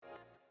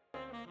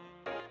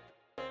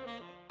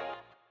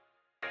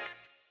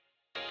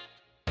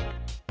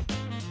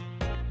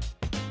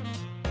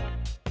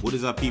What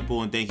is up,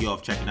 people, and thank you all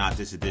for checking out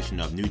this edition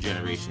of New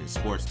Generation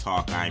Sports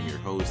Talk. I am your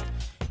host,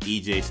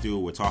 EJ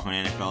Stewart. We're talking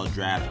NFL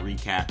draft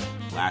recap.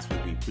 Last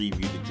week we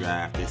previewed the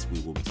draft. This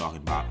week we'll be talking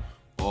about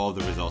all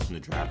the results from the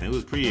draft. And it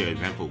was a pretty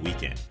eventful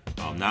weekend.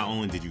 Not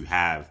only did you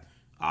have,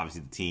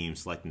 obviously, the team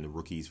selecting the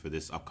rookies for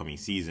this upcoming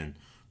season,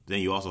 but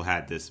then you also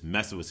had this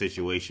mess of a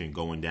situation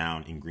going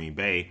down in Green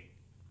Bay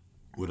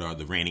with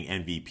the reigning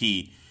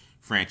MVP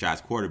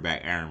franchise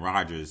quarterback, Aaron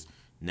Rodgers,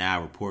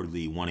 now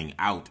reportedly wanting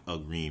out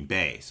of Green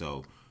Bay.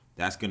 So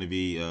that's going to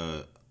be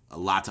a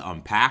lot to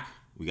unpack.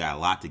 We got a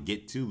lot to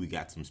get to. We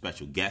got some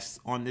special guests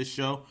on this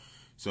show.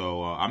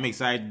 So I'm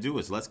excited to do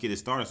it. So let's get it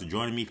started. So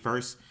joining me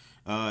first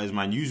is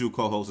my usual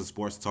co-host of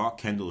Sports Talk,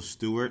 Kendall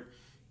Stewart.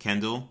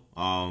 Kendall,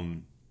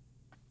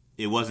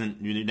 it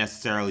wasn't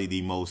necessarily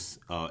the most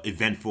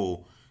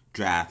eventful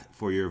draft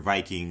for your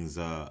Vikings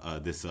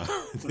this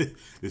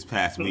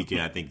past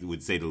weekend, I think,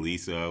 would say the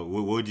least.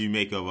 What would you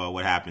make of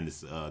what happened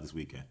this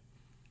weekend?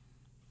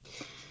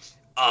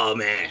 Oh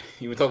man,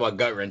 you were talking about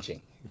gut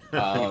wrenching.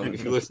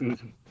 If you listen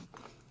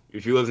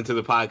to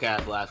the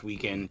podcast last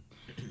weekend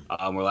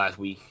or last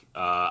week,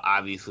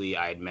 obviously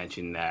I had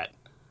mentioned that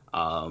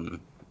I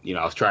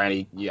was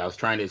trying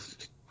to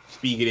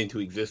speak it into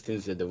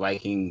existence that the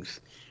Vikings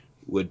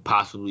would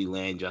possibly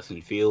land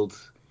Justin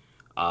Fields,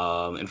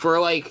 and for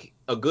like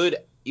a good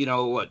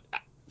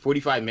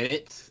 45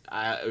 minutes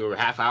or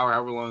half hour,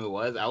 however long it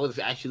was, I was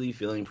actually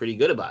feeling pretty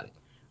good about it.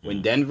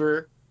 When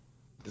Denver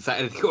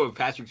decided to go with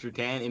Patrick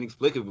Surtain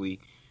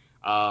inexplicably,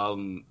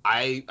 I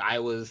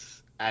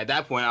was at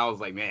that point. I was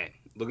like, man,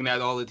 looking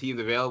at all the teams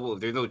available,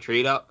 if there's no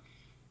trade up,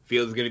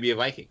 Fields is going to be a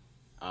Viking.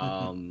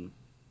 And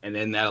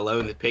then that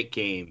 11th pick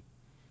came.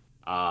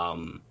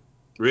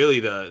 Really,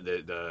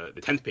 the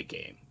 10th pick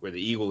came where the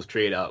Eagles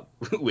trade up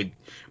with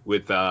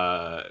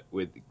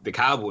the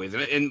Cowboys,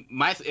 and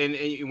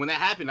when that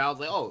happened, I was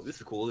like, oh, this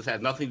is cool. This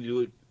has nothing to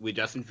do with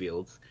Justin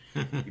Fields.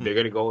 They're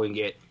gonna go and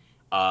get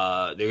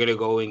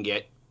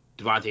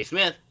Devontae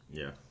Smith.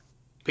 Yeah.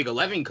 Pick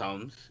 11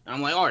 comes, and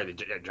I'm like, all right,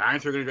 the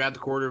Giants are going to draft the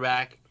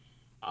quarterback.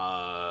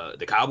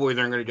 The Cowboys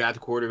aren't going to draft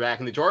the quarterback,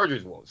 and the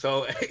Chargers won't.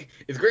 So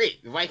it's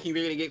great. The Vikings are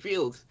going to get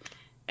Fields.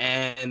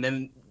 And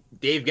then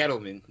Dave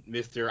Gettleman,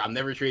 Mr. I'm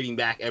never trading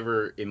back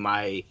ever in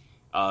my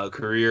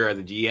career as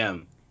a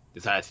GM,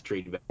 decides to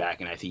trade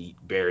back, and I see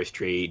Bears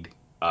trade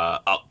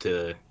up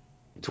to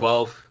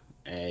 12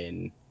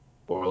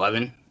 or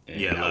 11.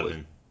 And yeah,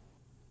 11.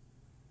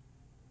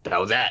 That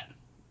was that.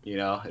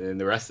 And then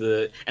the rest of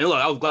the – and look,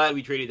 I was glad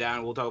we traded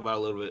down. We'll talk about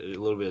a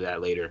little bit of that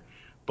later.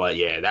 But,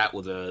 yeah, that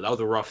was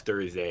a rough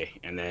Thursday.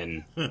 And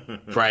then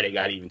Friday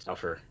got even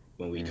tougher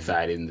when we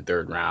decided in the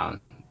third round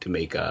to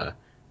make a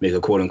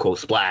quote-unquote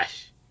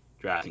splash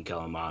drafting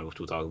Kellen Mond, which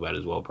we'll talk about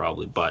as well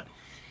probably. But,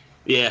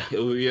 yeah,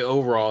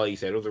 overall, like you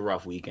said, it was a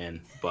rough weekend.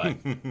 But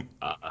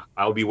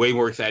I would be way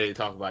more excited to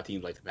talk about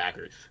teams like the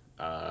Packers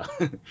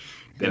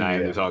than I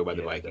am to talk about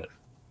the Vikings.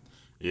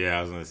 Yeah,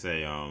 I was going to say,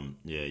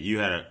 you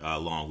had a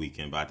long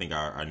weekend, but I think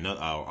our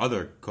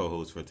other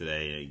co-host for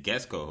today,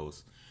 guest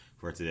co-host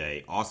for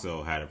today,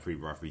 also had a pretty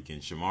rough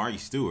weekend. Shamari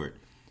Stewart,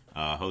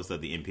 host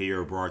of the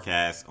Imperial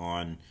broadcast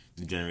on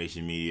New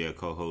Generation Media,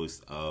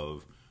 co-host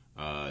of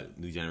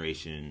New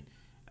Generation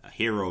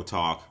Hero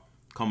Talk,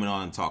 coming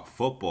on and talk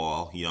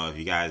football. If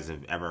you guys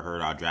have ever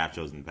heard our draft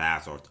shows in the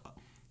past or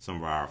some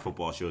of our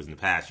football shows in the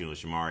past,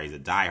 Shamari is a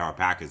diehard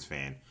Packers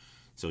fan.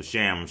 So,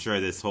 Sham, I'm sure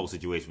this whole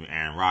situation with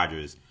Aaron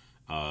Rodgers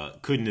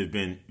couldn't have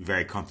been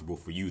very comfortable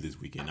for you this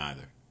weekend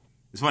either.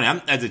 It's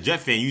funny, as a Jet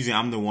fan, usually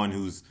I'm the one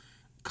who's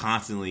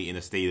constantly in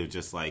a state of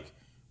just like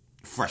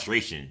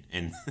frustration,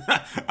 and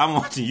I'm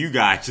watching you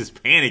guys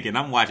just panic, and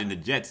I'm watching the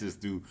Jets just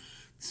do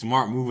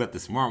smart move after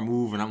smart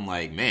move, and I'm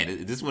like, man,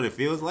 is this what it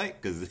feels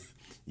like? Because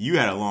you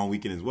had a long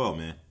weekend as well,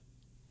 man.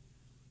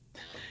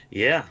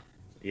 Yeah,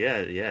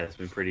 it's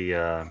been pretty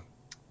rough.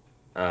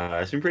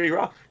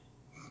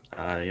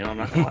 I'm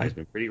not gonna lie, it's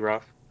been pretty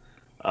rough.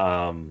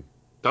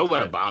 Talk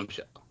about a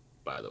bombshell,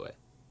 by the way.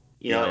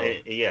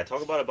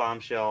 Talk about a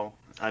bombshell.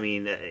 I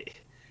mean,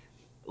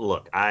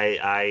 look,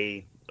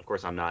 I of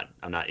course I'm not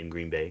in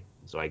Green Bay,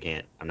 so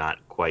I'm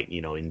not quite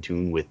in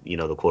tune with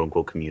the quote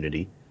unquote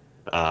community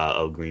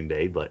of Green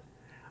Bay, but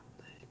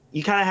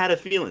you kind of had a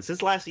feeling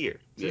since last year,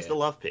 since the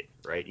Love pick,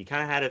 right? You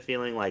kind of had a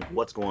feeling like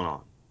what's going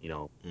on,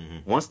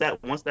 Once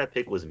that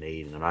pick was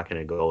made, and I'm not going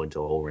to go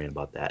into a whole rant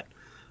about that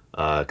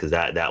because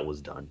that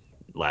was done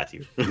last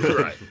year.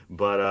 Right.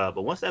 But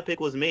once that pick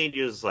was made,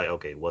 you're just like,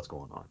 okay, what's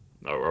going on?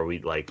 Are we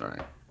like,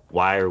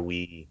 why are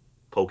we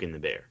poking the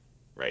bear,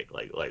 right?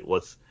 Like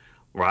what's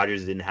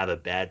Rodgers didn't have a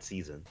bad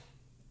season.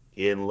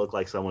 He didn't look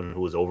like someone who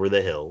was over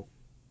the hill.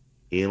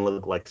 He didn't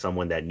look like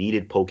someone that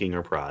needed poking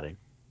or prodding.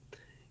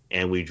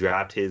 And we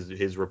dropped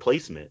his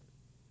replacement.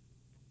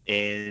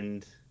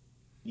 And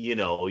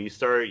you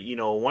start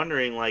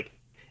wondering like,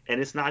 and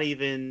it's not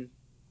even.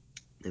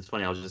 It's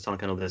funny. I was just telling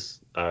kind of this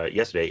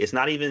yesterday. It's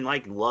not even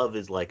like Love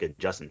is like a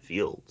Justin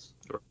Fields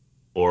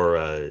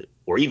or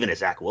even a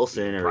Zach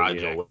Wilson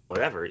or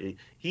whatever.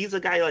 He's a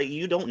guy like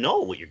you don't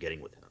know what you're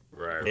getting with him.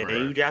 Right. And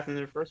you draft him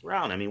in the first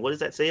round. I mean, what does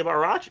that say about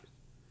Rodgers?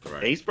 Right.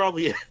 And he's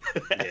probably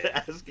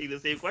asking the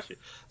same question.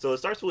 So it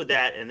starts with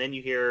that, and then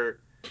you hear,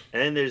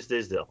 and then there's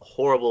the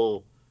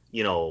horrible,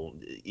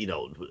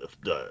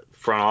 the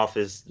front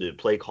office, the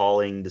play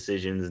calling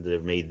decisions that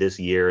they've made this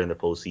year in the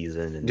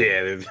postseason, and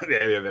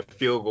the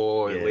field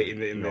goal and late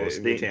in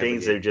the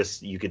things that are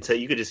just you could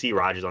just see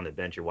Rodgers on the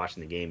bench. You're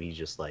watching the game, he's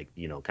just like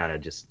kind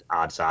of just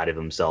outside of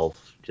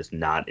himself, just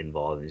not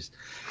involved.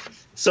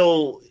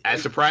 So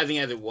as surprising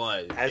as it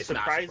was,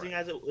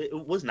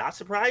 it was not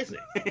surprising.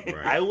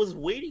 Right. I was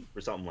waiting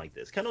for something like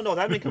this. Kind of know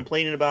I've been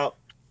complaining about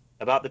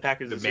the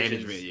Packers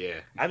decisions. Management.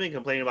 Yeah, I've been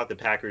complaining about the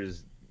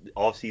Packers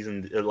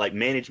off-season, like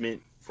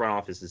management front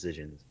office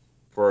decisions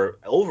for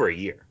over a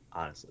year.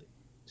 Honestly,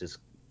 just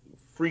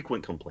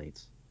frequent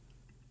complaints.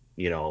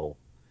 In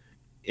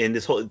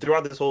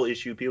throughout this whole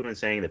issue, people have been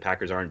saying the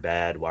Packers aren't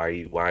bad.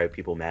 Why are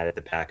people mad at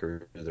the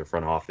Packers? Their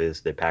front office.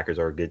 The Packers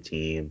are a good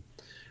team.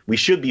 We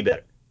should be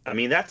better. I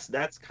mean, that's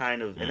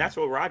kind of, and that's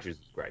what Rodgers'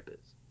 gripe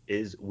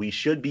is we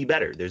should be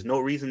better. There's no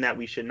reason that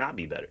we should not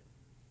be better.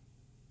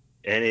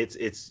 And it's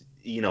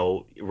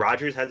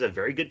Rodgers has a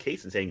very good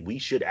case in saying we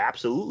should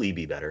absolutely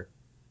be better.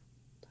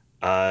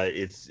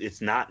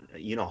 It's not,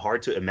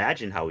 hard to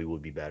imagine how we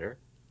would be better,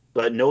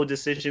 but no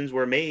decisions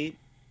were made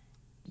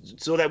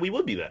so that we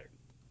would be better.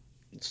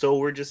 So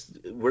we've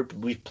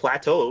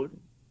plateaued,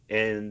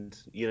 and,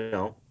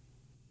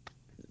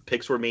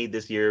 picks were made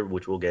this year,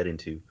 which we'll get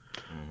into,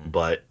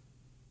 but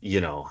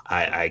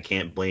I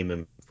can't blame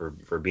him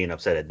for being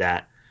upset at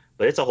that.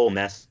 But it's a whole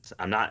mess.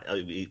 I'm not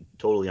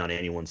totally on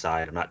anyone's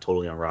side. I'm not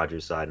totally on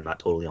Rodgers' side. I'm not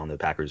totally on the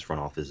Packers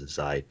front office's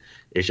side.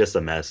 It's just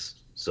a mess.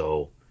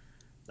 So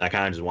I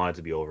kind of just want it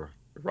to be over.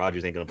 If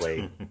Rodgers ain't going to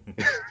play,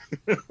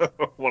 I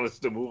want us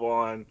to move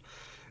on.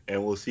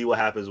 And we'll see what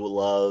happens with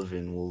Love,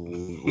 and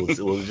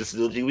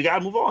we got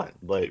to move on.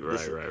 But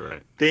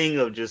right. Thing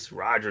of just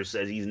Rodgers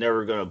says he's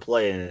never going to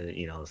play, and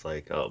it's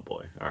like, oh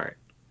boy, all right.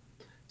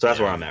 So that's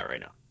where I'm at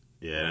right now.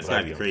 Yeah, that's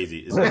gotta be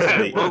crazy. It's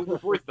gotta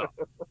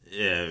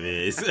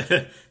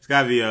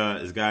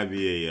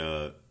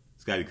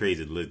be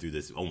crazy to live through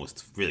this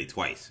almost really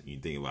twice. You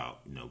think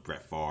about,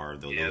 Brett Favre,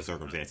 though those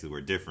circumstances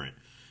were different.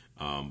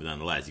 But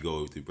nonetheless, you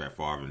go through Brett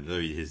Favre, and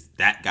literally his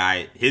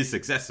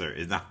successor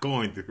is not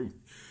going through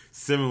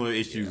similar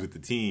issues with the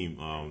team.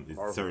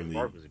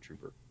 Favre was a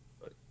trooper.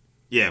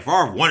 Yeah,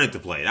 Favre wanted to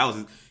play.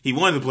 He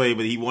wanted to play,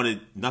 but he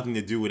wanted nothing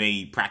to do with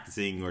any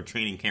practicing or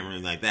training camp or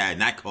anything like that,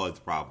 and that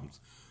caused problems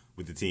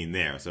with the team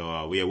there.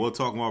 So, we'll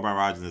talk more about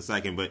Rodgers in a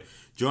second. But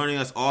joining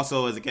us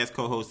also as a guest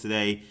co-host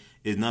today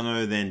is none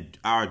other than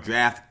our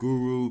draft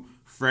guru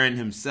friend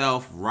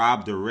himself,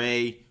 Rob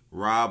DeRay.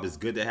 Rob, it's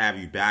good to have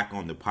you back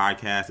on the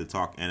podcast to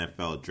talk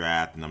NFL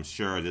draft, and I'm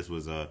sure this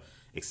was a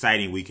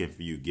exciting weekend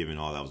for you given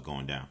all that was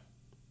going down.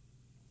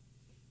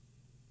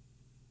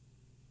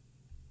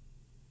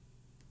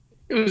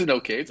 It was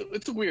okay.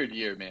 It's a weird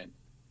year, man.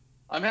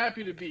 I'm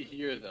happy to be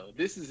here, though.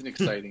 This is an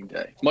exciting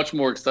day. Much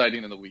more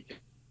exciting than the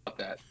weekend. About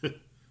that.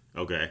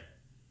 Okay.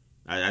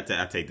 I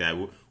take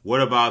that.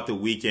 What about the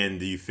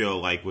weekend do you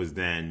feel like was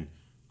then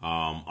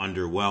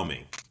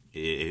underwhelming?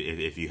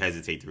 If you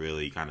hesitate to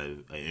really kind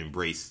of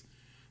embrace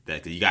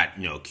that. 'Cause you got,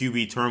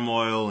 QB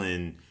turmoil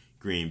in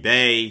Green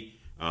Bay,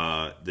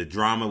 the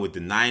drama with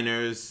the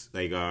Niners.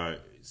 Like,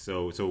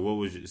 so what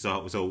was,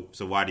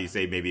 so why do you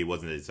say maybe it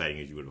wasn't as exciting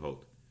as you would have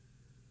hoped?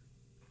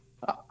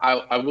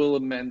 I will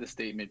amend the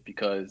statement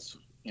because,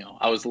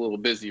 I was a little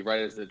busy right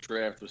as the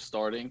draft was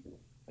starting,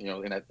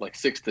 in that like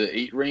 6 to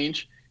 8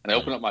 range. And I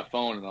opened up my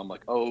phone and I'm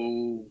like,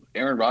 oh,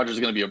 Aaron Rodgers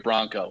is going to be a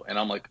Bronco. And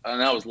I'm like,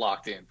 and I was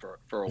locked in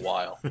for a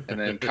while. And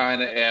then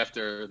kind of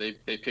after they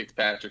picked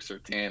Patrick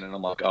Surtain, and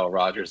I'm like, oh,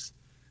 Rodgers,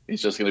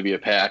 he's just going to be a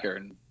Packer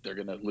and they're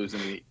going to lose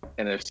in the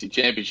NFC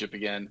Championship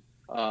again.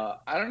 I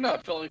don't know. I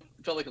felt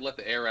like it let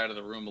the air out of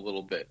the room a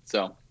little bit.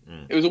 So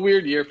It was a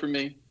weird year for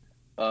me.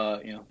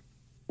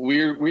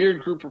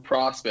 Weird group of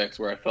prospects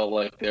where I felt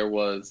like there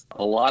was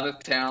a lot of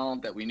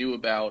talent that we knew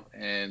about,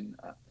 and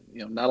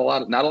not a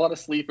lot of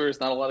sleepers,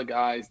 not a lot of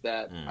guys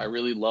that I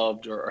really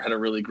loved or had a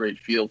really great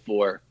feel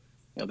for,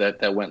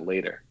 that went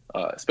later,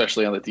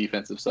 especially on the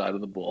defensive side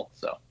of the ball.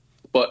 So,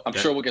 but I'm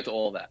sure we'll get to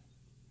all that.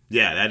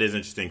 Yeah, that is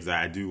interesting because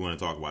I do want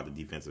to talk about the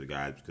defensive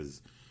guys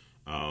because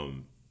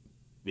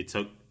it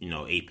took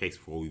 8 picks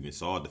before we even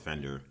saw a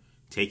defender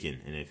taken,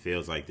 and it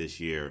feels like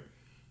this year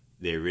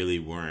there really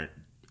weren't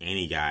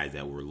any guys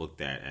that were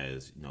looked at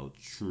as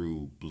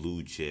true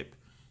blue chip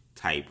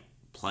type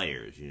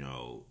players.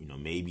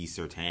 Maybe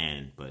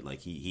Surtain, but like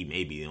he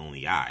may be the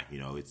only guy.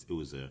 It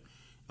was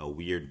a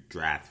weird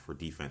draft for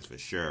defense for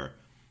sure,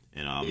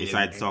 and I'm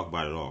excited to talk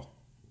about it all.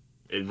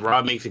 And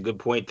Rob makes a good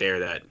point there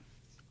that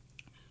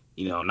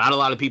not a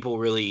lot of people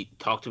really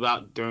talked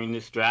about during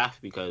this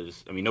draft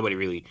because nobody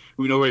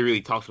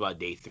really talks about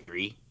day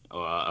 3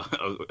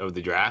 of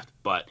the draft,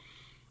 but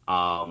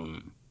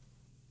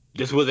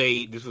this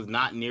was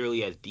not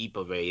nearly as deep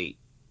of a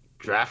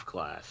draft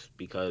class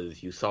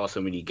because you saw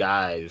so many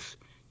guys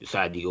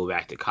decide to go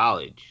back to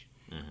college.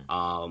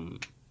 Mm-hmm.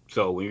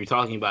 So when you're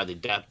talking about the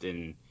depth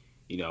and,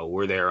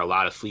 were there a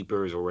lot of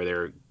sleepers or were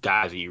there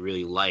guys that you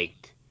really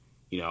liked?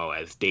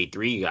 as day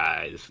 3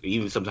 guys,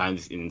 even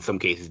sometimes in some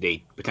cases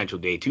potential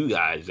day 2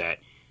 guys that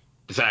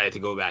decided to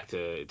go back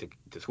to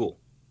school,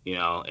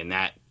 and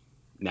that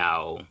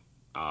now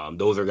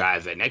those are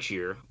guys that next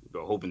year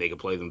are hoping they can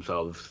play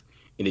themselves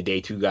into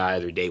day 2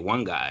 guys or day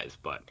 1 guys.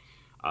 But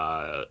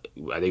I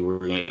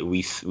think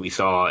we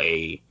saw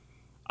a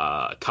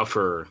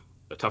tougher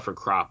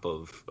crop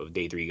of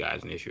day 3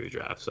 guys in this year's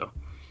draft. So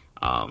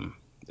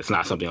it's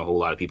not something a whole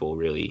lot of people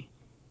really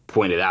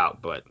pointed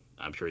out, but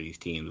I'm sure these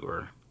teams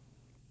were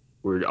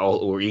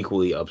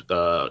equally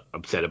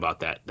upset about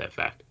that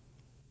fact.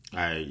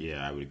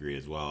 I would agree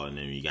as well. And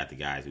then you got the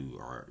guys who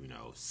are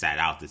sat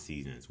out the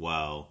season as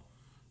well.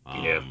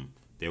 I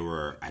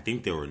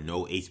think there were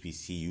no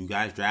HBCU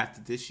guys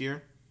drafted this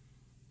year,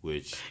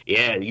 which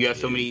you have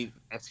so many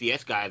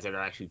FCS guys that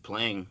are actually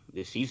playing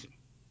this season.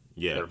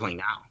 Yeah, that are playing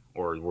now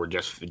or were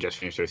just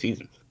finished their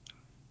seasons.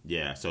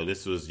 Yeah, so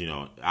this was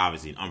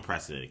obviously an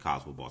unprecedented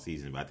college football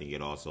season, but I think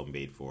it also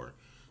made for,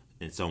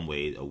 in some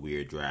ways, a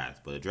weird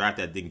draft. But a draft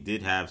that I think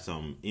did have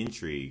some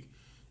intrigue.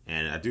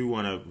 And I do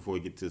want to, before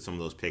we get to some of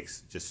those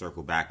picks, just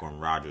circle back on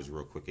Rodgers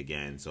real quick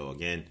again. So,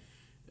 again,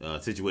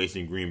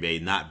 situation in Green Bay,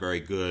 not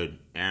very good.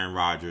 Aaron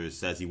Rodgers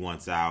says he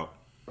wants out.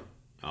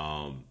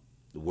 The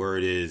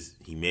word is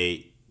he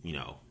may,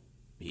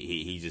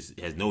 he just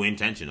has no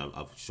intention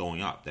of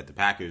showing up. That the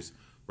Packers,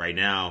 right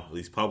now, at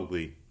least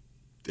publicly,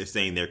 they're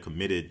saying they're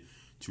committed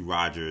to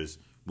Rodgers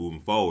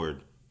moving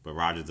forward. But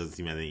Rodgers doesn't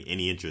seem to have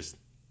any interest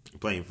in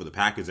playing for the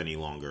Packers any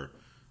longer.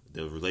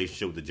 The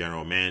relationship with the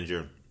general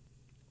manager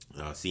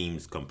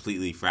seems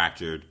completely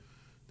fractured.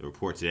 The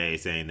report today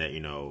is saying that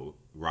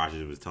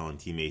Rodgers was telling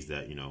teammates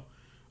that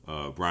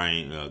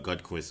Brian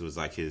Gutekunst was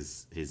like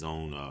his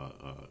own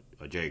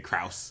Jerry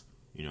Krause.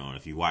 And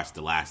if you watch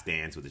The Last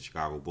Dance with the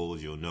Chicago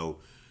Bulls, you'll know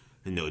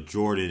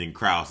Jordan and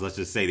Krause. Let's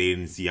just say they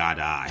didn't see eye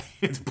to eye,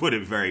 to put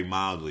it very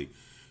mildly.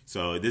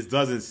 So this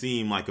doesn't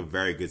seem like a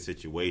very good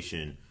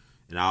situation.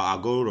 And I'll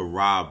go to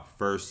Rob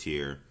first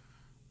here.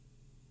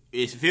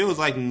 It feels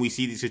like when we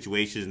see these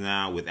situations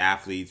now with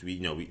athletes, we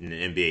in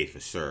the NBA for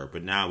sure,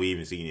 but now we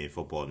even see it in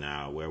football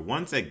now, where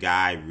once a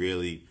guy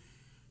really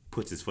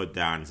puts his foot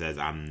down and says,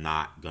 I'm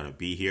not going to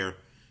be here,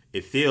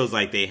 it feels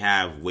like they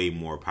have way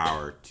more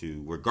power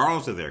to,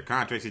 regardless of their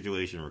contract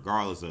situation,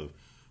 regardless of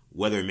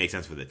whether it makes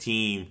sense for the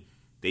team,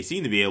 they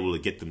seem to be able to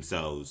get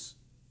themselves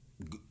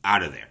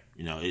out of there.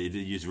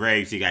 It's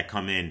rare to see a guy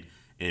come in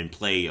and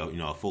play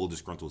a full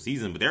disgruntled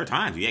season. But there are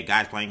times we had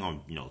guys playing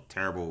on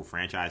terrible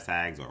franchise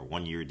tags or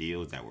 1-year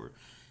deals that were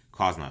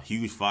causing a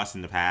huge fuss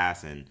in the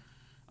past and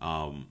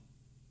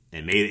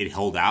made it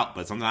hold out.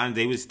 But sometimes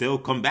they would still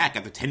come back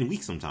after 10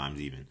 weeks. Sometimes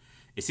even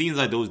it seems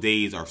like those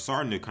days are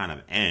starting to kind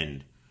of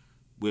end.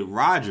 With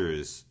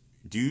Rodgers,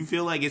 do you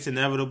feel like it's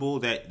inevitable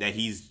that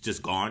he's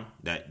just gone?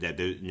 That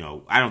there,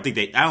 I don't think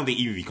even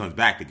if he comes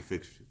back they can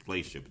fix the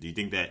relationship. Do you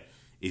think that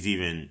is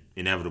even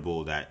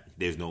inevitable that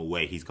there's no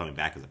way he's coming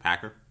back as a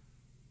Packer?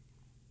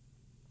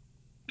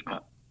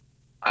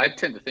 I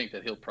tend to think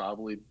that he'll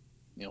probably,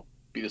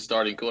 be the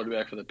starting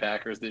quarterback for the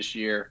Packers this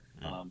year.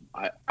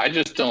 I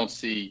just don't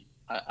see.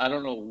 I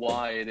don't know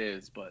why it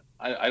is, but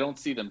I don't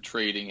see them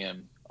trading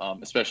him,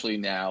 especially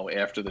now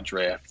after the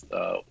draft.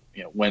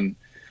 When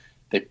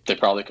they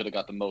probably could have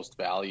got the most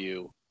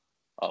value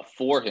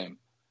for him.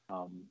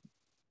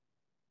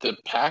 The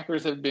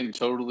Packers have been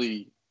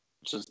totally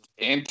just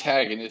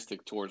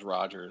antagonistic towards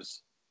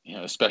Rodgers,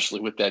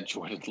 especially with that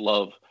Jordan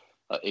Love,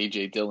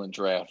 A.J. Dillon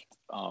draft.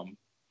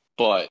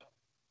 But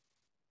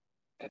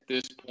at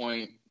this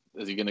point,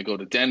 is he going to go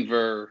to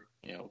Denver?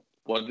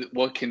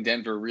 What can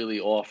Denver really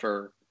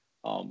offer?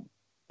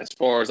 As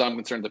far as I'm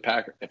concerned,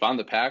 if I'm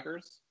the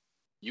Packers,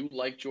 you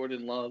like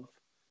Jordan Love,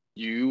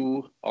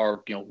 you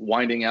are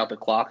winding out the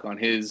clock on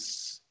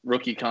his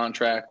rookie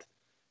contract.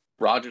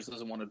 Rodgers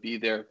doesn't want to be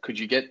there. Could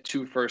you get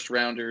 2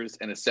 first-rounders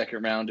and a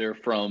second-rounder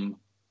from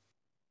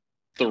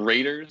the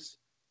Raiders?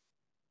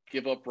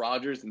 Give up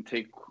Rodgers and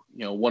take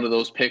one of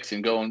those picks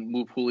and go and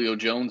move Julio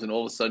Jones, and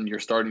all of a sudden you're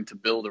starting to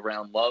build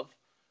around Love.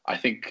 I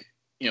think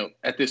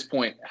at this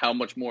point, how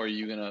much more are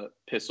you going to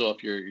piss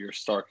off your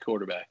star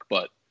quarterback?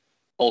 But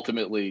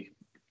ultimately,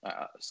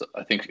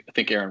 I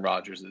think Aaron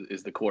Rodgers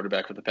is the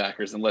quarterback for the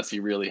Packers, unless he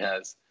really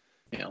has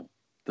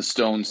the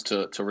stones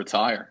to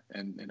retire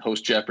and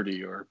host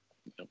Jeopardy or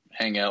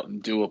hang out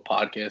and do a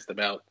podcast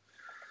about,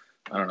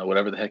 I don't know,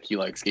 whatever the heck he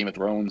likes, Game of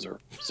Thrones or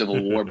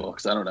Civil War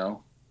books. I don't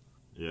know.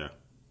 Yeah.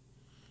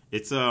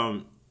 It's,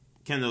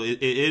 Kendall,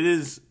 it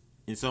is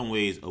in some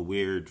ways a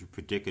weird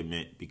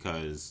predicament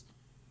because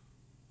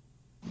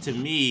to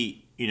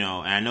me, and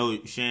I know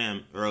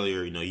Sham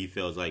earlier, he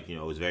feels like, it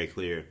was very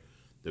clear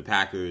the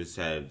Packers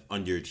have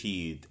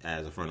underachieved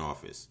as a front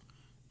office.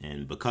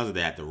 And because of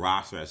that, the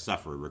roster has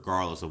suffered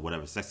regardless of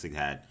whatever success it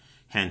had,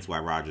 hence why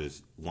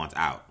Rodgers wants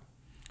out.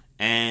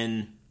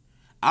 And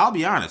I'll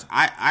be honest,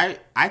 I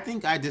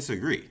think I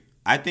disagree.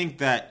 I think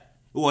that,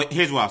 well,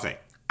 here's what I'll say.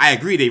 I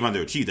agree they've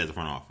underachieved as a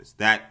front office.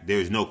 That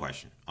there's no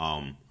question.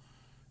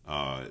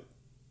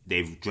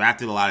 They've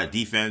drafted a lot of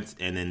defense,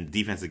 and then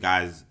defensive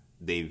guys,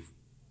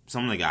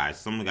 some of the guys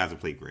have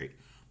played great.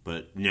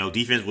 But,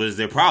 defense was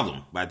their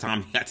problem by the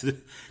time he got to the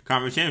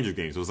conference championship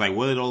game. So it's like,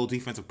 what are those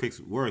defensive picks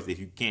worth if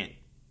you can't,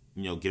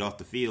 get off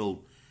the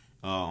field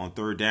on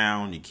third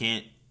down? You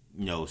can't,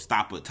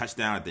 stop a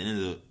touchdown at the end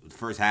of the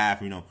first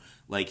half.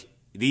 Like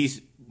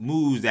these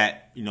moves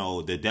that,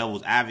 the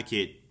devil's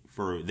advocate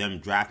for them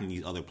drafting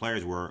these other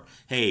players were,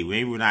 hey,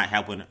 maybe we're not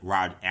helping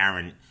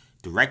Aaron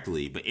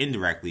directly, but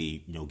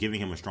indirectly, giving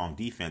him a strong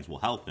defense will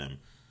help him.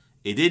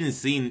 It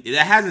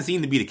hasn't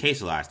seemed to be the case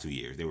the last 2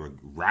 years. They were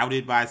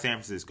routed by San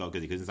Francisco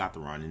because he couldn't stop the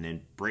run, and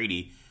then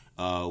Brady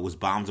was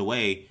bombs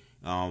away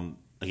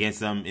against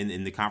them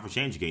in the conference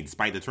championship game,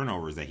 despite the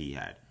turnovers that he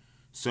had.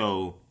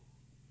 So,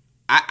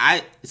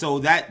 so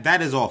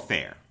that is all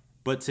fair.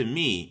 But to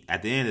me,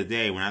 at the end of the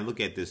day, when I look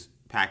at this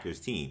Packers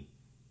team,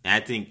 and I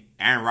think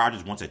Aaron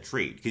Rodgers wants a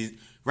trade because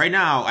right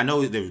now I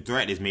know the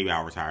threat is maybe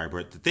I'll retire,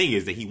 but the thing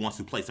is that he wants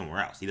to play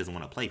somewhere else. He doesn't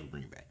want to play for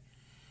Green Bay.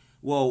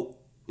 Well,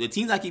 the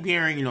teams I keep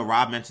hearing,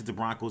 Rob mentioned the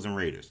Broncos and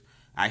Raiders.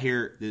 I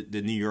hear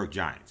the New York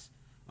Giants.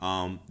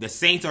 The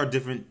Saints are a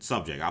different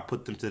subject. I'll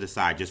put them to the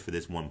side just for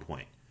this one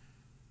point.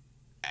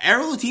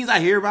 All the teams I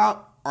hear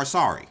about are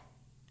sorry.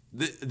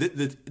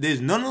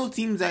 There's none of those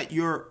teams that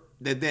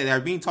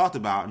are being talked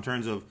about in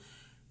terms of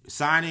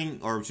signing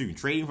or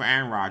trading for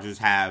Aaron Rodgers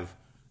have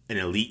an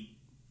elite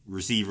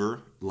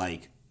receiver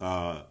like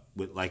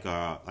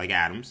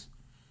Adams.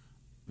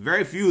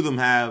 Very few of them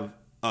have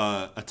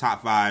a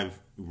top 5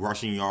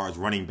 rushing yards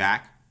running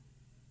back.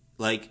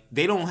 Like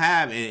they don't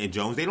have and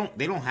Jones. They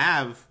don't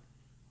have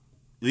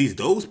at least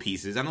those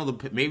pieces. I know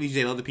maybe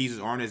the other pieces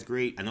aren't as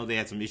great. I know they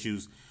had some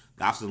issues.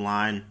 The offensive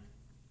line,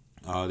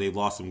 they've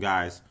lost some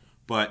guys,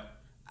 but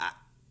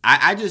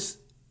I just,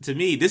 to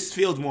me, this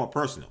feels more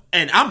personal,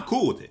 and I'm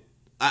cool with it.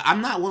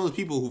 I'm not one of those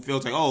people who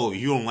feels like, oh, if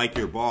you don't like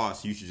your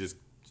boss, you should just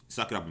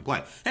suck it up and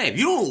play. Hey, if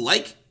you don't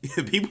like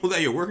the people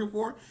that you're working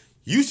for,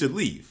 you should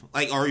leave.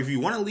 Or if you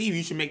want to leave,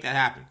 you should make that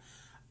happen.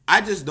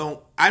 I'm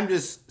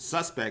just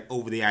suspect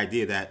over the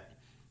idea that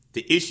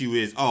the issue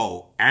is,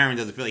 oh, Aaron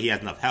doesn't feel like he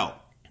has enough help.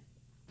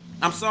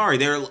 I'm sorry,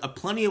 there are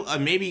plenty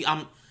of, maybe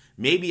I'm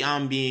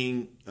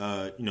being,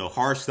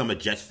 harsh because I'm a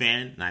Jets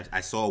fan, and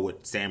I saw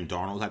what Sam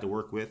Darnold had to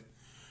work with.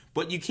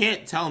 But you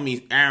can't tell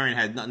me Aaron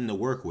had nothing to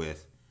work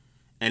with.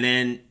 And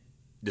then,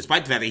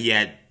 despite the fact that he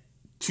had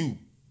 2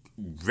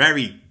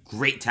 very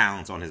great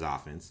talents on his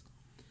offense,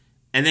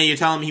 and then you're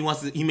telling me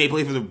he may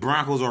play for the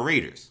Broncos or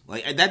Raiders.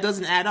 Like, that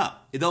doesn't add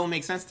up. It doesn't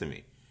make sense to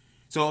me.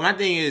 So my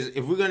thing is,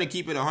 if we're going to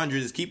keep it 100,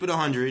 just keep it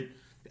 100.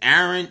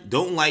 Aaron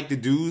don't like the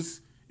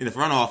dudes in the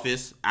front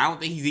office. I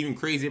don't think he's even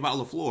crazy about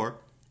LaFleur.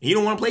 He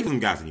don't want to play for them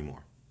guys anymore.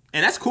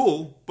 And that's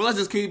cool, but let's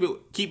just keep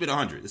it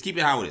 100. Let's keep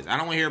it how it is. I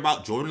don't want to hear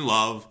about Jordan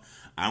Love.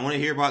 I don't want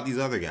to hear about these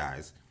other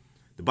guys.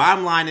 The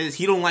bottom line is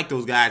he don't like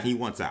those guys and he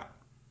wants out.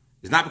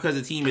 It's not because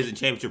the team isn't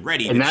championship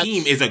ready. The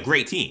team is a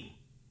great team.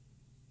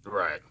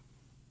 Right.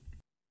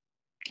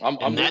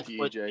 I'm with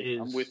you, EJ.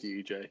 I'm with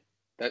you, EJ.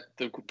 That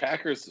the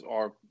Packers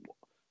are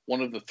one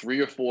of the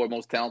 3 or 4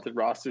 most talented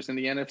rosters in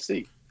the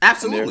NFC.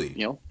 Absolutely.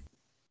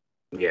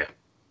 Yeah.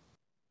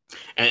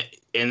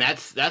 And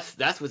that's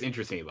what's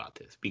interesting about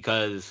this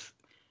because,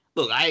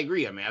 look, I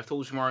agree. I mean, I've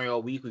told Shamari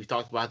all week. We've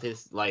talked about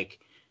this.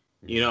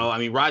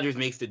 Rodgers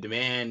makes the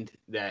demand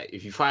that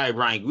if you fire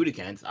Brian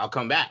Gutekunst, I'll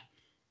come back.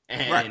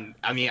 And right.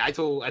 I mean, I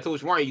told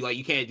Shamari,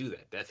 you can't do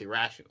that. That's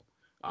irrational.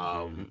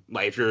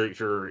 If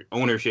you're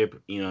ownership,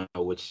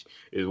 which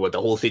is what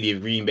the whole city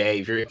of Green Bay.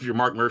 If you're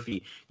Mark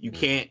Murphy, you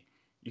can't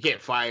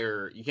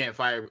fire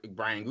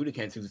Brian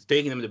Gutekunst, who's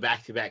taking them to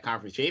back-to-back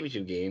conference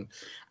championship game.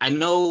 I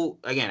know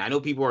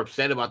people are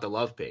upset about the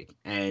Love pick,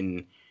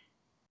 and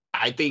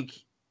I think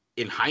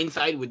in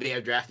hindsight, would they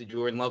have drafted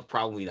Jordan Love?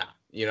 Probably not.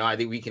 I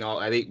think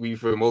we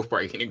for the most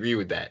part can agree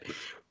with that.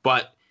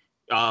 But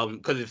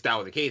because if that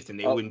was the case, then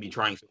they wouldn't be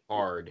trying so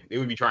hard. They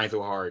wouldn't be trying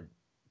so hard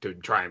to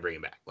try and bring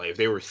him back. Like if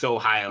they were so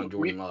high on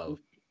Jordan Love,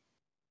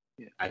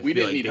 we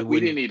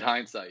didn't need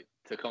hindsight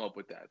to come up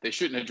with that. They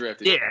shouldn't have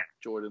drafted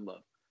Jordan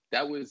Love.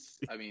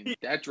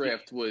 That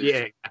draft was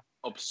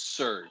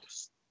absurd.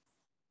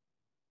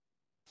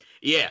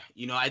 Yeah,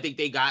 I think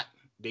they got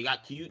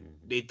cute.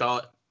 They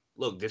thought,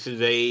 look, this is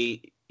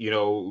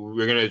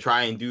we're gonna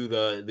try and do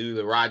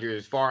the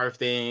Rodgers Favre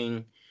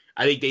thing.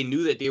 I think they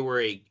knew that they were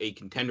a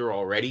contender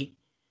already.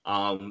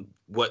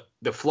 What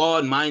the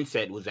flawed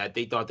mindset was that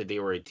they thought that they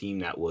were a team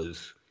that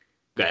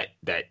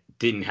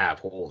didn't have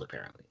holes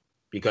apparently.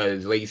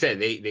 Because, like you said,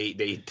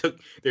 they took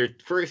their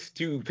first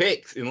 2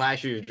 picks in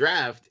last year's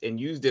draft and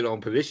used it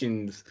on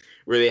positions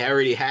where they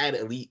already had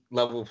elite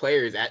level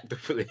players at the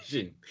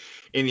position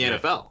in the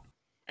NFL.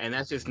 And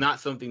that's just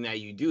not something that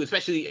you do,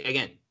 especially,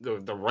 again,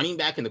 the running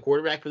back and the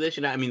quarterback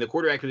position. I mean, the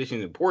quarterback position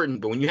is important,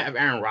 but when you have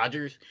Aaron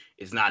Rodgers,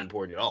 it's not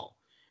important at all.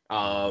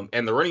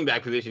 And the running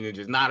back position is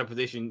just not a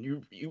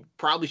position. You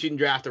probably shouldn't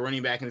draft a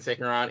running back in the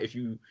second round if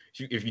you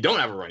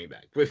don't have a running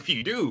back. But if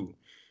you do,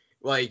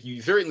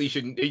 you certainly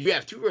shouldn't. If you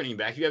have 2 running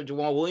backs, you have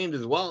Jamal Williams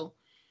as well.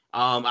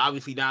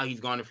 Obviously now he's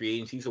gone to free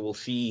agency, so we'll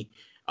see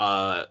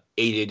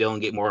A.J.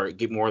 Dillon get more of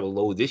the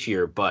load this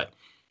year. But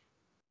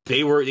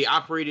they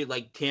operated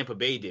like Tampa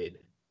Bay did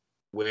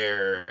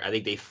where I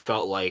think they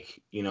felt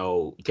like,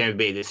 Tampa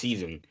Bay this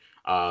season,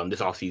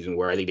 this offseason,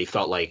 where I think they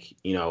felt like,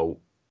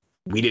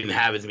 we didn't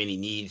have as many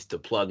needs to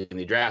plug in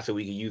the draft, so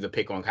we could use a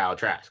pick on Kyle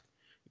Trask.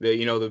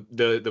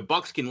 The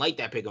Bucks can light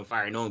that pick on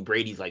fire, knowing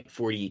Brady's like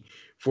 40,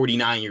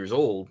 49 years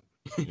old,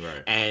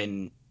 right?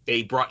 And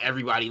they brought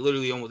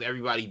literally almost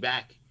everybody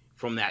back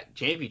from that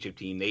championship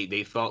team.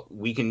 They felt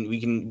we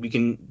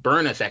can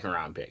burn a second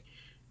round pick.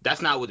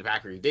 That's not what the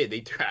Packers did.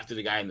 They drafted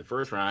a guy in the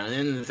first round and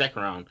then in the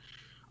second round.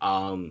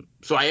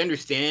 So I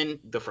understand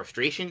the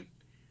frustration,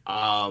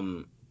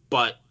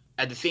 but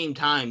at the same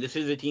time, this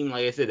is a team,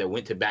 like I said, that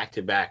went to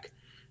back-to-back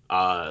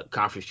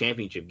conference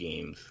championship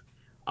games,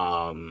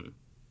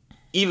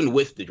 even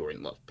with the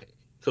Jordan Love pick.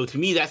 So to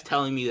me, that's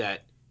telling me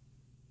that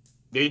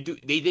they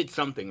did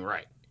something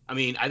right. I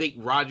mean, I think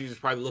Rodgers is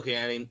probably looking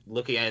at it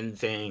and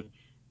saying,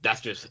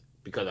 that's just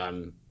because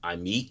I'm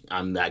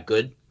I'm that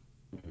good,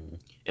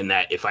 and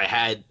that if I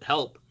had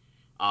help,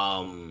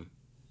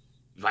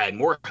 if I had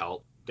more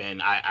help,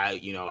 then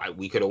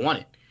we could have won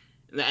it.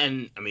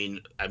 And I mean,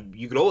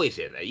 you could always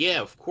say that.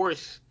 Yeah, of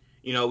course.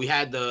 We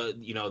had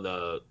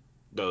the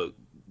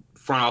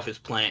front office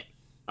plant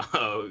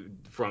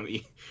from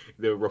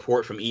the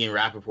report from Ian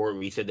Rappaport,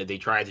 where he said that they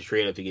tried to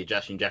trade up to get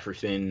Justin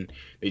Jefferson,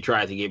 they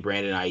tried to get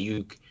Brandon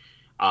Ayuk,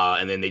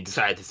 and then they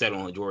decided to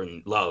settle on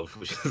Jordan Love,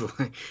 which is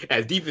like,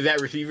 as deep as that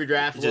receiver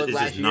draft was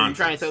last year. You're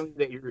trying to tell me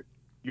that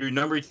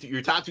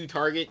your top two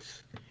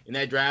targets in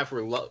that draft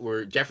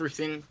were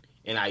Jefferson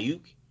and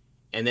Ayuk,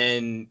 and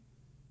then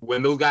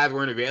when those guys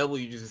weren't available,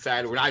 you just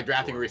decided we're not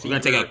drafting a receiver.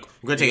 We're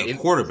gonna take a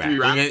quarterback. We're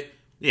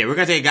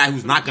gonna take a guy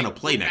who's not gonna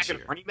play next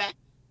year. Running back?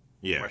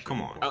 Yeah,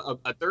 come on.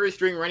 A third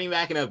string running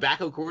back and a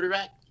backup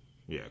quarterback?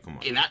 Yeah, come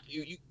on. And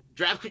you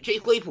draft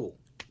Chase Claypool.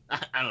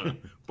 I don't know.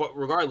 But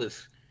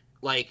regardless,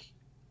 like,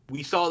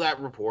 we saw that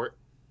report,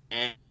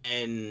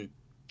 and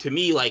to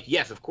me, like,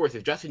 yes, of course,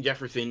 if Justin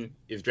Jefferson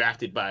is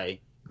drafted by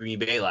Green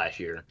Bay last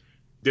year,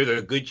 there's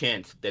a good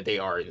chance that they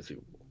are in the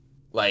Super Bowl.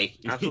 Like,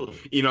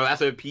 absolutely.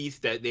 That's a piece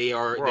that they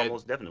are. We're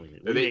almost definitely.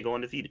 We may go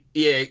undefeated.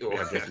 Yeah, we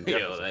got the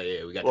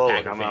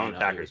Packers. I'm a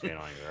Packers fan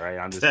on here, right?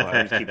 I'm just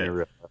keeping it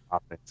real.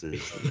 Offense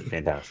is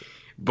fantastic.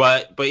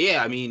 But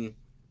yeah, I mean,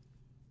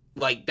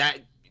 like that,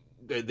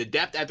 the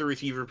depth at the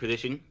receiver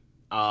position,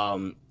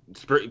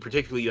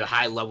 particularly the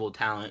high level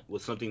talent,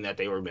 was something that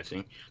they were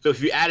missing. So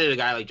if you added a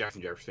guy like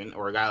Justin Jefferson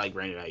or a guy like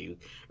Brandon Ayuk,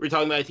 we're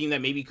talking about a team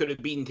that maybe could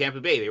have beaten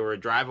Tampa Bay. They were a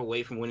drive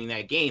away from winning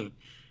that game.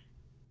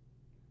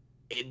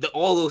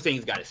 All those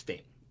things got to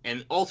sting.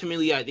 And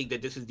ultimately, I think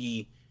that this is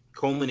the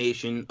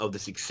culmination of the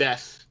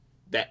success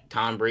that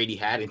Tom Brady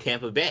had in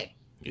Tampa Bay.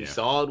 Yeah. We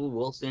saw it with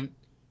Wilson.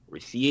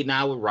 We see it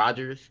now with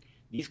Rodgers.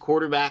 These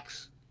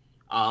quarterbacks,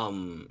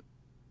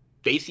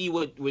 they see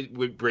what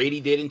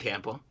Brady did in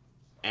Tampa,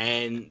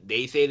 and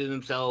they say to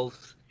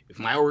themselves, if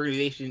my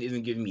organization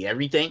isn't giving me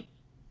everything,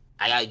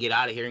 I got to get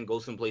out of here and go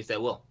someplace that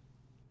will.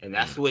 And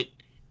that's what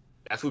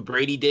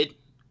Brady did.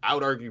 I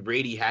would argue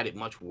Brady had it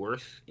much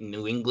worse in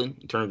New England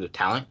in terms of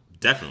talent.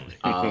 Definitely.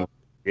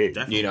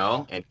 Definitely.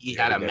 And he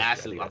had a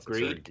massive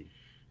upgrade.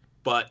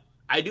 But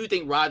I do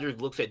think Rodgers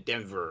looks at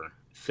Denver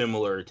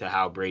similar to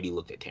how Brady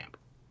looked at Tampa.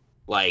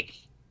 Like,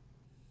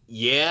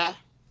 yeah,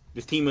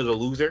 this team is a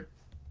loser,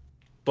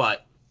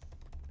 but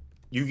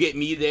you get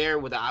me there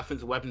with the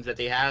offensive weapons that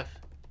they have,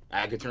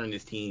 I could turn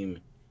this team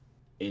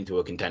into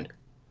a contender.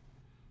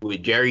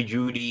 With Jerry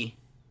Jeudy,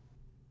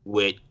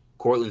 with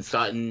Cortland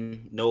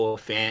Sutton, Noah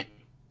Fant,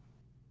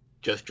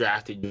 just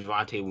drafted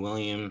Javonte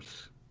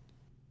Williams,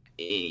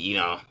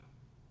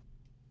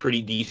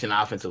 pretty decent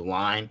offensive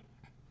line.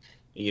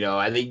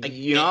 I think,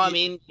 I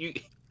mean,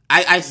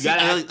 I see.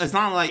 It's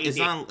not like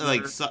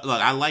look.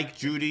 I like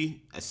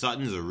Jeudy.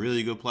 Sutton's a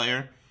really good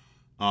player.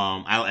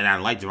 I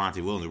like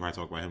Javonte Williams. We'll probably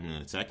talk about him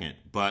in a second.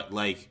 But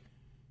like,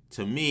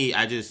 to me,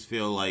 I just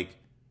feel like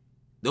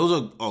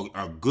those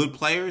are good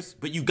players.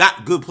 But you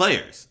got good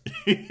players.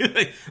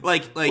 Right.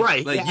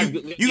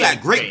 You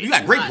got great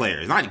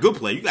players, not good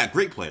players. You got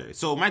great players.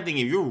 So my thing,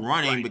 if you're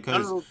running because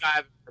none of those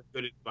guys are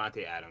good as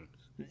Devontae Adams.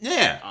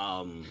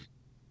 Yeah.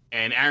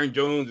 And Aaron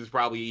Jones is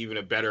probably even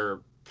a better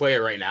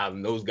player right now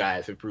than those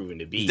guys have proven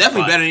to be. He's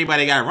definitely better than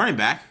anybody got a running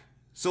back.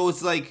 So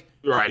it's like,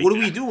 what are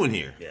we doing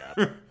here? Yeah.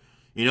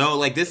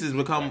 Like this has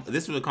become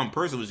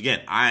personal. Which again,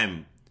 I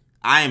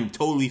am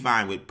totally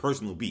fine with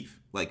personal beef.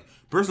 Like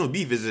personal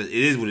beef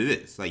is what it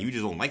is. Like you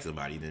just don't like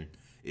somebody, then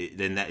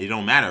it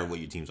don't matter what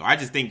your teams are. I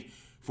just think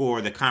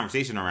for the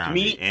conversation around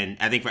it, and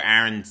I think for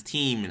Aaron's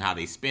team and how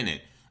they spin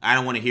it, I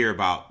don't want to hear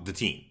about the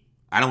team.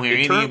 I don't hear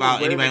anything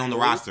about anybody on the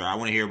roster. I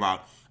want to hear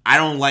about, I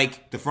don't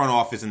like the front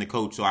office and the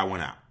coach, so I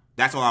went out.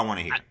 That's all I want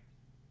to hear.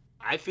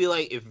 I feel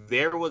like if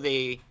there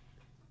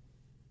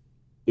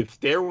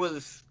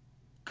was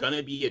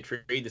gonna be a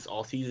trade this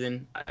all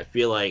season, I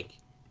feel like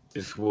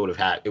it would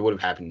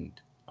have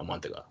happened a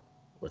month ago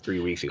or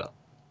 3 weeks ago.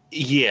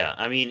 Yeah,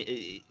 I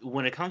mean,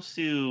 when it comes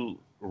to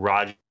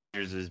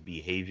Rodgers'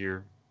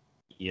 behavior,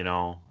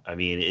 I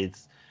mean,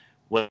 it's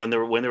when the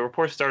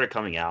reports started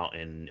coming out,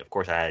 and of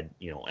course I had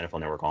NFL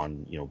Network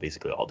on,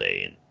 basically all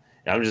day,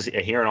 And I'm just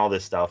hearing all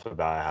this stuff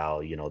about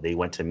how, they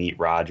went to meet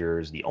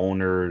Rodgers, the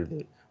owner,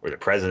 or the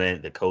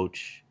president, the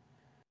coach,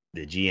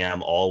 the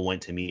GM, all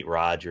went to meet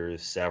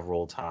Rodgers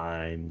several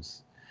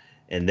times.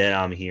 And then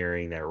I'm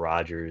hearing that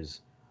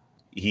Rodgers,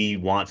 he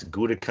wants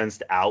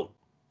Gutekunst out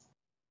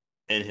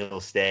and he'll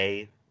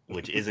stay,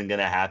 which isn't going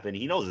to happen.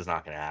 He knows it's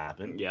not going to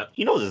happen. Yep.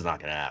 He knows it's not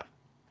going to happen.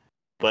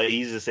 But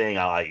he's just saying,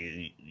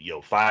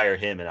 I'll fire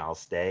him and I'll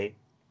stay.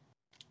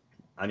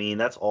 I mean,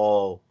 that's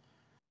all.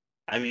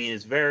 I mean,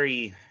 it's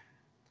very,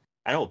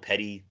 I know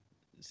petty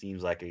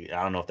seems like, I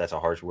don't know if that's a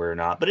harsh word or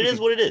not, but it is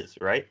what it is,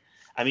 right?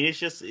 I mean, it's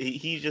just,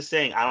 he's just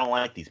saying, I don't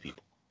like these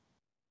people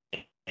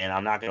and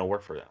I'm not going to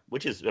work for them,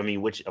 which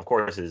of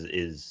course is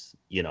it's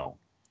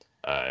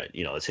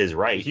his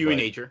right. It's human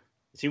nature.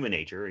 It's human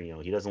nature.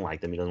 He doesn't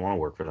like them. He doesn't want to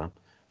work for them.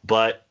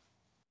 But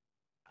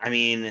I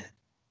mean,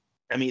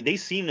 they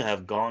seem to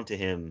have gone to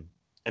him.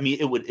 I mean,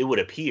 it would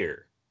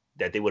appear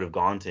that they would have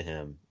gone to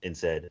him and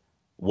said,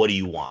 "What do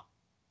you want?"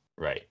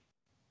 Right?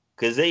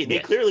 Because they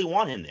clearly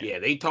want him there. Yeah,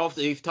 they've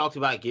talked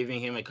about giving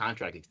him a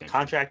contract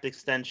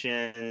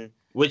extension.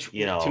 Which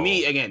to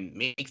me again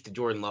makes the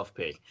Jordan Love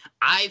pick.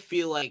 I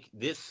feel like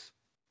this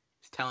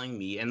is telling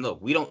me, and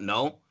look, we don't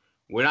know.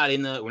 We're not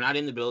in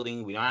the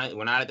building. We're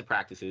not at the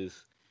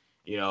practices.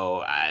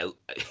 I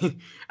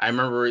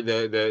remember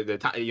the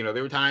time.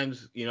 There were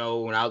times when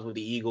I was with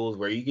the Eagles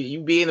where you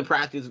be in the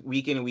practice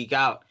week in and week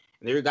out,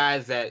 and there are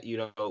guys that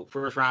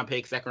first round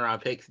picks, second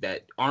round picks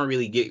that aren't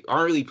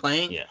really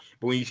playing. Yeah.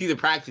 But when you see the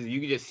practice, you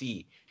can just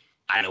see,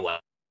 I know why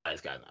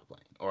this guy's not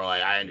playing, or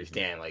like I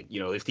understand,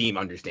 this team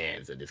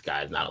understands that this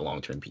guy is not a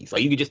long term piece.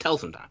 Like you can just tell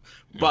sometimes.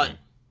 But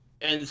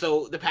and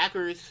so the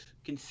Packers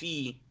can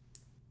see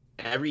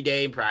every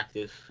day in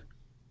practice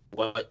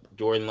what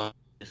Jordan Love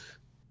is.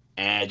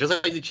 And just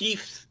like the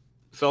Chiefs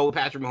saw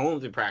Patrick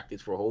Mahomes in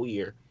practice for a whole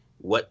year,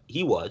 what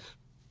he was,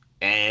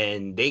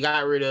 and they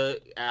got rid of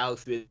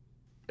Alex Smith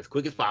as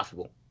quick as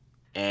possible.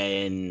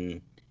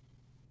 And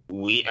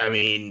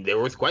there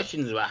was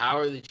questions about how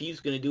are the Chiefs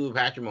going to do with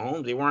Patrick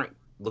Mahomes. They weren't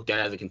looked at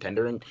as a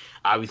contender, and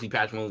obviously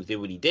Patrick Mahomes did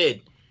what he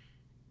did.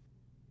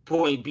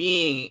 Point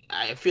being,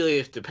 I feel like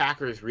if the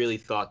Packers really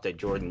thought that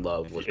Jordan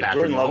Love was Patrick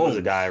Jordan Mahomes, Love was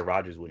a guy,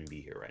 Rodgers wouldn't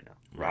be here right now.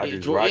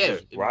 Rodgers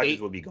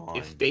would be gone.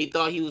 If they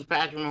thought he was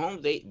Patrick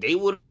Mahomes, they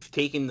would have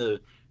taken the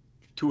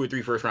 2 or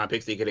 3 first round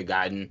picks they could have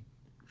gotten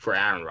for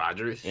Aaron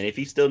Rodgers. And if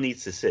he still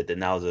needs to sit,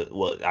 then I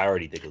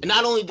already think it was.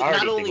 Not only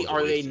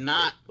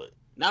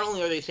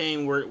are they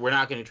saying we're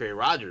not going to trade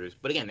Rodgers,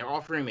 but again, they're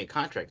offering him a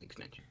contract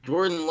extension.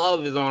 Jordan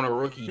Love is on a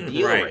rookie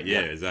deal right now.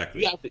 Yeah,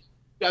 exactly.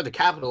 You have to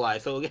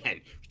capitalize. So again,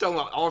 you're talking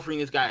about offering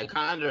this guy a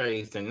contract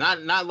extension,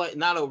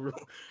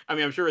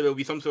 I'm sure there'll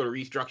be some sort of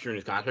restructure in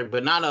his contract,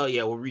 but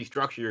we'll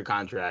restructure your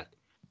contract,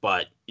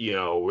 but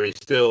we're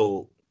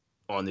still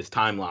on this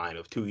timeline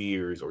of 2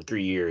 years or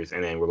 3 years,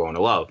 and then we're going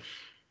to Love.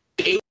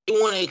 They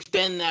want to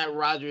extend that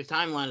Rodgers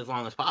timeline as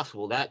long as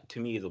possible. That to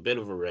me is a bit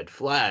of a red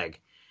flag.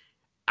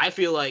 I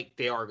feel like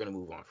they are going to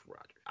move on from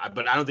Rodgers,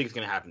 but I don't think it's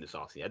going to happen this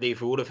offseason. I think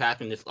if it would have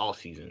happened this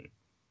offseason,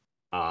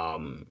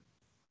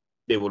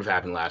 it would have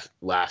happened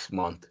last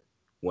month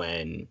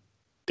when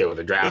there was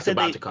a draft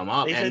about to come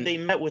up. They said they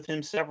met with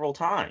him several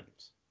times.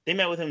 And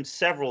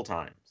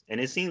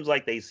it seems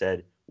like they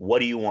said, "What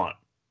do you want?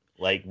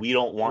 Like, we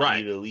don't want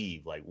you to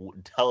leave. Like,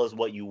 tell us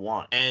what you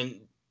want." And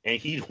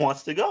he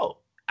wants to go.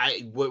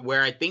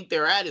 Where I think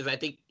they're at is I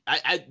think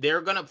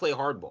they're going to play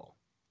hardball.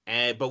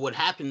 But what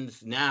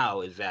happens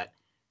now is that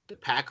the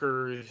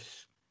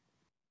Packers,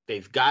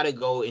 they've got to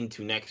go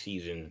into next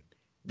season.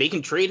 They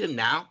can trade him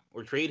now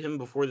or trade him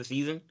before the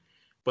season.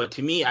 But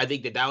to me, I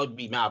think that would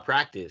be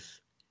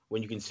malpractice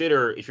when you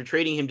consider if you're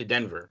trading him to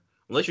Denver,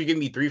 unless you're giving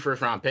me 3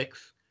 first-round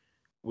picks,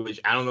 which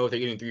I don't know if they're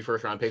getting 3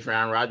 first-round picks for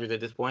Aaron Rodgers at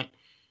this point.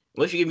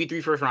 Unless you give me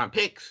 3 first-round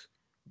picks,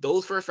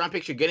 those first-round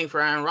picks you're getting for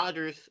Aaron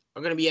Rodgers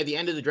are going to be at the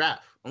end of the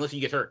draft, unless he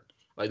gets hurt.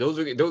 Like those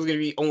are going to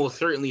be almost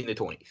certainly in the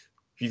 20s. If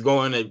he's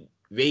going to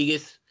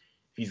Vegas,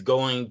 if he's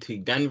going to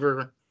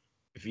Denver,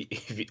 if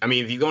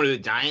he's going to the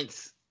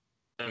Giants.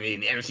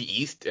 NFC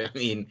East.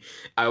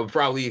 I would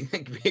probably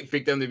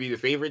pick them to be the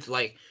favorites.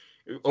 Like,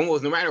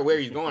 almost no matter where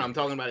he's going, I'm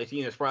talking about a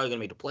team that's probably going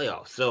to make the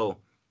playoffs. So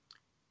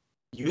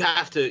you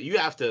have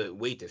to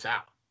wait this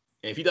out.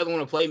 And if he doesn't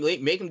want to play,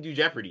 make him do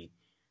Jeopardy,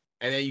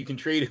 and then you can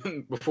trade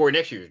him before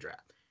next year's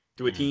draft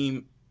to a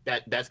team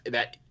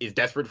that is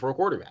desperate for a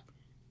quarterback.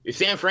 If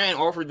San Fran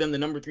offered them the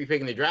number 3 pick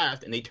in the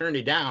draft and they turned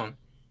it down,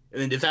 and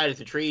then decided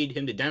to trade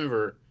him to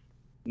Denver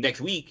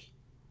next week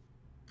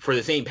for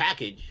the same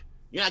package,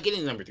 you're not getting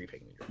the number 3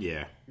 pick in the draft.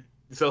 Yeah.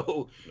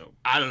 So,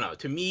 I don't know.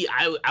 To me,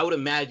 I would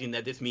imagine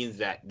that this means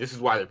that this is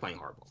why they're playing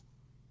hardball.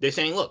 They're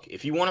saying, look,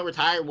 if you want to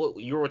retire, well,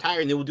 you'll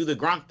retire, and then we'll do the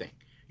Gronk thing.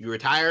 You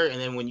retire, and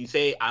then when you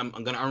say, I'm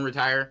going to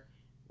unretire,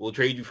 we'll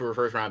trade you for a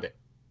first-round pick.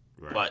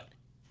 Right. But,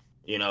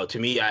 to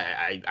me,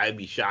 I'd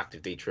be shocked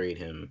if they trade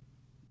him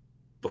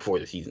before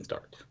the season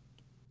starts.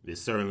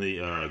 It's certainly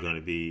going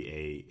to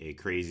be a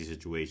crazy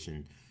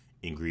situation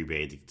in Green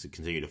Bay to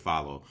continue to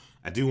follow.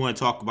 I do want to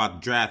talk about the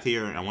draft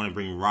here, and I want to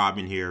bring Rob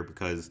in here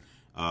because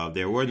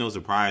There were no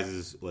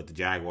surprises with the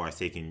Jaguars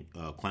taking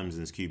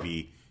Clemson's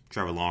QB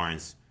Trevor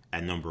Lawrence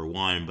at number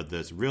 1, but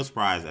the real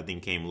surprise I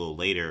think came a little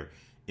later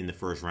in the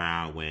first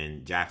round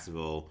when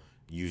Jacksonville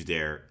used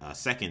their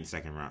second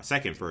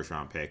first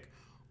round pick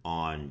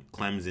on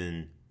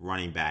Clemson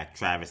running back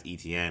Travis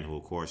Etienne, who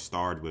of course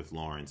starred with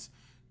Lawrence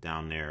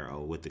down there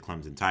with the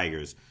Clemson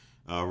Tigers.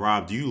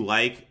 Rob, do you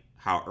like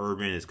how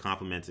Urban is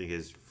complimenting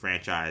his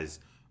franchise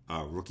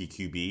rookie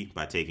QB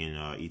by taking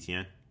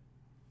Etienne?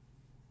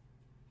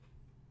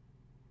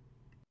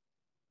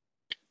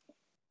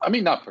 I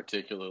mean, not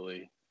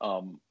particularly.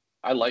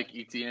 I like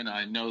Etienne.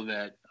 I know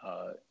that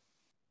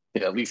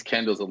at least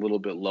Kendall's a little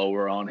bit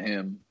lower on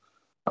him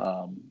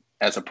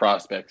as a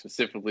prospect,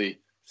 specifically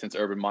since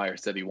Urban Meyer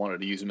said he wanted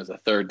to use him as a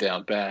third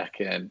down back,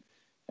 and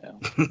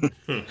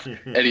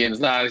Etienne's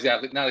not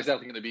exactly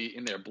going to be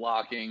in there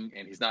blocking,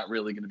 and he's not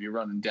really going to be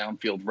running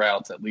downfield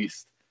routes. At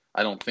least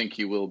I don't think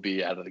he will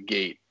be out of the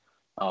gate.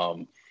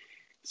 So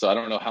I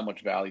don't know how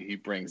much value he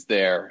brings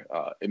there.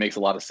 It makes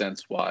a lot of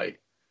sense why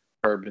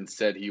Urban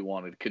said he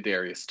wanted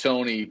Kadarius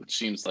Toney, which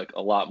seems like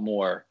a lot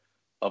more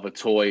of a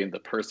toy in the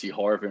Percy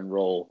Harvin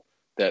role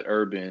that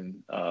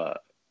Urban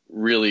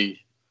really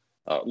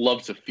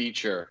loves to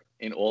feature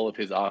in all of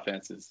his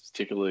offenses,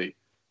 particularly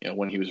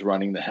when he was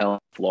running the hell in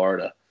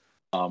Florida.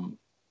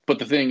 But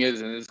the thing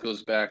is, and this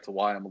goes back to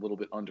why I'm a little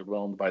bit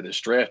underwhelmed by this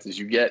draft, is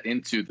you get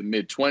into the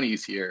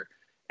mid-20s here,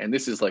 and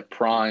this is like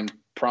prime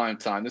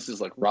time. This is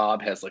like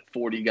Rob has like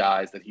 40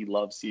 guys that he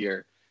loves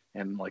here.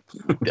 And like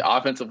the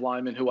offensive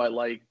linemen who I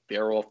like,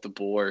 they're off the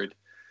board.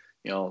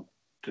 The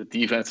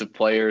defensive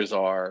players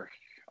are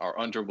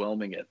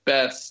underwhelming at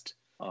best.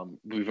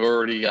 We've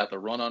already got the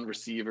run-on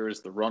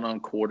receivers, the run-on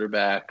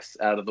quarterbacks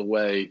out of the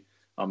way.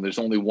 There's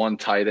only one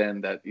tight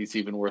end that is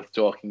even worth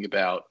talking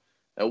about.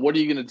 What are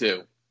you going to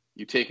do?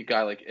 You take a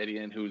guy like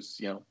Etienne, who's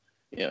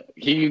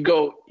he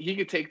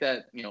could take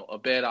that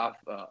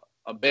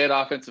a bad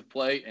offensive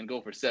play and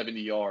go for 70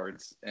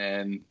 yards.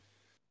 And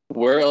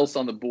where else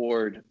on the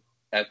board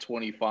at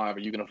 25 are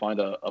you going to find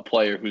a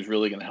player who's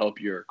really going to help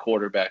your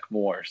quarterback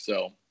more?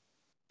 So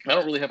I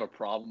don't really have a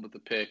problem with the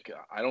pick.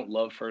 I don't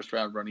love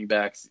first-round running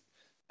backs.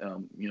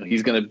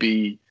 He's going to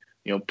be,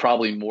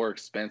 probably more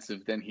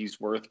expensive than he's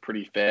worth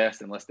pretty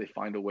fast unless they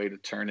find a way to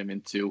turn him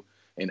into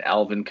an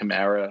Alvin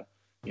Kamara,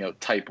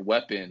 type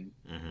weapon,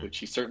 which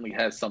he certainly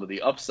has some of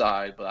the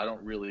upside, but I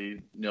don't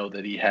really know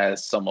that he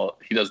has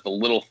he does the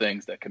little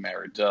things that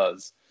Kamara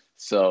does.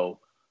 So,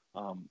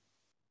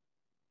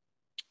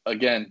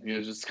 again,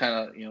 just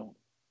kind of,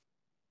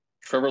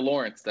 Trevor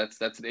Lawrence,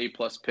 that's an A+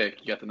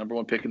 pick. You got the number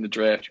 1 pick in the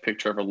draft. You pick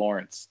Trevor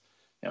Lawrence.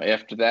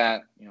 After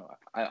that,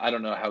 I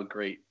don't know how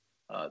great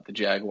the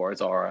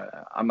Jaguars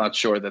are. I'm not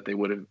sure that they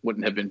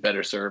wouldn't have been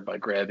better served by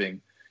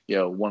grabbing,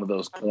 one of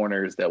those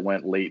corners that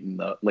went late in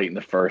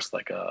the first,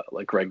 like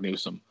Greg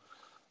Newsome.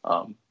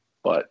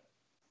 But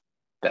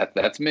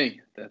that's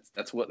me.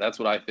 That's what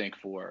I think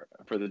for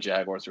the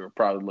Jaguars, who are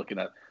probably looking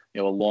at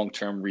a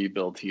long-term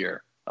rebuild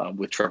here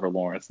with Trevor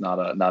Lawrence, not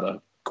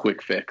a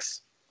quick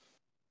fix.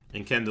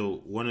 And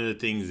Kendall, one of the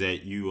things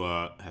that you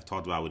have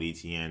talked about with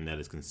Etienne that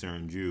has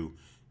concerned you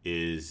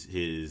is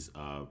his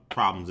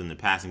problems in the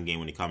passing game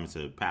when it comes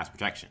to pass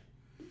protection.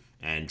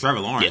 And Trevor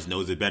Lawrence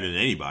knows it better than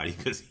anybody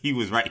because he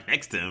was right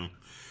next to him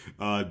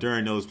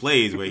during those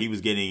plays where he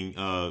was getting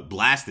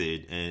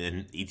blasted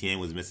and Etienne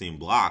was missing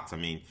blocks. I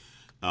mean,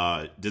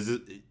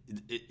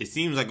 it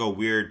seems like a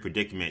weird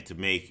predicament to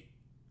make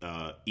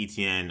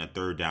Etienne a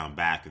third down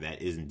back if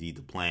that is indeed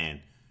the plan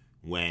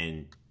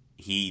when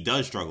he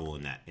does struggle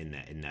in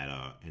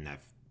that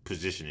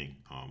positioning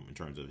in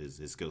terms of his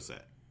skill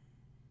set,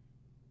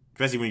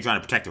 especially when you're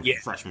trying to protect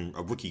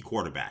a rookie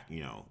quarterback,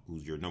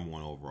 who's your number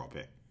 1 overall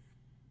pick.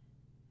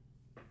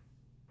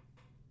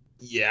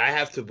 Yeah, I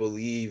have to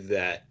believe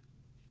that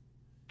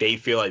they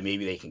feel like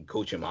maybe they can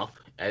coach him up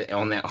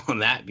on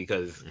that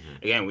because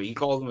again, when he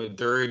calls him a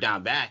third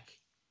down back,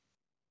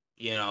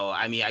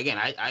 I mean, again,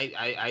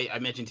 I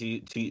mentioned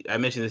I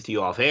mentioned this to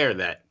you off air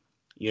that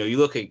you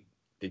look at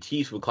the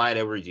Chiefs with Clyde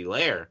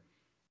Edwards-Helaire,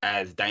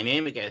 as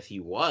dynamic as he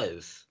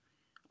was,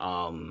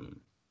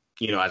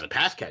 as a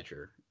pass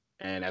catcher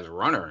and as a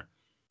runner,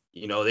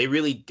 they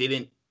really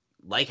didn't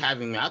like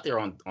having him out there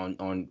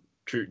on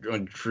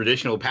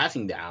traditional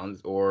passing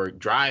downs or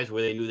drives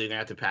where they knew they're gonna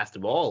have to pass the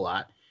ball a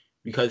lot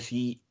because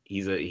he's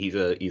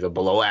a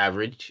below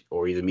average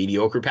or he's a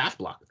mediocre pass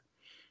blocker,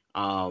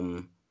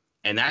 and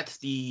that's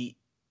going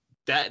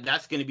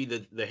to be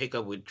the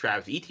hiccup with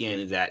Travis Etienne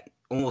is that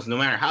almost no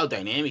matter how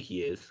dynamic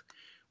he is,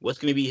 what's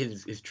going to be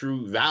his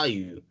true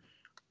value?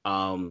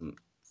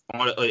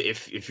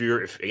 If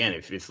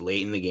it's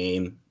late in the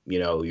game,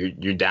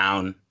 you're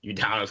down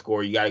a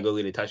score, you got to go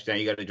get a touchdown,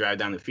 you got to drive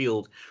down the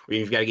field, or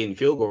you've got to get in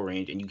field goal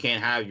range, and you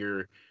can't have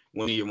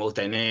one of your most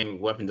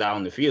dynamic weapons out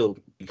on the field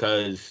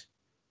because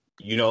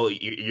you're going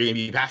to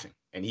be passing,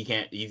 and he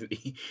can't. He's a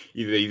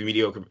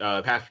mediocre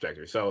pass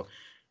protector. So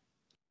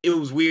it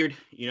was weird.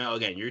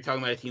 Again, you're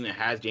talking about a team that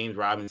has James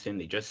Robinson.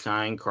 They just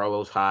signed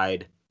Carlos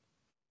Hyde.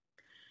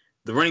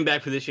 The running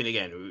back position,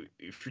 again,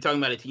 if you're talking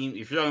about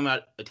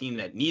a team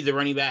that needs a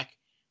running back,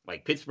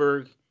 like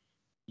Pittsburgh,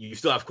 you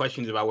still have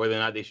questions about whether or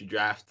not they should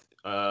draft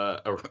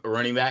a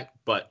running back.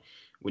 But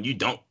when you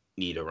don't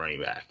need a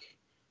running back,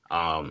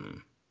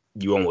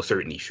 you almost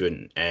certainly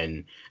shouldn't.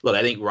 And look,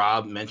 I think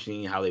Rob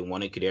mentioning how they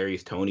wanted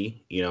Kadarius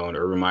Toney, and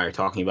Urban Meyer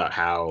talking about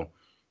how,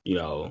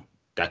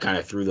 that kind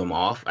of threw them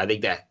off. I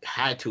think that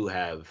had to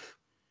have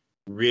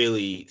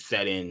really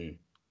set in,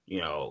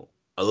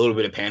 a little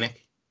bit of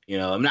panic.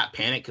 I'm not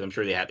panic because I'm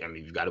sure they have. I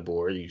mean, you've got a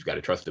board, you just got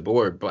to trust the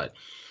board. But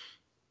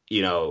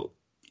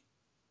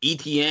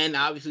ETN,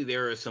 obviously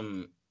there are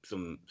some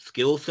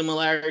skill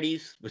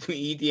similarities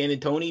between ETN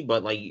and Toney,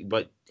 but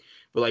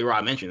like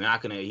Rob mentioned,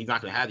 he's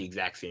not gonna have the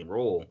exact same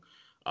role.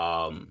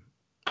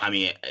 I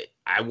mean,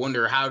 I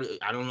wonder I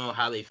don't know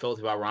how they felt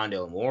about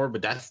Rondale Moore,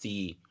 but that's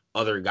the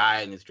other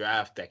guy in this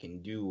draft that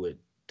can do what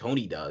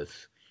Toney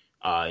does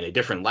in a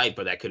different light,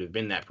 but that could have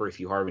been that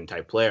Percy Harvin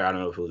type player. I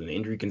don't know if it was an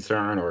injury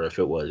concern or if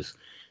it was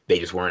they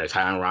just weren't as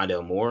high on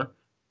Rondale Moore.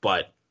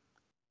 But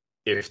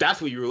if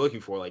that's what you were looking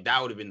for, like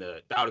that would have been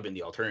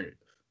the alternative.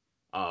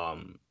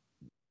 And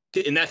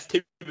that's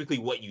typically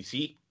what you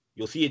see.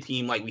 You'll see a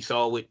team like we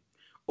saw with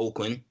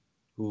Oakland,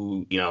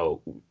 who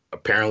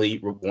apparently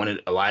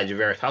wanted Elijah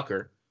Vera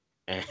Tucker,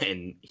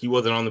 and he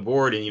wasn't on the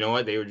board. And you know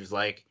what? They were just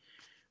like,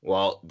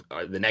 well,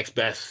 the next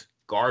best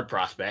guard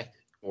prospect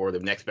or the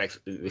next best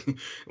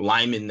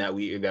lineman that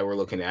we're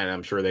looking at, and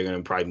I'm sure they're going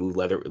to probably move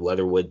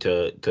Leatherwood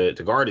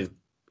to guard is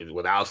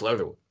with Alex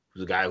Leatherwood,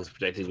 who's a guy who's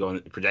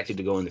projected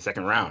to go in the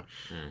second round.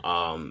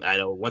 I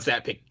know once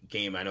that pick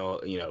came, I know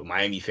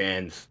Miami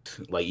fans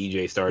like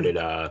EJ started,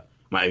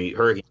 Miami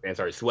Hurricane fans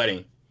started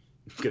sweating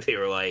because they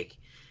were like,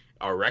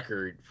 our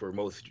record for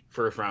most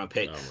first round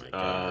picks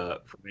from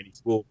any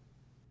school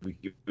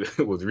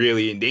was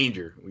really in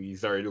danger. We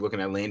started looking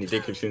at Landon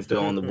Dickerson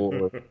still on the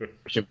board,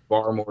 Christian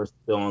Barmore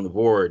still on the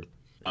board,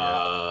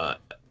 but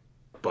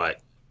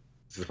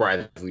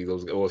surprisingly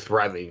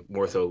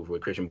more so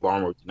with Christian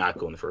Barmore did not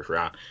go in the first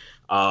round.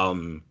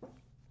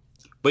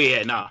 But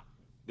yeah, no,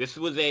 this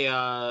was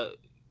a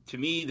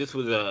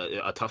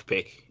tough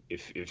pick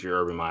if you're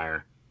Urban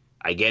Meyer.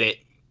 I get it,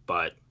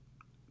 but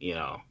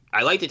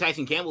I like the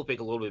Tyson Campbell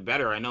pick a little bit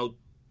better. I know,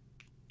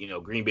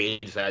 Green Bay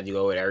decided to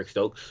go with Eric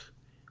Stokes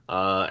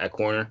at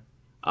corner.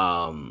 They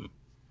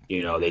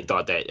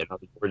thought that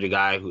another Georgia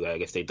guy who I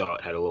guess they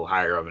thought had a little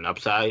higher of an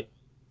upside.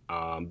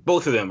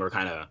 Both of them are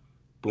kind of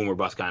boom or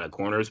bust kind of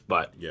corners,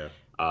 but yeah,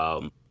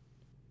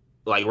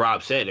 like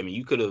Rob said, I mean,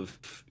 you could have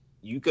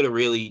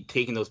really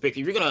taken those picks.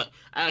 If you're gonna,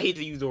 I hate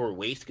to use the word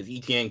waste because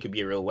ETN could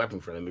be a real weapon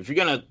for them. If you're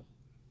gonna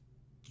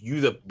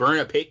burn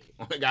a pick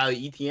on a guy like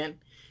ETN,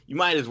 you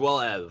might as well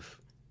have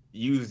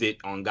used it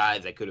on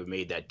guys that could have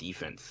made that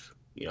defense,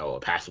 a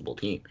passable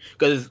team.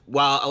 Because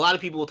while a lot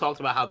of people talked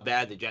about how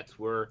bad the Jets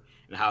were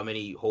and how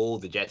many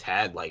holes the Jets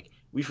had, like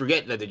we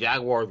forget that the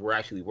Jaguars were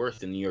actually worse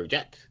than the New York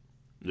Jets.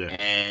 Yeah.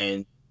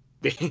 And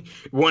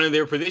one of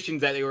their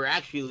positions that they were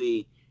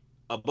actually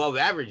above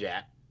league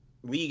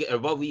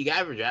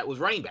average at was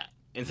running back.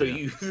 And so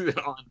you use it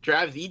on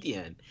Travis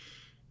Etienne.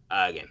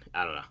 Again,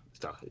 I don't know. It's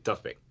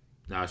tough pick.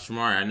 Now,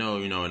 Shamari, I know,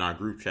 in our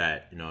group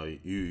chat,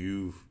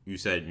 you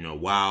said,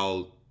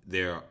 while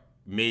there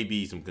may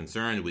be some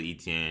concerns with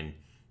Etienne,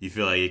 you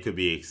feel like it could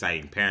be an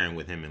exciting pairing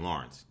with him and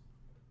Lawrence.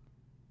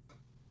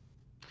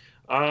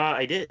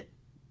 I did.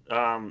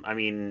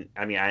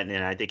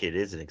 I think it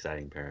is an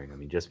exciting pairing. I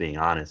mean, just being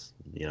honest,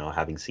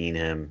 having seen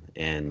him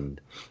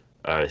and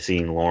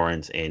seeing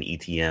Lawrence and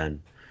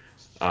Etienne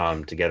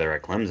together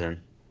at Clemson,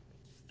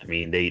 I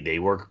mean, they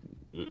work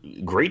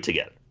great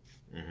together.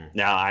 Mm-hmm.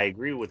 Now, I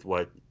agree with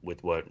what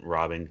both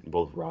Rob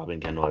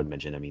and Kendall had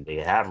mentioned. I mean, they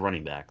have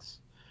running backs,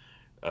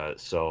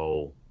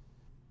 so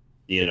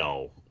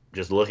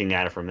just looking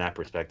at it from that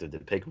perspective, the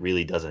pick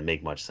really doesn't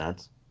make much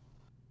sense.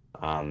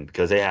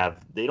 Because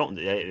they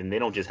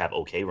don't just have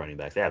okay running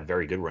backs; they have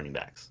very good running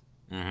backs.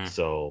 Mm-hmm.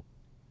 So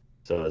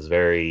it's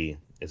very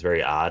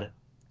odd.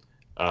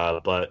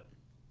 But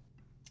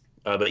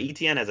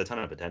Etienne has a ton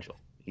of potential.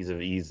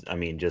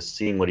 Just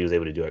seeing what he was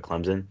able to do at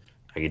Clemson,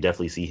 I could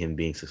definitely see him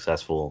being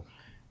successful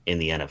in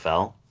the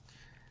NFL.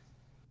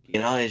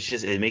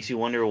 It makes you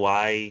wonder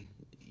why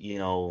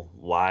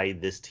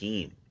this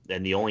team.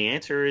 And the only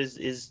answer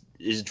is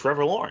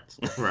Trevor Lawrence.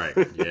 Right.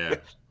 Yeah.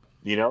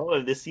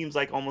 This seems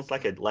like almost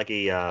like a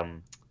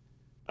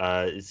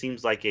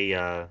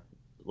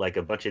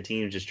bunch of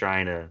teams just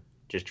trying to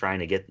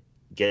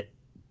get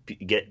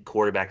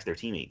quarterbacks their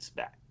teammates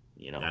back.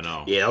 I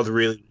know. Yeah, that was a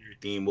really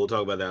weird theme. We'll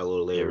talk about that a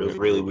little later. It was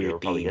really weird. We'll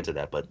probably get to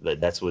that, but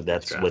that's what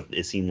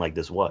it seemed like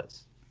this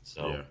was.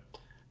 So, yeah.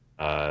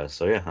 I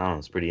don't know.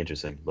 It's pretty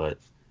interesting, but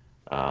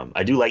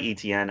I do like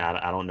Etienne.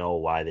 I don't know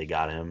why they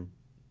got him,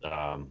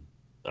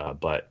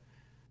 but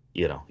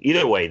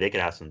either way, they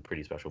could have some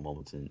pretty special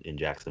moments in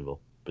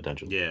Jacksonville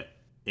potentially. Yeah,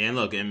 and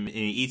look, and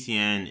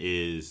Etienne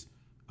is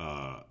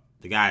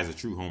the guy is a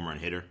true home run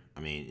hitter. I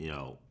mean,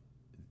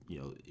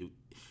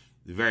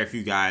 very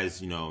few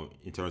guys, in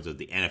terms of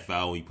the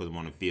NFL, when you put them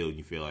on the field,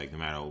 you feel like no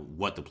matter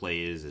what the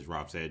play is, as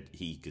Rob said,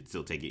 he could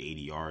still take it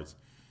 80 yards.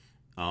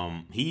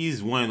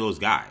 he's one of those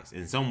guys.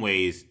 In some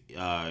ways,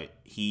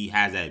 he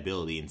has that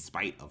ability in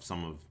spite of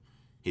some of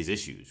his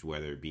issues,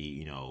 whether it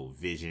be,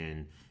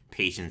 vision,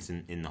 patience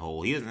in the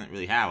hole. He doesn't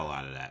really have a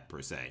lot of that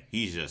per se.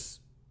 He's just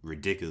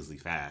ridiculously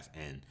fast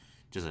and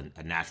just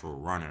a natural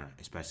runner,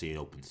 especially in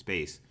open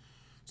space.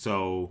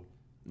 So,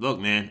 look,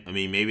 man, I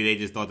mean, maybe they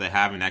just thought that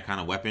having that kind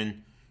of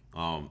weapon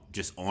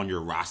just on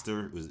your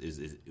roster was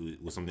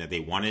something that they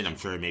wanted. I'm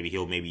sure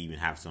he'll even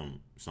have some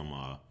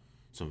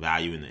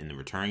value in the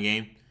return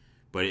game.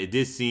 But it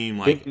did seem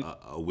like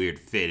a weird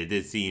fit. It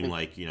did seem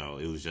like,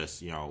 it was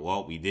just,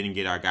 well, we didn't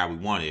get our guy we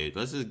wanted.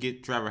 Let's just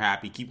get Trevor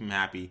happy, keep him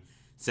happy,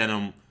 send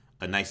him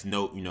a nice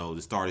note,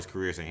 to start his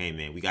career saying, hey,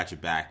 man, we got your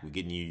back. We're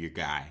getting you your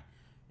guy,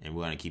 and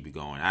we're going to keep it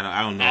going.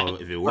 I don't know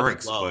if it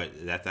works,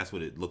 but that's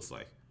what it looks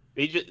like.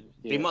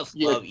 They must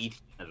love Etienne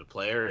as a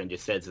player and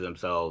just said to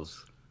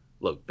themselves,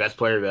 look, best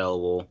player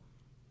available.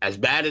 As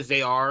bad as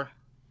they are,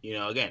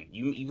 again,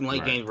 you can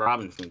like James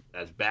Robinson.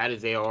 As bad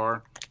as they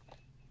are,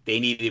 they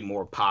needed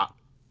more pop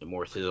and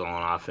more sizzle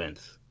on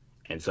offense.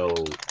 And so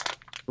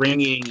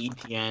bringing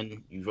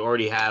Etienne, you've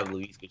already have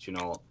Luis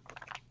Gichinol.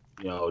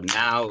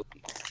 Now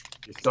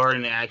you're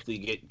starting to actually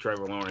get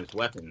Trevor Lawrence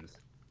weapons.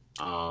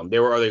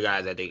 There were other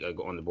guys I think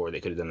on the board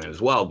that could have done that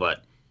as well,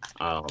 but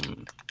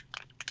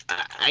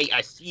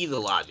I see the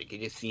logic. It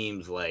just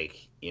seems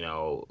like,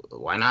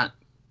 why not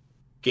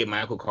get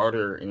Michael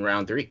Carter in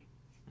round 3?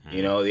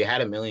 Mm-hmm. They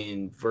had 1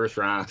 million first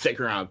round,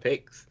 second round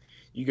picks.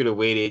 You could have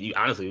waited.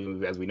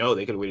 Honestly, as we know,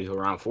 they could have waited until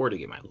round 4 to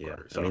get Michael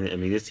Carter. So. I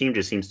mean, this team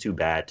just seems too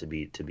bad to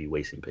be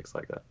wasting picks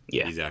like that.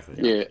 Yeah, exactly.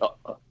 Yeah,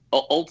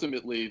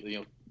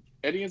 ultimately,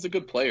 Eddie is a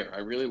good player. I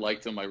really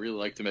liked him. I really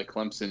liked him at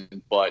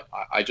Clemson. But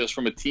I just,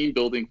 from a team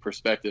building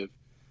perspective,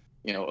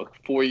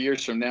 4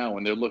 years from now,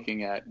 when they're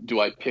looking at, do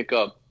I pick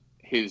up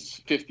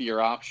his 5th-year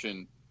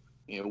option?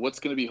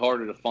 What's going to be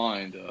harder to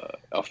find,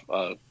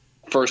 a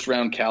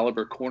first-round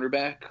caliber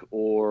cornerback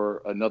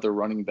or another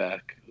running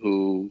back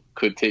who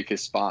could take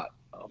his spot?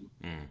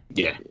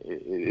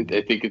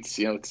 I think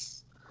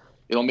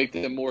it'll make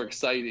them more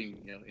exciting,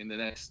 in the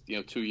next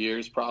 2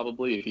 years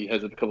probably, if he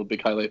has a couple of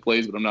big highlight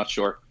plays. But I'm not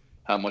sure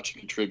how much he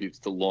contributes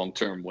to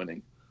long-term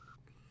winning.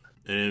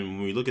 And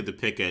when we look at the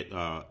pick at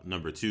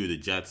number 2, the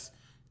Jets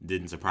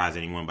didn't surprise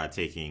anyone by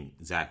taking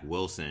Zach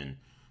Wilson.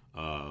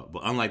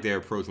 But unlike their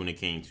approach when it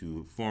came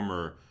to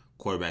former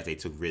quarterbacks they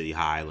took really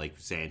high, like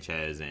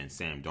Sanchez and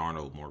Sam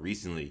Darnold more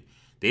recently,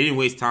 they didn't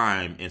waste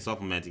time in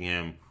supplementing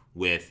him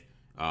with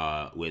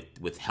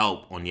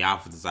help on the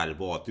offensive side of the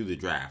ball through the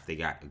draft. They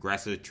got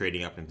aggressive,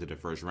 trading up into the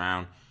first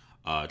round,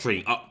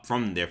 trading up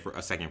from their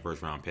a second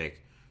first round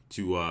pick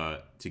to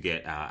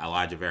get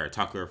Elijah Vera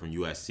Tucker from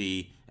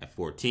USC at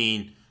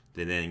 14.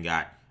 They then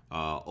got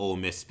Ole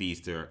Miss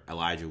speedster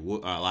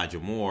Elijah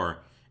Moore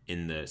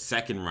in the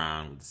second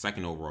round, the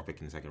second overall pick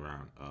in the second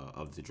round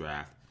of the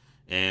draft.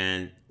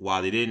 And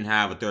while they didn't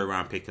have a third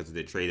round pick because of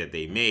the trade that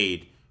they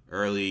made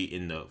early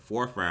in the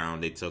 4th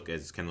round, they took,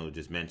 as Kendall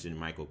just mentioned,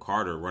 Michael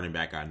Carter, running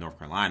back out of North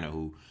Carolina,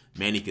 who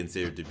many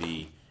considered to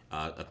be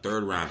a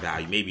 3rd round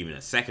value, maybe even a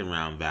 2nd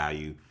round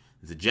value.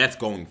 The Jets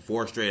going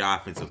 4 straight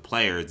offensive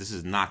players. This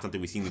is not something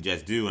we've seen the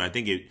Jets do, and I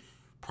think it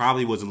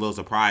probably was a little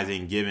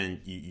surprising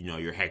given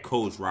your head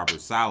coach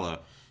Robert Saleh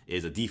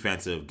is a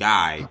defensive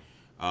guy.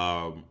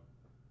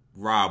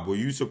 Rob, were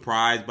you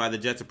surprised by the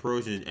Jets'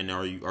 approach, and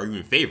are you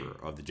in favor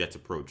of the Jets'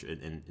 approach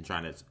in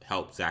trying to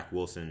help Zach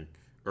Wilson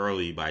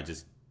early by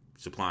just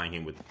supplying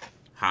him with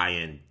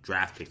high-end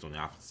draft picks on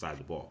the offensive side of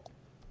the ball?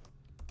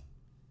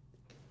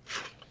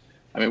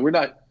 I mean, we're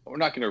not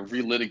going to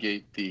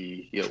relitigate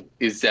the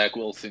is Zach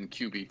Wilson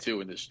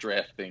QB2 in this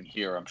draft thing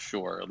here. I'm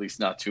sure, at least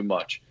not too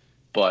much.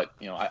 But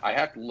I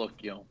have to look,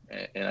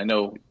 and I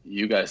know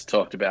you guys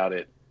talked about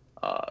it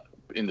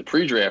in the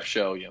pre-draft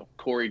show.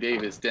 Corey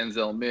Davis,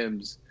 Denzel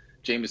Mims,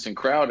 Jamison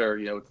Crowder,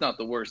 it's not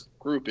the worst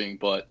grouping,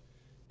 but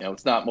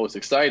it's not most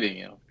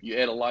exciting. You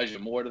add Elijah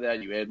Moore to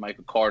that, you add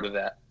Michael Carter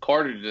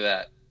to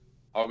that.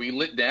 Are we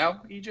lit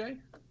now, EJ?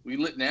 We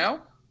lit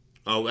now?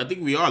 Oh, I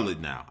think we are lit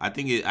now. I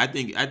think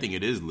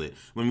it is lit.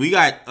 When we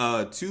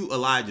got 2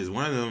 Elijahs,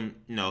 one of them,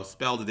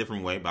 spelled a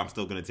different way, but I'm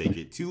still gonna take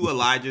it. 2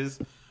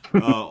 Elijahs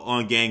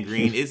on Gang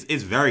Green. It's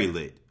very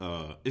lit.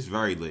 It's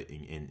very lit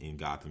in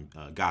Gotham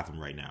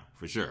right now,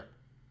 for sure.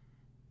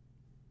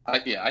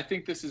 I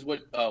think this is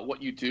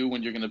what you do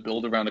when you're going to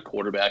build around a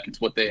quarterback.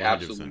 It's what they 100%.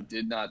 Absolutely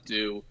did not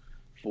do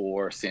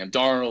for Sam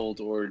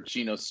Darnold or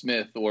Geno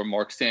Smith or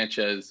Mark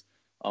Sanchez,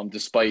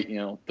 despite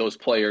those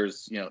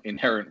players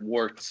inherent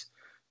warts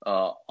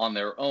on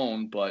their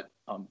own. But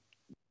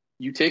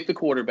you take the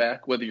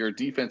quarterback, whether you're a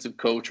defensive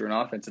coach or an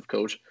offensive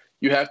coach,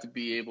 you have to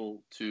be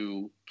able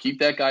to keep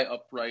that guy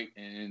upright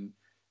and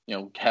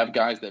have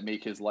guys that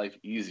make his life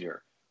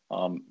easier.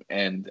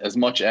 And as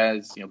much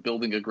as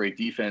building a great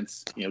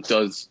defense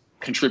does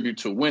contribute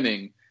to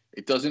winning,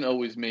 it doesn't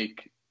always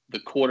make the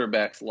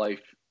quarterback's life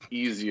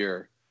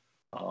easier.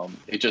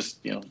 It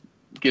just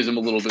gives him a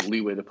little bit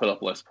leeway to put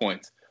up less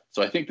points.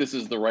 So I think this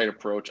is the right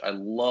approach. I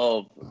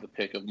love the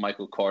pick of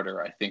Michael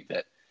Carter. I think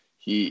that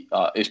he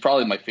is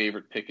probably my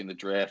favorite pick in the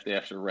draft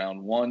after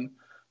round 1.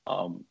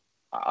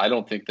 I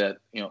don't think that,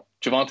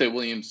 Javonte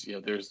Williams,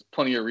 there's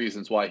plenty of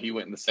reasons why he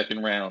went in the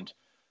second round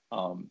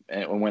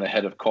and went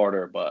ahead of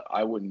Carter, but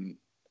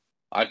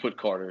I put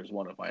Carter as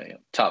one of my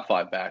top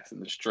 5 backs in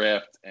this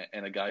draft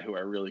and a guy who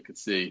I really could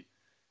see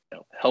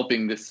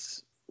helping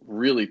this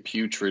really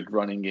putrid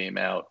running game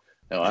out.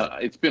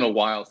 It's been a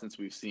while since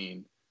we've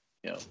seen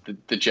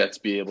the Jets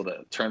be able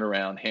to turn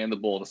around, hand the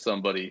ball to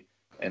somebody,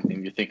 and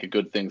you think a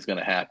good thing's going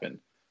to happen.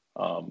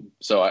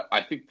 So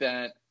I think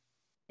that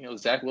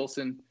Zach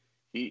Wilson,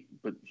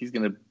 he's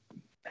going to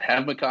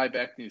have Mekhi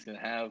Becton, he's going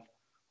to have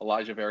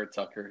Elijah Vera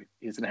Tucker,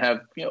 he's going to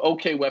have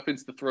okay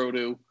weapons to throw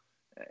to,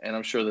 and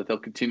I'm sure that they'll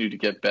continue to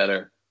get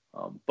better.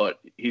 But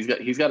he's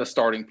got a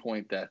starting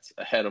point that's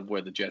ahead of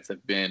where the Jets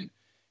have been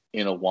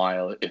in a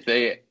while. If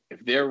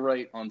they're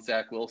right on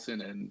Zach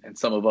Wilson and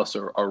some of us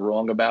are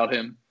wrong about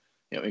him,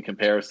 in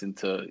comparison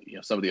to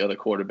some of the other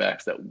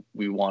quarterbacks that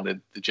we wanted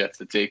the Jets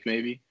to take,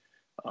 maybe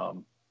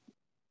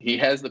he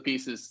has the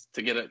pieces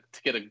to get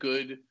a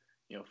good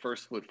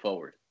first foot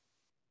forward.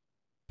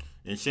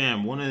 And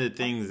Sham, one of the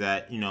things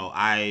that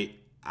I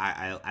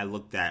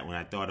looked at when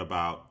I thought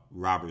about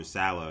Robert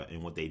Saleh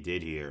and what they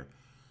did here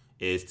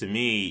is, to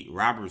me,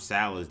 Robert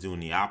Saleh is doing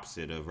the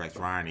opposite of Rex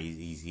Ryan.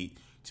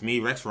 To me,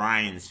 Rex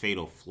Ryan's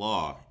fatal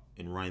flaw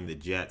in running the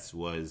Jets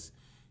was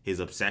his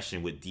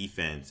obsession with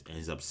defense and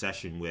his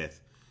obsession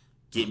with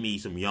get me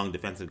some young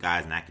defensive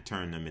guys and I could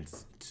turn them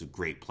into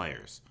great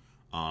players.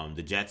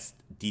 The Jets'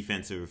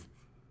 defensive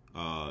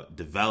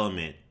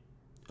development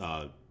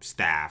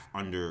staff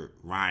under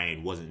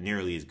Ryan wasn't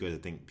nearly as good as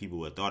I think people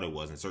would have thought it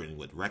was, and certainly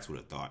what Rex would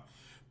have thought.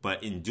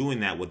 But in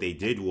doing that, what they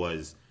did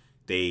was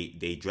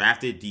they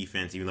drafted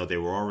defense, even though they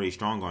were already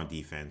strong on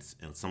defense,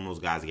 and some of those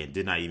guys, again,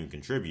 did not even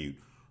contribute.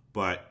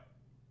 But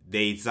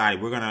they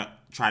decided we're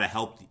gonna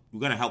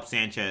help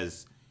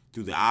Sanchez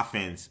through the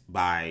offense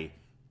by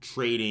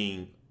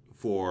trading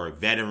for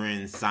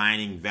veterans,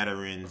 signing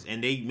veterans,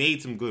 and they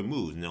made some good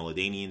moves.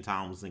 LaDainian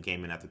Tomlinson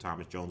came in after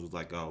Thomas Jones was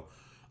like,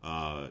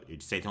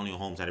 Santonio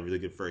Holmes had a really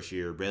good first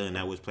year. Braylon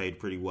Edwards played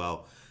pretty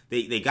well.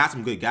 They got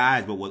some good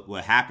guys, but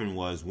what happened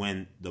was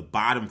when the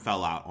bottom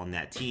fell out on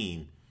that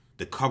team,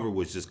 the cupboard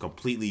was just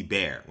completely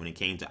bare when it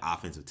came to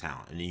offensive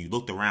talent. And then you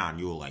looked around,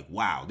 you were like,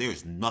 wow,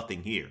 there's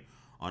nothing here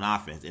on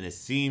offense. And it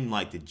seemed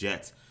like the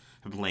Jets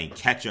have been playing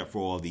catch up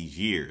for all these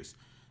years.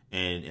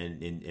 And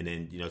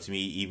then to me,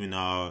 even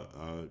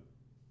Todd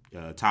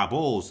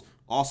Bowles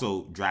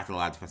also drafted a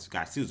lot of defensive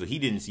guys too, so he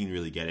didn't seem to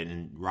really get it.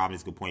 And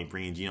Robin's good point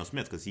bringing Geno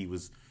Smith because he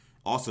was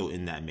also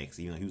in that mix,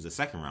 even though he was a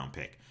second round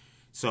pick.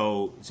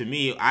 So to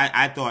me,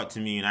 I thought,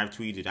 and I've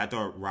tweeted, I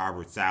thought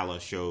Robert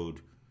Saleh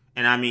showed,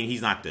 and I mean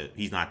he's not the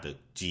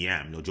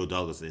GM, Joe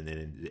Douglas, and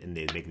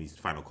they're making these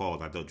final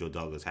calls. I thought Joe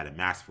Douglas had a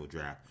masterful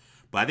draft,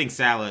 but I think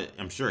Saleh,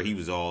 I'm sure he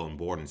was all on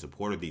board and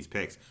supported these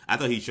picks. I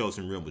thought he showed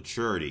some real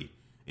maturity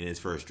in his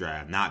first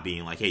draft, not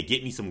being like, hey,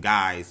 get me some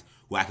guys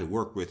who I could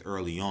work with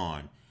early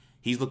on.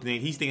 He's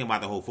thinking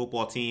about the whole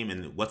football team,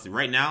 and what's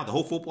right now the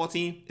whole football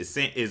team is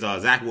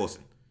Zach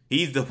Wilson.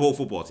 He's the whole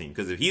football team,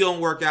 because if he don't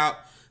work out,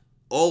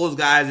 all those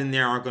guys in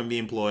there aren't going to be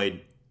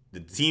employed. The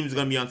team's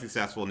going to be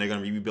unsuccessful, and they're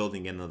going to be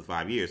rebuilding in another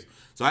 5 years.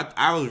 So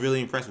I was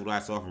really impressed with what I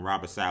saw from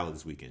Robert Saleh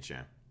this weekend,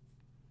 Sham.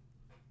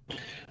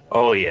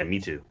 Oh yeah, me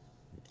too.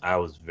 I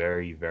was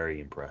very, very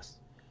impressed.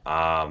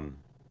 I'm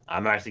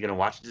actually going to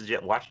watch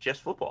Jets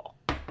football.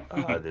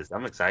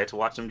 I'm excited to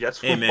watch some Jets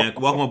football. Hey man,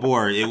 welcome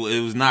aboard. It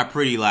was not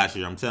pretty last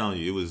year. I'm telling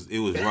you, it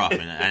was rough.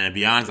 And to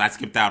be honest, I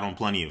skipped out on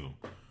plenty of them.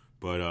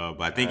 But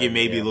I think it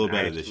may be a little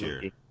better this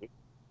year.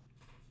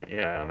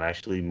 Yeah, I'm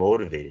actually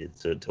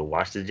motivated to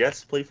watch the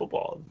Jets play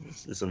football.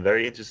 It's some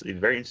very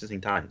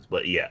interesting times.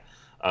 But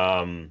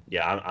I'm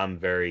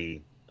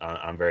very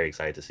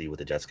excited to see what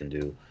the Jets can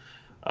do.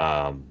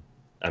 I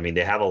mean,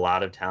 they have a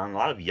lot of talent, a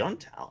lot of young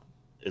talent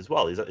as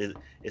well.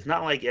 It's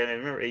not like, I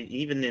remember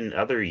even in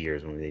other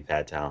years when they've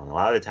had talent, a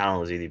lot of the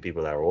talent was either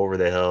people that were over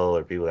the hill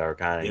or people that were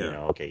kind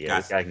of,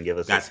 this guy can give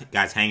us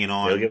guys hanging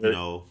on,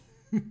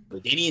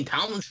 LaDainian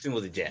Tomlinson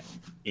was a Jet.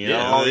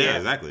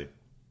 Exactly.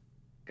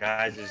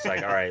 Guys just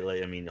like, all right,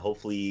 I mean,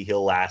 hopefully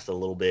he'll last a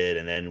little bit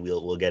and then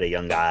we'll get a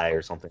young guy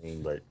or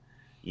something, but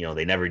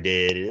they never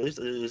did. It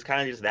was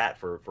kind of just that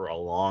for a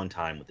long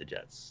time with the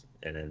Jets.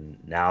 And then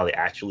now they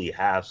actually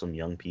have some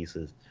young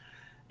pieces,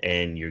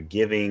 and you're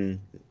giving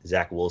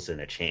Zach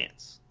Wilson a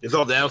chance. That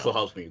also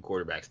helps when your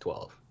quarterback's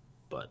 12.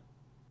 But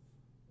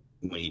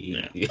but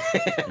yeah,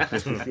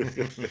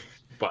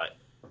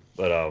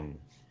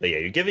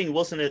 you're giving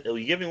Wilson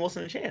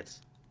a chance.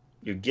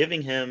 You're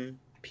giving him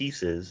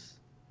pieces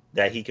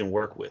that he can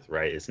work with,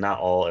 right? It's not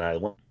all.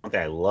 And one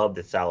thing I love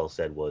that Saleh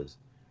said was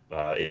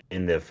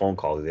in the phone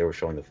calls, they were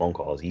showing the phone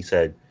calls. He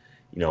said,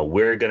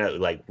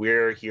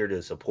 we're here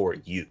to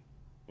support you,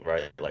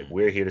 right? Like,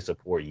 we're here to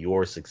support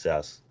your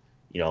success.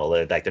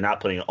 Like they're not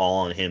putting it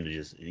all on him to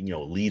just,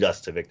 lead us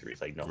to victory.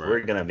 It's like, no,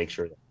 We're going to make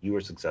sure that you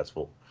are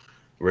successful.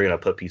 We're going to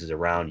put pieces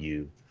around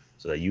you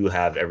so that you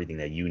have everything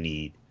that you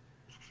need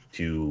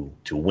to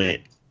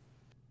win.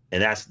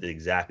 And that's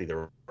exactly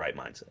the right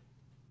mindset.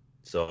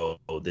 So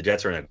the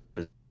Jets are in a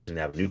position to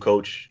have a new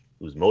coach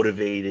who's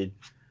motivated,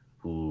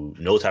 who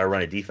knows how to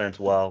run a defense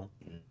well,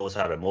 knows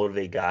how to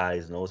motivate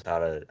guys, knows how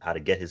to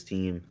get his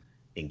team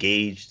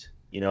engaged,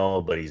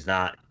 but he's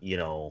not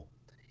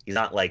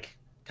like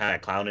kind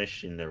of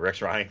clownish in the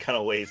Rex Ryan kind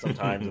of way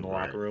sometimes in the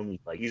locker room.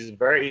 Like he's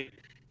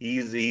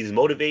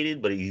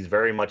motivated, but he's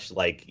very much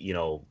like,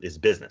 it's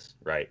business,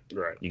 right?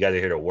 Right. You guys are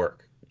here to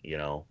work,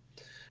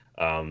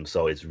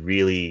 so it's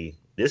really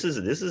this is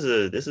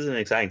an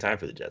exciting time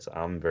for the Jets.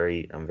 I'm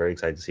very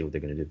excited to see what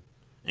they're going to do.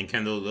 And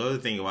Kendall, the other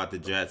thing about the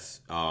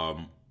Jets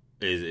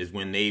is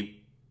when they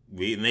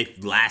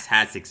last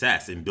had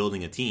success in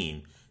building a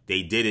team,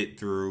 they did it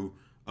through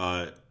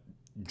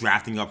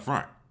drafting up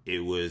front. It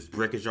was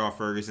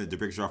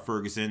D'Brickashaw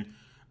Ferguson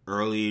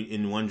early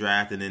in one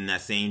draft, and then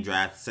that same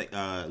draft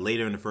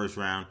later in the first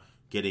round,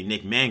 getting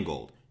Nick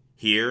Mangold.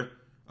 Here,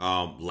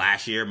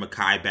 last year,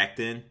 Mekhi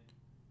Becton,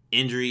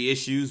 injury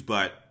issues,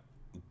 but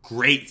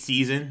great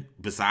season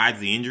besides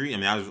the injury. I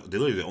mean, that was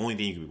literally the only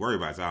thing you could be worried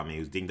about. So, I mean, he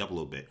was dinged up a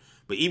little bit.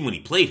 But even when he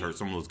played hurt,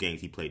 some of those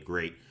games he played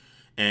great.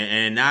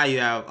 And now you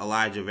have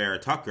Elijah Vera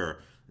Tucker.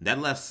 That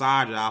left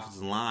side of the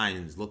offensive line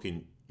is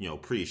looking,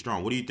 pretty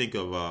strong. What do you think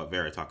of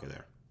Vera Tucker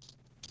there?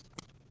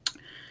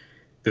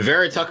 The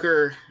Vera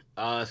Tucker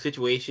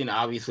situation,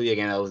 obviously,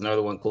 again, that was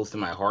another one close to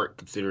my heart,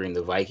 considering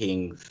the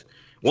Vikings.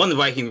 The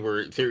Vikings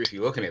were seriously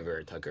looking at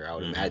Vera Tucker, I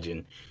would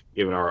imagine,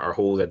 given our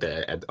holes on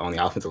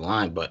the offensive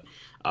line. But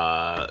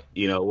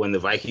when the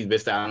Vikings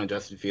missed out on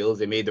Justin Fields,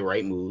 they made the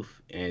right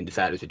move and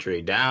decided to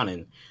trade down,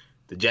 and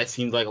the Jets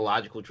seemed like a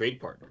logical trade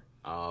partner.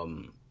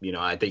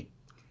 I think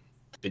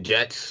the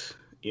Jets,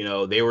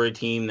 they were a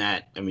team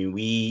that, I mean,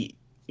 we,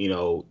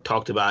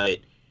 talked about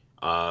it.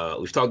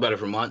 We've talked about it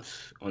for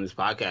months on this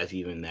podcast,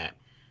 even that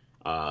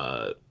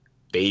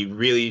they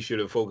really should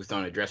have focused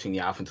on addressing the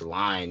offensive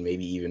line,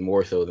 maybe even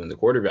more so than the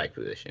quarterback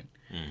position.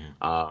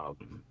 Mm-hmm.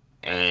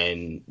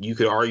 And you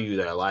could argue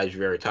that Elijah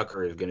Vera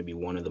Tucker is going to be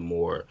one of the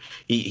more.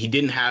 He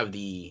didn't have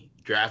the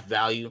draft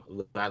value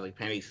of guys like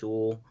Penei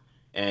Sewell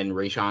and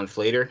Rashawn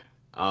Slater,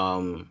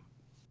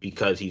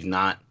 because he's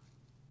not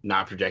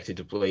projected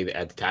to play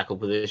at the tackle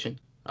position.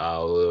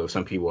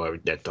 Some people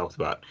that talked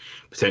about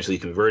potentially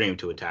converting him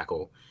to a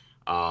tackle.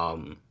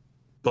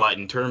 But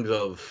in terms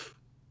of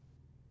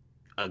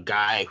a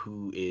guy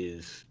who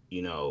is,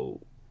 in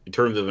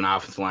terms of an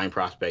offensive line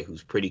prospect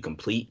who's pretty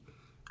complete,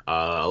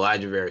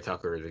 Elijah Vera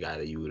Tucker is a guy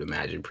that you would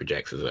imagine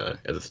projects as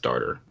a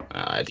starter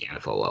at the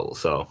NFL level.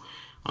 So,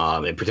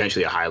 and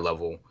potentially a high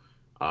level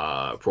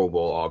Pro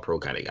Bowl, All Pro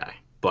kind of guy.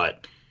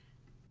 But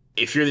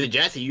if you're the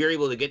Jets, you're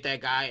able to get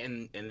that guy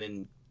and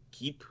then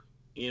keep,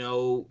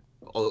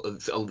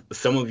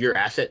 some of your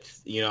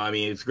assets.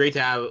 It's great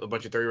to have a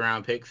bunch of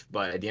 30-round picks,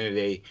 but at the end of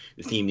the day,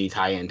 this team needs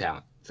high-end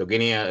talent. So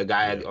getting a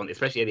guy,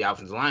 especially at the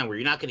offensive line, where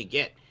you're not going to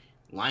get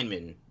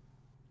linemen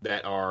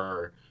that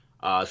are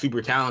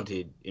super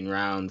talented in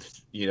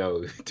rounds,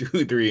 2,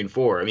 3, and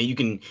 4. I mean, you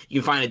can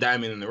find a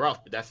diamond in the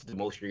rough, but that's the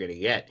most you're going to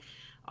get.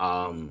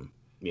 Hashtag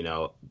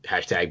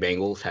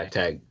Bengals,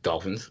 hashtag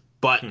Dolphins.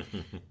 But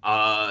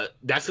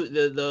that's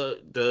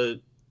the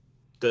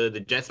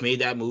Jets made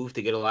that move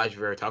to get Elijah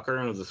Vera Tucker,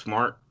 and it was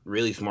a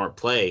really smart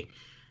play.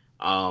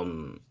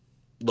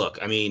 Look,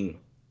 I mean,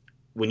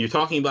 when you're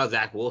talking about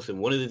Zach Wilson,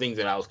 one of the things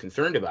that I was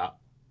concerned about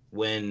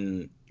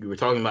when you were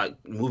talking about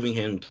moving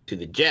him to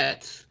the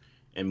Jets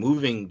and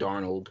moving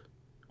Darnold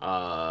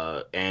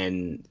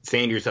and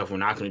saying to yourself, we're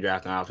not going to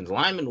draft an offensive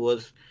lineman,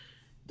 was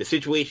the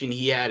situation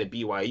he had at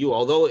BYU.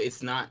 Although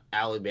it's not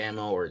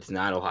Alabama or it's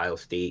not Ohio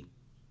State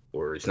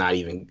or it's not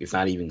even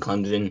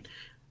Clemson,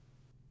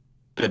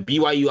 the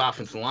BYU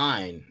offensive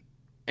line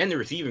and the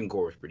receiving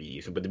core was pretty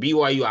decent, but the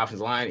BYU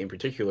offensive line in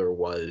particular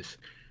was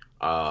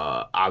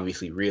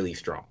obviously really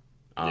strong.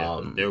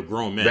 They were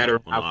grown men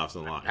on the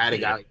offensive line. Had a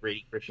guy like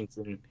Brady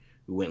Christensen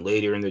who went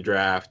later in the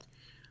draft,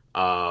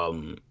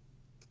 and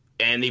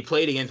they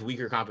played against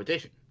weaker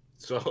competition.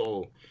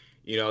 So,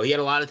 he had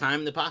a lot of time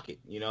in the pocket.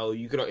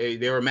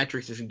 There were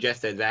metrics to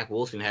suggest that Zach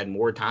Wilson had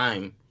more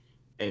time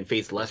and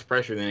faced less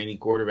pressure than any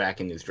quarterback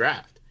in this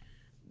draft.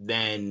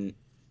 Then,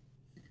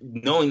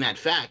 knowing that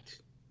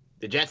fact,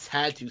 the Jets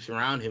had to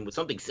surround him with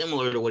something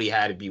similar to what he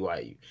had at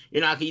BYU.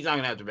 He's not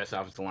going to have the best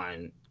offensive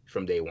line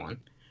from day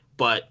one,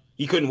 but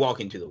he couldn't walk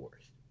into the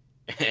worst.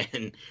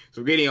 And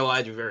so getting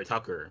Elijah Vera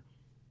Tucker,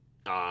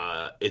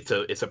 it's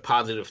a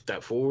positive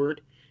step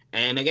forward.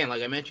 And again,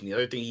 like I mentioned, the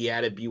other thing he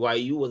had at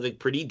BYU was a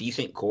pretty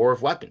decent core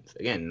of weapons.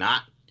 Again,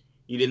 not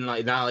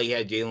like he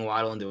had Jalen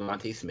Waddle and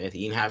Devontae Smith.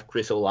 He didn't have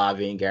Chris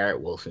Olave and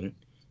Garrett Wilson.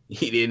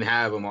 He didn't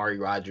have Amari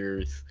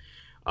Rodgers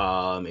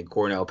and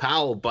Cornell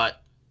Powell,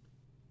 but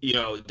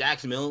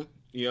Dax Milne,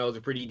 is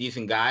a pretty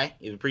decent guy.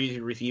 He's a pretty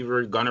decent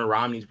receiver. Gunnar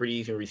Romney's a pretty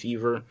decent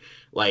receiver.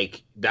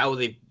 Like, that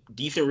was a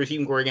decent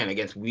receiving core again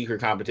against weaker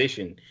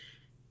competition.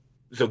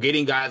 So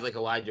getting guys like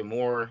Elijah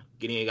Moore,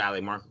 getting a guy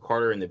like Marcus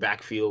Carter in the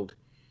backfield,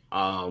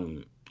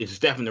 is a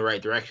step in the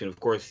right direction. Of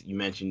course, you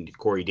mentioned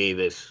Corey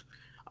Davis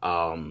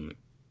and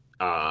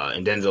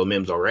Denzel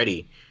Mims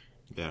already.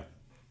 Yeah.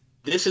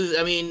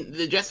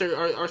 The Jets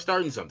are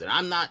starting something.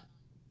 I'm not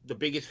the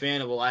biggest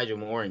fan of Elijah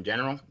Moore in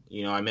general.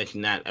 I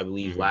mentioned that, I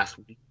believe, last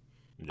week.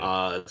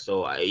 Yeah.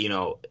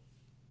 So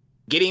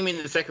getting him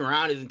in the second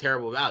round isn't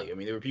terrible value. I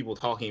mean, there were people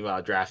talking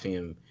about drafting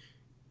him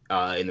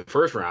in the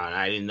first round.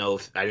 I didn't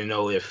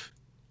know if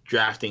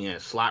drafting a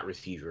slot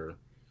receiver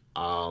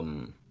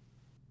in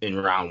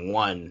round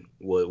 1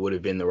 would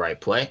have been the right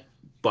play.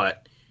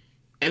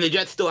 And the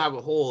Jets still have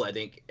a hole, I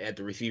think, at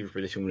the receiver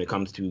position when it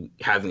comes to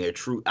having a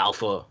true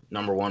alpha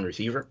number 1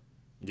 receiver.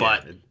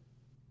 Yeah.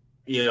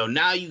 But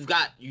now you've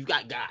got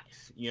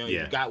guys.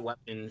 You've got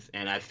weapons,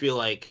 and I feel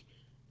like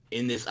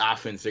in this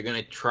offense they're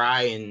gonna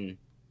try and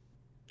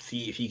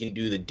see if he can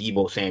do the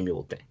Deebo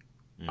Samuel thing.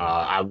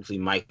 Obviously,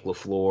 Mike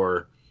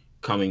LaFleur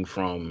coming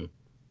from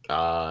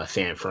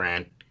San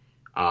Fran.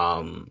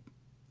 I'm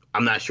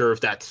not sure if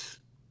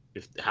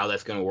how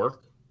that's gonna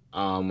work,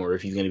 or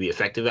if he's gonna be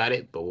effective at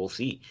it, but we'll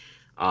see.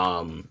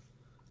 I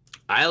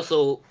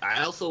also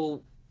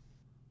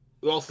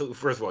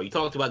first of all, you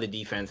talked about the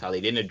defense, how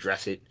they didn't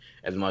address it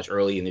as much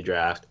early in the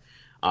draft,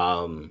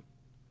 and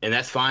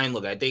that's fine.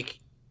 Look, I think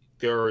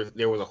there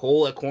was a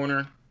hole at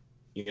corner,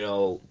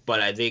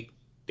 but I think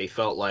they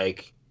felt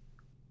like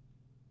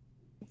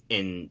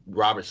in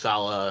Robert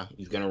Saleh,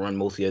 he's going to run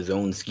mostly a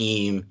zone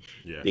scheme.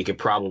 Yeah. They could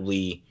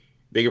probably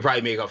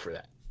make up for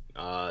that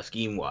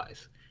scheme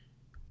wise.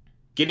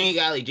 Getting a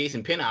guy like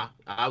Jason Pinnock,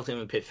 obviously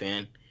I'm a Pitt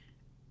fan.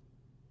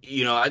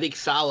 I think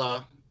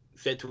Saleh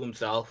said to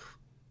himself,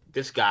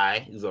 this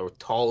guy is a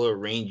taller,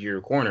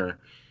 rangier corner,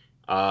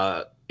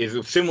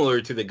 is similar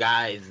to the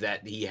guys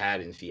that he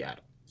had in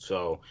Seattle.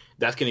 So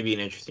that's going to be an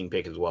interesting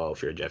pick as well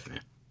if you're a Jets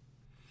fan.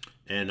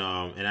 And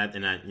I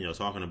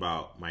talking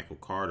about Michael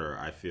Carter,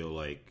 I feel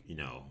like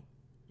the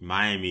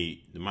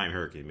Miami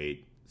Hurricane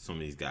made some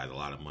of these guys a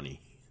lot of money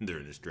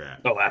during this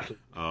draft. Oh,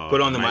 absolutely. Put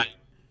on the Miami.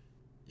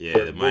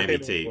 Yeah, the Miami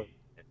tape.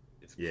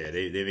 Yeah,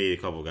 they made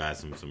a couple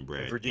guys some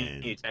bread.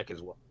 Virginia Tech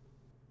as well.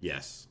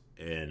 Yes,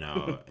 and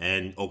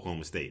and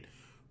Oklahoma State.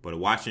 But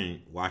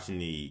watching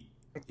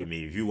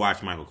if you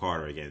watch Michael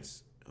Carter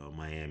against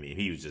Miami,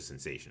 he was just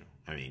sensational.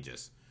 I mean,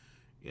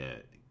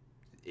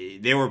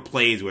 there were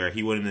plays where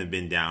he wouldn't have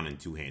been down in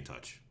two-hand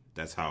touch.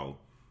 That's how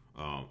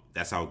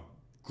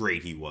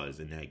great he was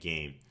in that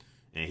game,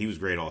 and he was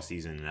great all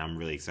season. And I'm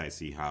really excited to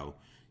see how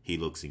he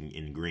looks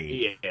in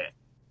green.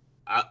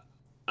 Yeah,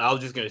 I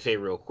was just gonna say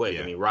real quick.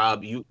 Yeah. I mean,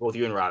 Rob, both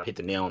you and Rob hit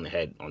the nail on the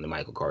head on the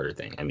Michael Carter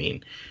thing. I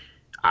mean,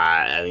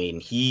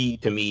 he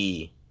to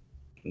me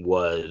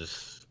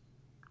was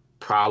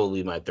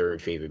probably my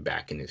third favorite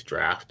back in this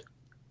draft.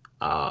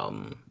 I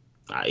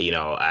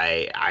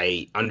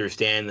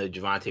understand the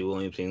Javonte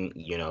Williams thing,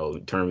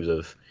 in terms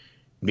of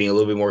being a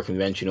little bit more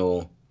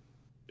conventional,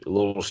 a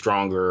little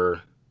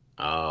stronger,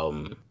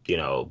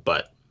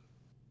 but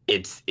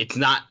it's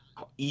not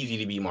easy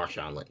to be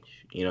Marshawn Lynch.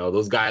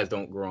 Those guys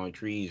don't grow on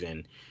trees,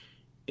 and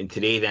in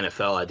today's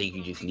NFL, I think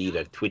you just need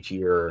a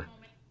twitchier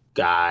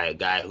guy, a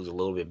guy who's a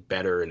little bit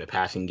better in the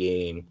passing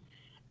game,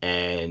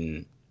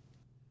 and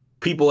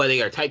people I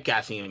think are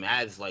typecasting him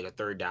as like a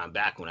third down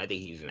back when I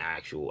think he's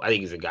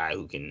a guy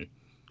who can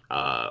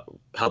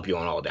help you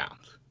on all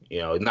downs.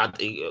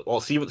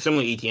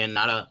 Similar to Etienne,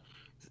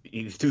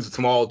 he's too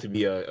small to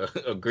be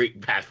a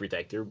great pass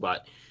protector,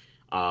 but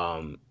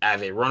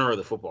as a runner of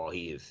the football,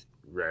 he is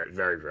very,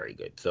 very, very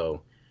good.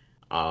 So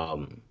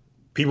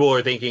people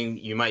are thinking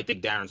you might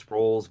think Darren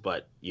Sproles,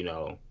 but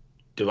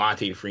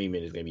Devontae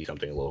Freeman is going to be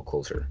something a little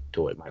closer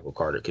to what Michael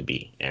Carter could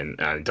be. And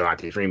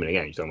Devontae Freeman,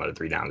 again, you're talking about a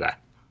 3-down guy.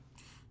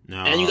 No,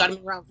 and you got him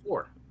in round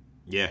 4.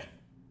 Yeah.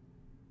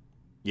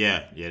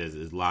 There's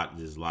a lot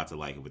to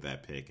like with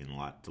that pick, and a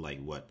lot to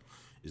like what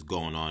is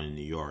going on in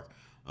New York.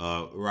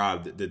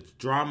 Rob, the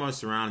drama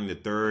surrounding the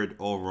third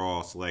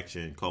overall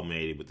selection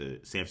culminated with the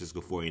San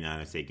Francisco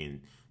 49ers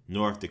taking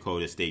North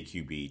Dakota State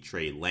QB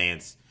Trey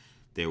Lance.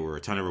 There were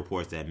a ton of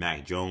reports that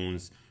Mac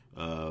Jones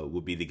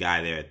would be the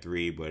guy there at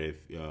 3, but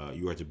if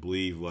you are to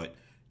believe what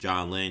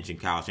John Lynch and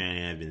Kyle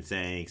Shanahan have been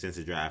saying since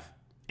the draft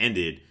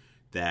ended,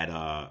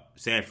 that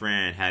San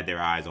Fran had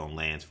their eyes on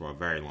Lance for a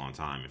very long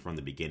time, and from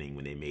the beginning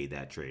when they made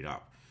that trade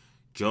up.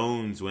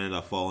 Jones ended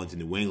up falling to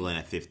New England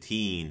at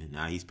 15.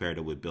 Now he's paired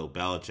up with Bill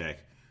Belichick,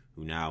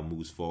 who now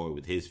moves forward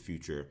with his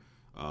future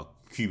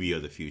QB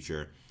of the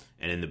future.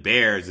 And then the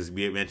Bears, as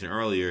we mentioned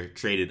earlier,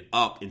 traded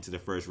up into the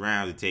first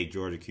round to take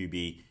Ohio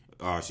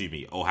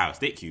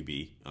State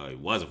QB. It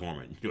was a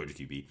former Georgia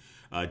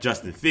QB,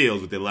 Justin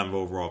Fields, with the 11th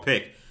overall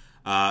pick.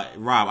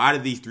 Rob, out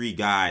of these 3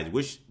 guys,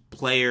 which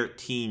player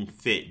team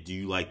fit do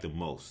you like the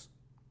most?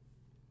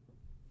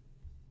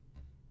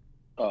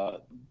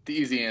 The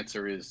easy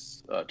answer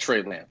is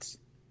Trey Lance,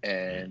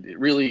 and it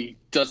really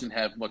doesn't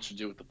have much to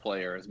do with the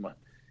player as much.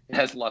 It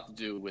has a lot to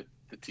do with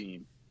the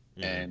team.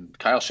 Mm-hmm. And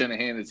Kyle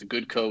Shanahan is a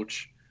good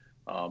coach.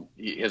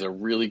 He has a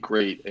really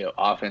great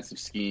offensive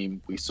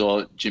scheme. We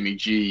saw Jimmy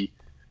G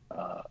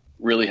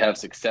really have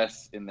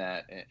success in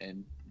that,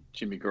 and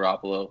Jimmy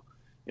Garoppolo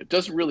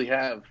doesn't really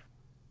have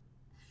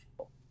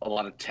a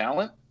lot of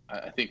talent,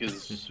 I think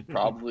is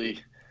probably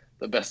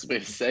the best way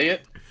to say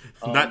it.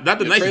 Not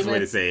the nicest way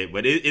to say it,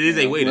 but it is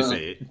a way to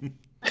say it.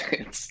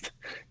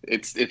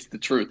 It's the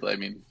truth. I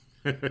mean,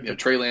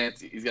 Trey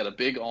Lance, he's got a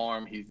big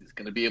arm. He's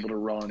going to be able to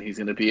run. He's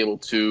going to be able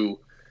to,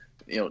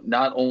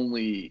 not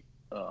only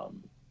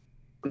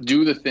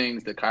do the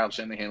things that Kyle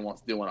Shanahan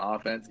wants to do on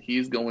offense,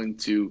 he's going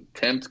to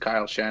tempt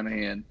Kyle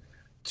Shanahan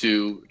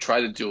to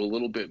try to do a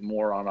little bit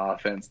more on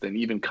offense than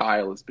even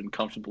Kyle has been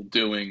comfortable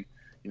doing,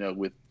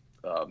 with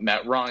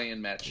Matt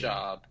Ryan, Matt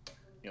Schaub,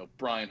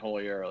 Brian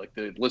Hoyer, like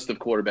the list of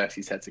quarterbacks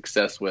he's had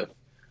success with.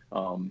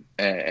 And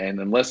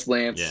unless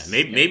Lance,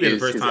 maybe the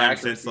first time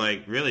since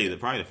probably the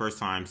first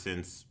time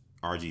since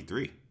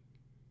RG3,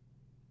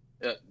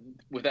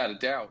 without a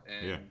doubt.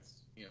 And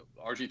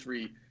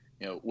RG3,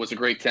 was a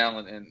great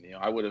talent, and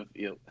I would have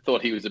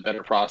thought he was a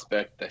better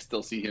prospect. I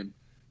still see him,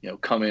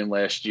 come in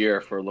last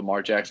year for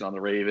Lamar Jackson on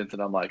the Ravens,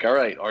 and I'm like, all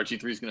right,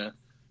 RG3 is gonna,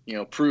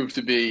 prove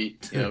to be,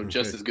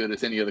 just as good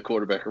as any other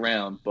quarterback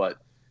around. But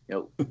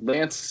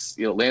Lance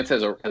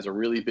has a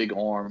really big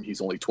arm. He's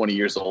only 20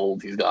 years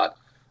old. He's got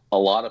a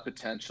lot of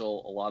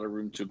potential, a lot of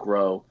room to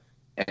grow,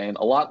 and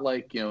a lot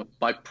like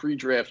my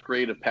pre-draft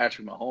grade of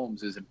Patrick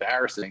Mahomes is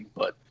embarrassing.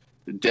 But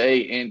the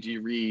day Andy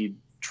Reid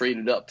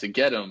traded up to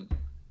get him,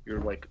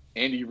 you're like,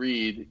 Andy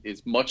Reid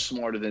is much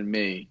smarter than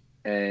me,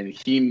 and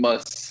he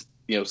must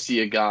see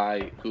a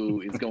guy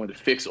who is going to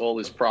fix all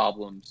his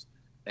problems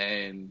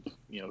and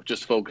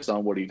just focus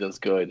on what he does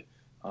good.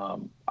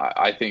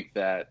 I think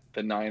that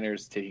the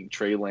Niners taking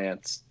Trey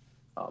Lance,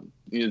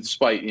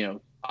 despite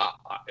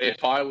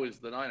if I was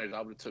the Niners,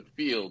 I would have took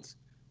Fields,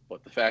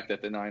 but the fact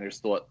that the Niners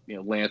thought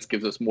Lance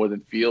gives us more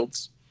than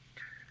Fields,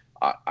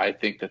 I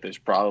think that there's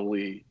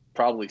probably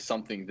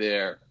something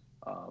there.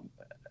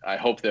 I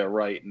hope they're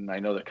right, and I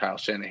know that Kyle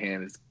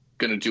Shanahan is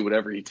going to do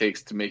whatever he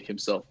takes to make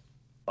himself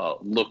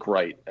look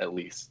right, at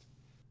least.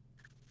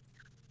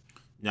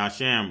 Now,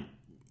 Sham,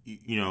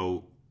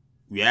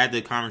 we had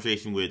the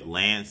conversation with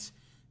Lance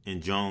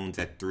and Jones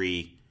at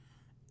 3.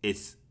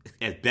 It's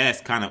at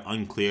best kind of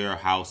unclear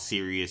how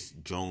serious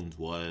Jones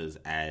was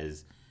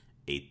as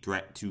a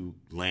threat to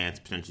Lance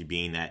potentially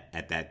being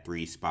at that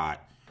 3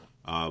 spot.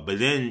 But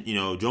then,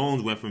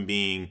 Jones went from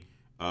being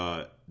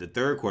the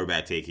third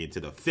quarterback taken to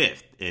the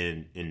 5th,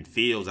 and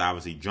Fields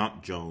obviously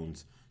jumped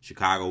Jones.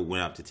 Chicago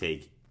went up to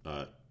take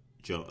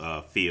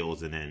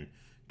Fields, and then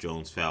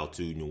Jones fell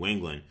to New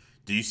England.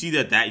 Do you see do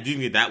you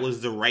think that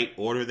was the right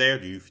order there?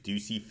 Do you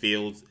see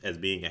Fields as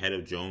being ahead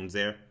of Jones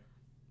there?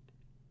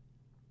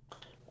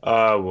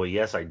 Well,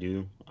 yes, I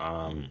do.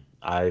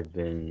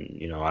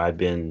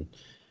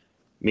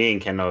 Me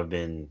and Kendall have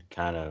been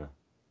kind of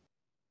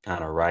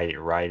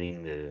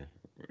riding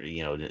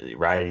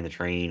the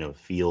train of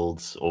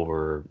Fields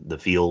over the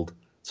field,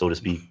 so to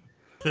speak.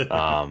 And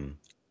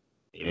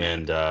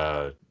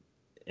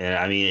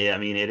I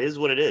mean, it is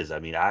what it is. I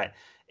mean, I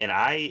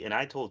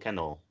told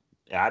Kendall,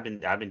 I've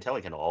been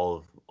telling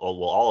Kendall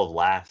all of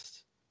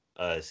last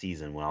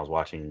season when I was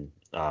watching,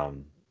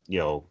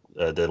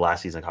 the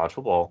last season of college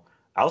football,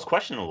 I was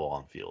questionable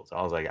on Fields.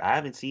 I was like, I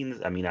haven't seen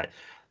this. I mean,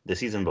 the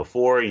season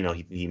before,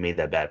 he made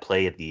that bad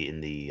play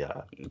in the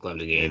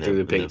Clemson game,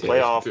 the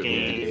playoff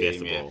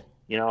game,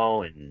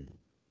 yeah.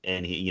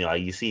 And he,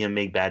 you see him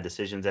make bad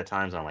decisions at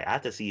times. And I'm like, I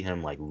have to see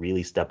him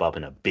really step up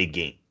in a big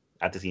game.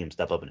 I have to see him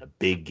step up in a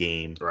big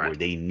game where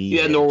they need.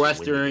 You have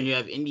Northwestern, you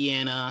have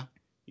Indiana,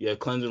 you have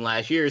Clemson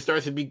last year. It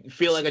starts to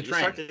feel like a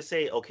trend. You start to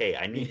say, okay,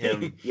 I need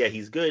him. Yeah,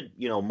 he's good,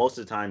 most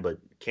of the time, but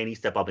can he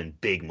step up in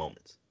big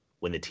moments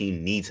when the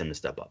team needs him to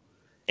step up?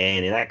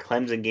 And in that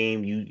Clemson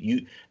game,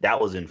 that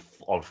was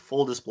on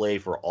full display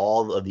for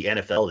all of the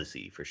NFL to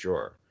see, for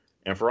sure,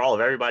 and for all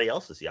of everybody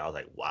else to see. I was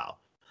like, wow,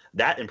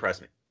 that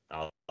impressed me.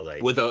 I was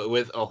like, with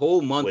a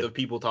whole month of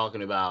people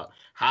talking about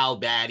how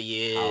bad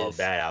he is,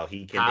 how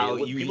he can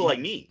be. People like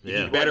me,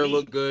 he better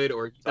look good,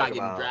 or he's not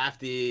getting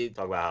drafted.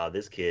 Talk about how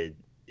this kid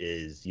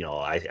is.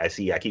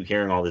 I keep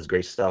hearing all this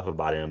great stuff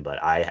about him,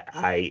 but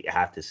I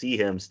have to see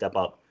him step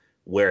up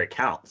where it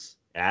counts.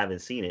 I haven't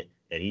seen it,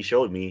 and he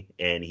showed me,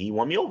 and he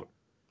won me over.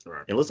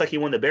 Right. It looks like he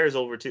won the Bears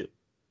over too.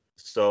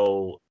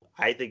 So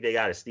I think they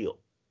got a steal.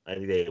 I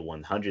think they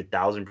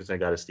 100,000%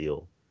 got a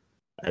steal.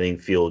 I think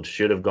Fields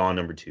should have gone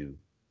number 2.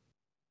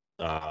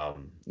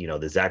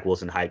 The Zach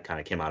Wilson hype kind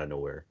of came out of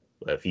nowhere,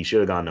 but if he should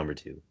have gone number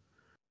 2.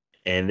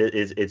 And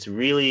it's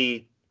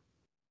really,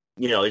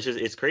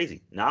 it's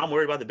crazy. Now I'm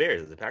worried about the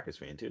Bears as a Packers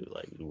fan too.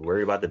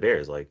 Worried about the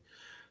Bears.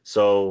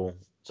 So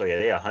yeah,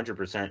 they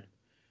 100%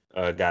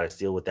 got a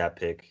steal with that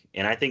pick.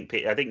 And I think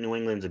New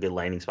England's a good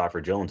landing spot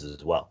for Jones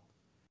as well.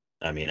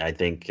 I mean, I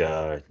think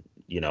I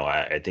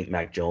think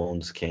Mac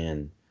Jones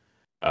can,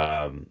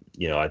 I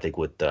think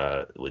with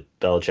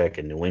Belichick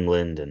and New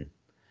England, and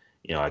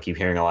I keep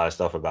hearing a lot of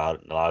stuff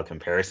about a lot of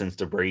comparisons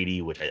to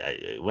Brady, which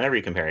I whenever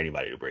you compare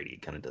anybody to Brady,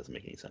 it kind of doesn't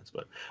make any sense.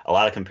 But a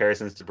lot of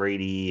comparisons to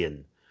Brady,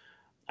 and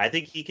I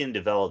think he can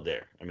develop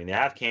there. I mean, they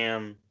have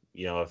Cam.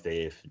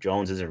 If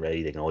Jones isn't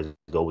ready, they can always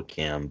go with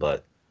Cam.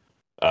 But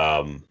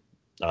I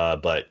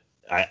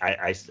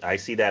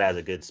see that as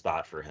a good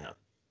spot for him.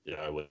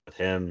 With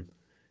him.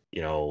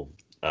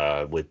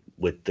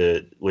 With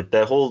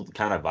the whole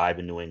kind of vibe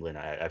in New England,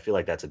 I feel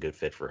like that's a good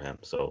fit for him.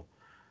 So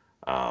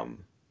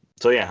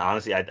yeah,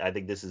 honestly, I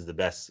think this is the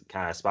best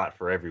kind of spot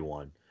for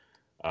everyone.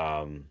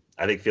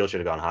 I think Fields should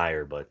have gone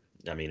higher, but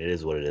I mean, it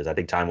is what it is. I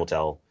think time will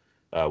tell.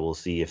 We'll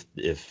see if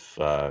this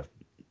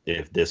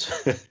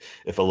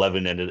if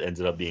 11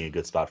 ended up being a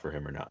good spot for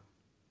him or not.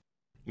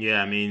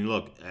 Yeah, I mean,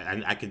 look,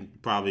 I can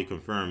probably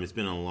confirm it's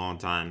been a long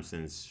time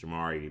since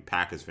Shamari,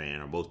 Packers fan,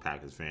 or both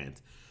Packers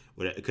fans,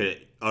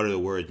 could utter the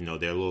words, they're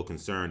a little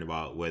concerned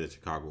about where the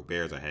Chicago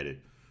Bears are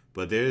headed.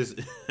 But there's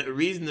a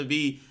reason to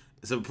be,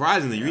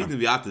 reason to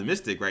be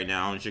optimistic right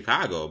now in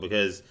Chicago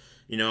because,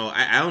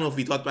 I don't know if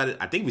we talked about it.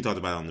 I think we talked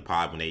about it on the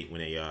pod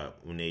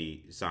when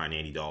they signed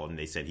Andy Dalton.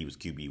 They said he was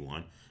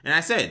QB1. And I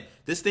said,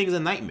 this thing is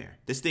a nightmare.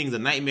 I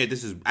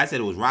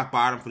said it was rock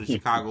bottom for the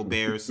Chicago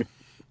Bears.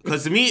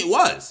 Because to me, it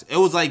was. It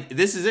was like,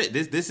 this is it.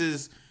 This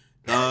is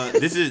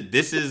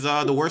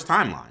the worst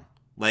timeline.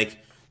 Like,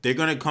 they're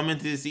gonna come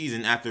into the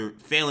season after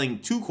failing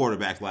 2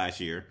 quarterbacks last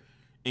year,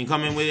 and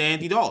come in with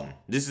Andy Dalton.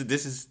 This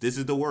is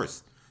the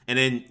worst. And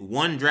then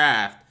one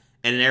draft,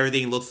 and then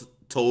everything looks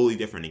totally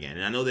different again.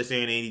 And I know they're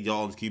saying Andy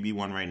Dalton's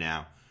QB1 right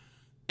now,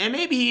 and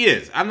maybe he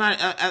is. I'm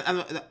not.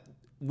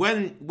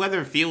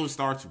 Whether Fields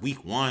starts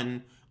week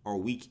 1 or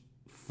week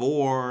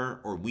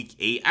 4 or week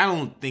 8, I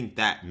don't think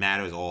that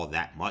matters all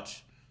that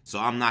much. So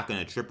I'm not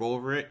going to trip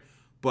over it.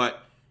 But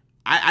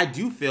I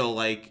do feel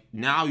like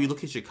now you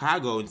look at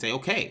Chicago and say,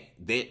 okay,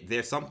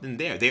 there's something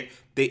there.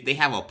 They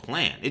have a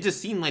plan. It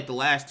just seemed like the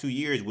last 2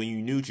 years when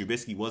you knew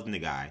Trubisky wasn't the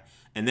guy,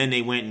 and then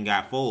they went and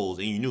got Foles,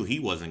 and you knew he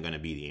wasn't going to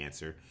be the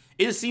answer.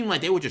 It just seemed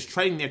like they were just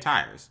treading their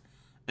tires.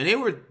 And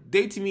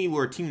they to me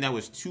were a team that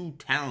was too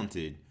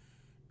talented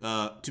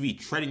to be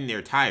treading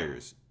their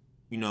tires.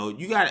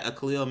 You got a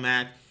Khalil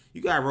Mack,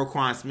 you got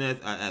Roquan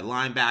Smith at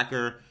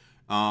linebacker,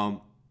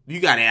 you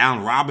got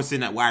Allen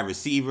Robinson at wide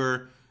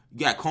receiver. You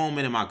got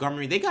Coleman and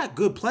Montgomery. They got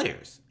good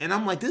players, and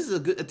I'm like, this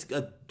is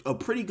a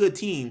pretty good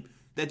team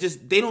that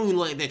just they don't even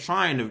look like they're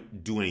trying to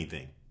do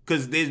anything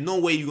because there's no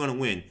way you're gonna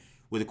win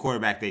with the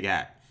quarterback they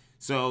got.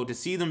 So to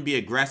see them be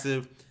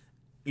aggressive,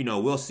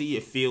 we'll see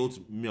if Fields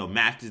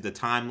matches the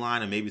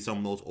timeline and maybe some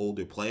of those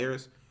older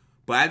players.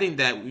 But I think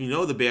that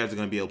the Bears are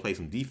gonna be able to play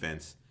some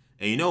defense,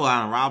 and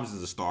Allen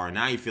Robinson's a star. And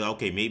now you feel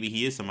okay, maybe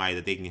he is somebody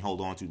that they can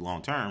hold on to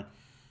long term.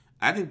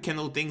 I think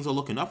things are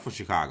looking up for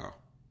Chicago.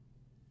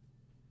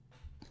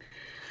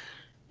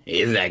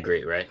 Isn't that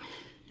great, right?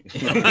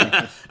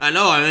 I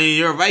know. I mean,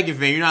 you're a Viking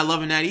fan. You're not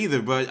loving that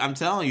either. But I'm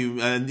telling you,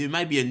 it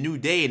might be a new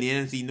day in the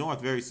NFC North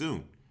very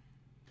soon.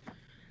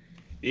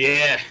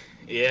 Yeah.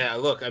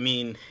 Look, I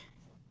mean,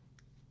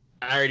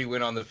 I already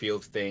went on the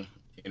Fields thing.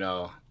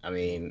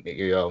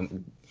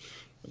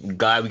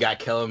 Glad we got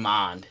Kellen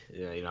Mond.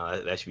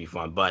 That should be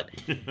fun. But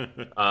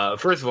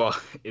first of all,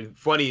 it's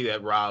funny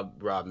that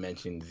Rob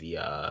mentions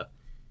the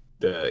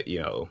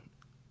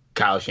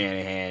Kyle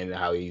Shanahan,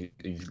 how he's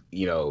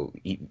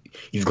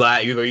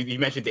glad. You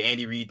mentioned the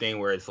Andy Reid thing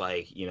where it's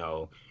like,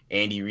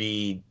 Andy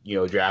Reid,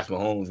 drafts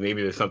Mahomes.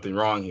 Maybe there's something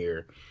wrong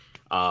here.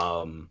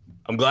 I'm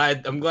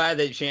glad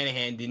that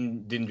Shanahan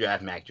didn't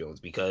draft Mac Jones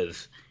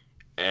because,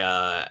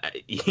 from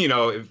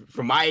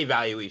my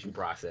evaluation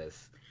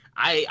process,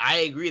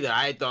 I agree that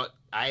I thought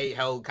I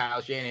held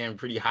Kyle Shanahan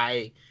pretty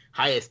high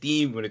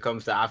esteem when it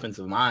comes to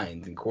offensive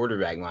minds and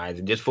quarterback minds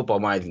and just football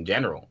minds in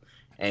general.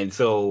 And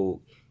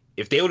so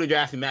if they would have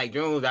drafted Mac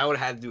Jones, I would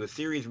have had to do a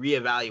serious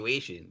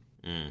reevaluation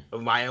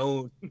of my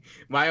own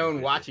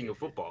watching of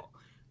football.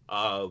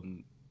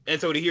 And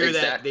so to hear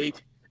that they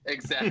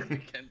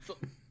exactly.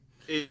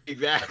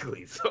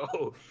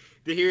 So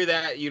to hear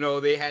that,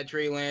 they had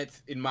Trey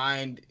Lance in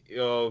mind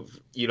of,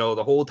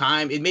 the whole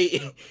time, it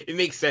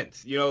makes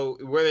sense.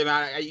 Whether or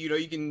not,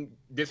 you can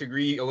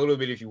disagree a little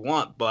bit if you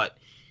want, but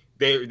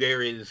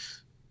there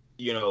is,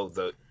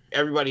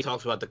 everybody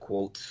talks about the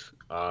quotes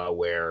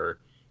where,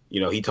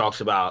 he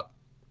talks about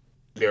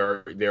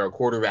there are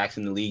quarterbacks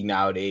in the league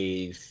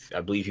nowadays. I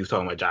believe he was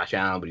talking about Josh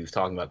Allen, but he was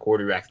talking about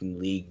quarterbacks in the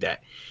league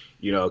that,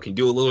 can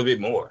do a little bit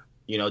more,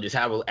 just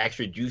have an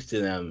extra juice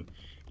to them,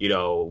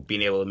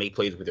 being able to make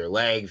plays with their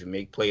legs and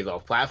make plays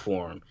off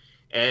platform.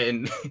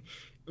 And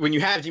when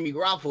you have Jimmy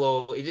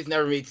Garoppolo, it just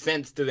never made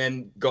sense to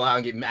then go out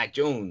and get Mac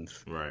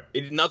Jones. Right.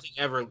 Nothing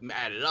ever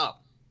added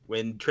up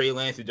when Trey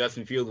Lance and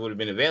Justin Fields would have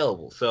been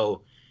available.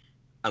 So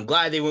I'm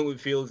glad they went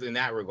with Fields in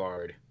that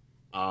regard.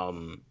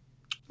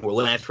 Or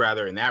Lance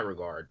rather in that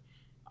regard.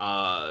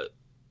 I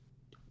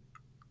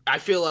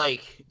feel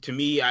like, to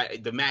me,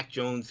 the Mac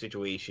Jones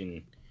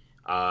situation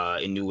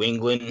in New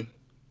England,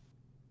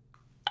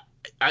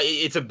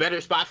 it's a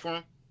better spot for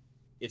him.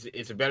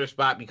 It's a better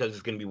spot because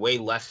it's going to be way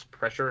less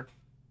pressure.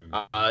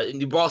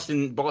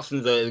 Boston's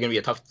going to be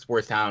a tough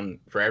sports town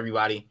for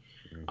everybody.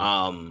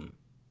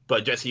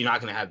 But just you're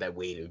not going to have that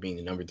weight of being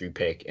the number 3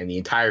 pick and the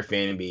entire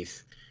fan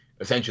base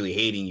essentially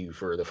hating you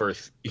for the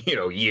first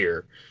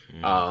year.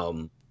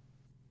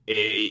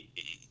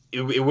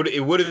 It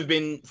would have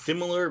been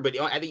similar, but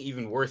I think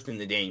even worse than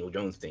the Daniel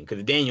Jones thing. Because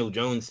the Daniel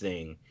Jones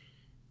thing,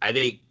 I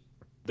think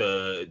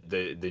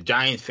the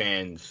Giants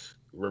fans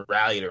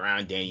rallied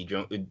around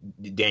Daniel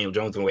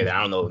Jones in a way that I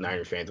don't know if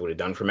Niners fans would have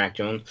done for Mac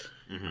Jones.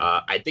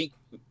 I think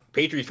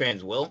Patriots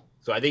fans will,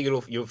 So I think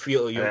you'll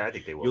feel I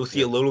think they will. You'll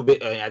see a little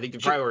bit. I think they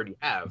probably already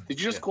have. Did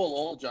you just call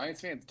all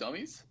Giants fans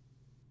dummies?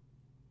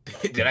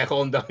 Did I call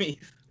them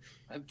dummies?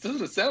 That's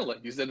what it sounded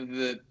like. You said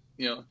that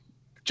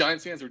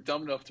Giants fans were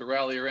dumb enough to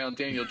rally around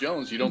Daniel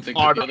Jones. You don't think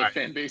that the other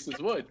fan bases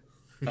would?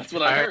 That's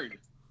what I heard.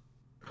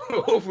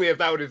 Hopefully, that's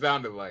not what it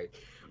sounded like.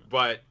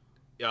 But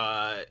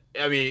I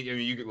mean,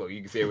 you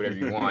can say whatever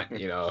you want,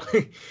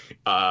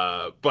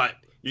 but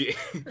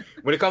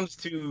when it comes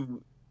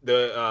to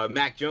the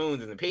Mac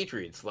Jones and the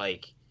Patriots,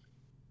 like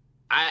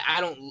I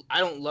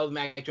don't love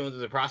Mac Jones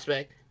as a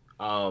prospect.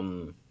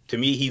 To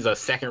me, he's a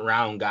second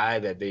round guy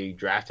that they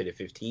drafted at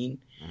 15.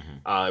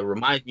 Mm-hmm. It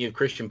reminds me of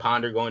Christian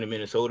Ponder going to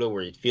Minnesota,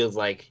 where it feels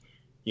like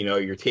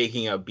you're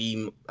taking a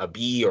B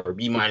or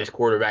B minus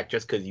quarterback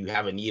just because you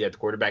have a need at the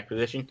quarterback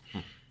position.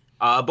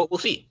 But we'll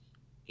see.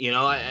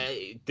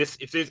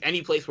 If there's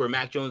any place where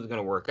Mac Jones is going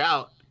to work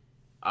out,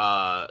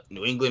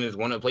 New England is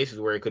one of the places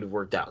where it could have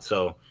worked out.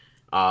 So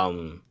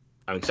I'm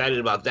excited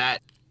about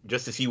that,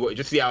 just to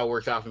see how it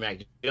works out for Mac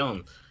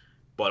Jones.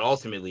 But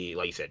ultimately,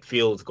 like you said,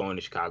 Fields going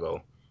to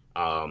Chicago.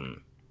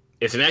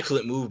 It's an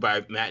excellent move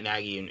by Matt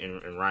Nagy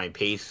and Ryan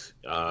Pace,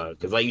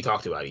 because like you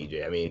talked about,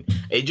 EJ, I mean,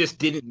 it just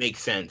didn't make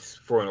sense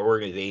for an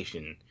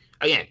organization.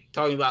 Again,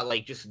 talking about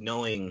like just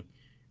knowing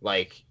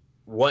like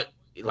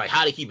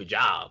how to keep a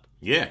job.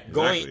 Yeah, exactly.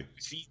 Going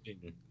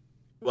season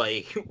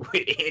like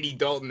with Andy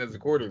Dalton as a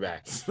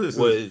quarterback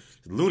was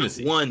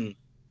lunacy. One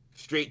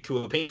straight to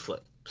a paint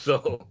flip.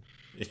 So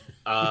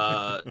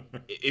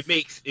it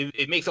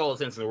makes all the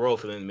sense in the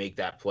world for them to make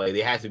that play.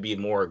 They have to be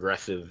more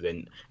aggressive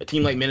than a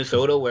team like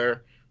Minnesota,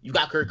 where you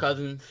got Kirk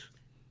Cousins.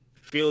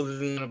 Fields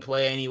isn't going to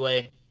play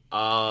anyway.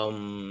 I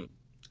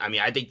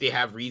mean, I think they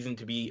have reason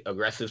to be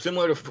aggressive,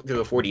 similar to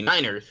the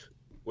 49ers,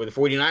 where the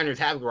 49ers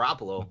have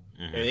Garoppolo,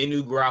 and they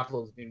knew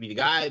Garoppolo was going to be the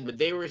guy, but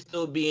they were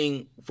still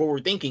being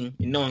forward-thinking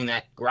and knowing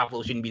that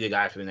Garoppolo shouldn't be the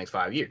guy for the next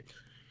 5 years.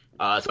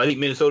 So I think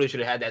Minnesota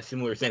should have had that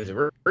similar sense of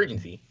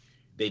urgency.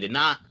 They did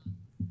not.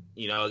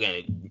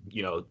 Again,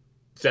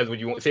 say what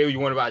you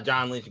want about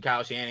John Lynch and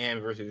Kyle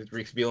Shanahan versus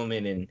Rick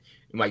Spielman and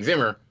Mike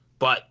Zimmer,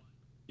 but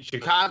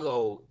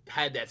Chicago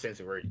had that sense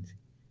of urgency.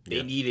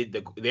 They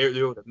needed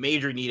there was a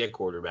major need at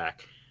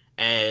quarterback,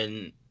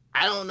 and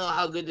I don't know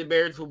how good the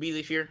Bears will be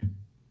this year.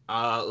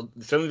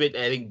 Some of it,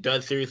 I think,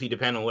 does seriously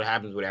depend on what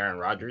happens with Aaron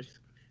Rodgers,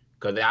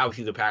 because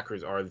obviously the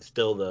Packers are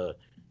still the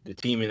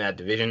team in that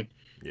division.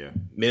 Yeah,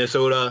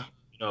 Minnesota.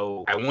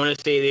 I want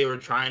to say they were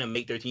trying to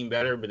make their team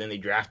better, but then they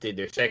drafted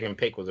their second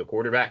pick was a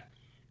quarterback.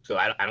 So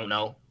I don't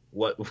know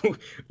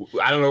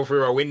I don't know if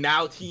we're a win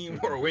now team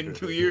or a win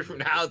 2 years from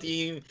now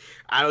team.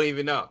 I don't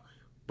even know.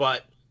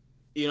 But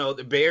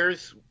the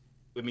Bears.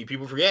 I mean,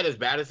 people forget, as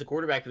bad as the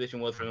quarterback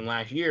position was for them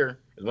last year,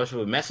 as much of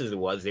a mess as it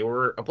was, they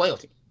were a playoff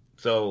team.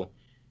 So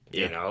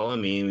I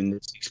mean,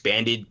 this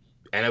expanded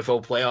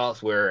NFL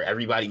playoffs where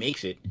everybody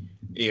makes it.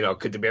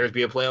 Could the Bears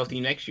be a playoff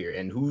team next year?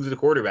 And who's the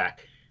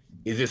quarterback?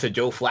 Is this a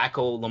Joe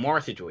Flacco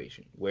Lamar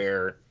situation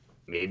where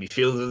maybe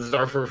Fields is the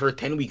starter for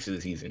 10 weeks of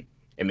the season,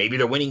 and maybe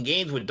they're winning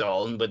games with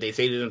Dalton, but they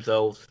say to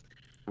themselves,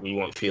 "We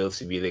want Fields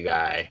to be the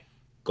guy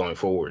going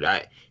forward."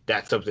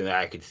 That's something that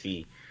I could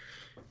see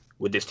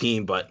with this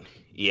team. But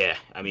yeah,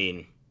 I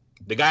mean,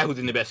 the guy who's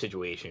in the best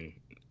situation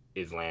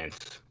is Lance.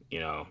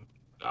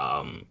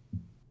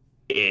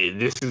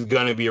 This is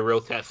gonna be a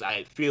real test.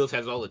 Fields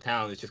has all the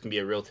talent. It's just gonna be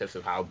a real test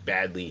of how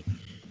badly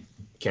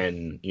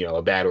can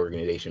a bad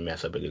organization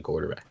mess up a good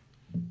quarterback.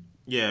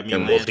 Yeah, I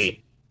mean, Lance,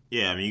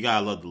 yeah, I mean, you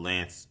gotta love the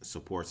Lance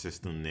support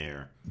system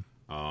there.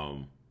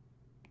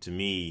 To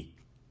me,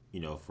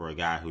 for a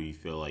guy who you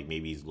feel like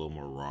maybe he's a little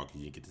more raw because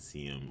you didn't get to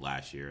see him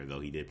last year, though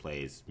he did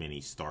play as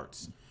many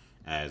starts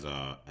as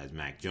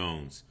Mac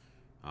Jones.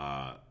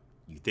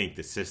 You think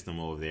the system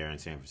over there in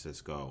San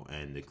Francisco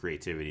and the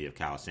creativity of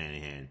Kyle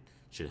Shanahan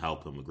should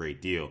help him a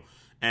great deal.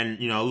 And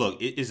look,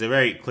 it's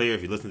very clear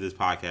if you listen to this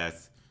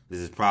podcast, this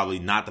is probably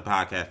not the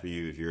podcast for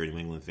you if you're a New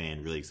England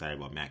fan really excited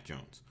about Mac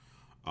Jones.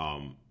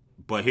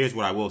 But here's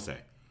what I will say.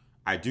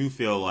 I do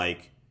feel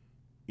like,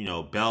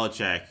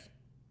 Belichick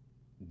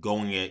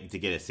going to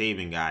get a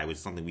Saban guy, which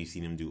is something we've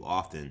seen him do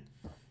often.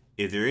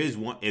 If there is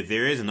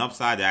an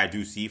upside that I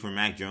do see for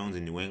Mac Jones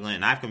in New England,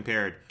 and I've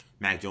compared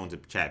Mac Jones to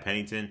Chad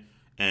Pennington,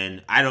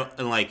 and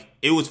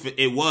it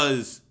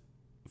was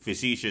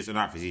facetious, or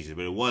not facetious,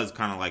 but it was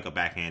kind of like a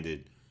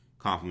backhanded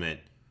compliment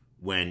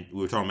when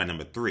we were talking about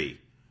number 3.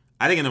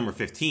 I think at number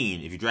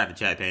 15, if you drafted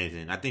Chad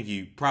Pennington, I think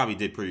you probably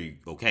did pretty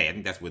okay. I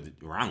think that's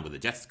around where the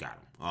Jets got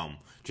him.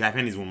 Chad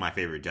Pennington is one of my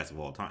favorite Jets of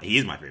all time. He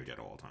is my favorite Jet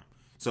of all time.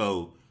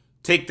 So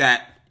take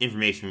that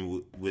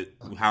information with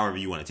however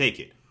you want to take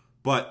it.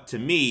 But to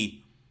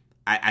me,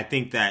 I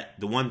think that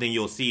the one thing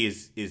you'll see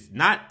is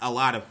not a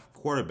lot of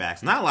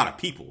quarterbacks, not a lot of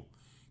people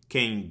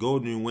can go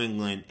to New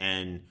England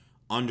and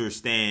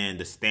understand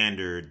the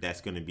standard that's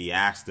going to be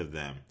asked of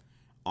them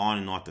on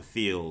and off the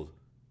field,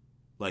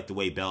 like the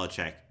way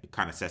Belichick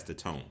kind of sets the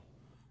tone.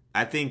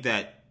 I think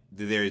that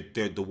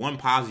the one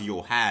positive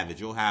you'll have is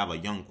you'll have a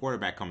young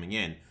quarterback coming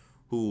in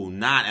who will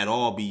not at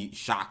all be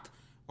shocked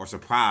or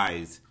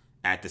surprised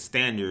at the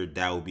standard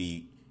that will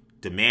be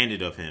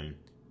demanded of him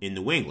in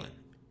New England.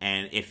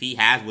 And if he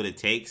has what it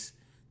takes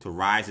to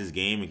rise his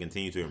game and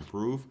continue to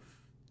improve,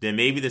 then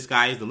maybe the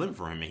sky is the limit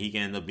for him, and he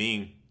can end up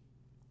being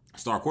a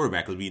star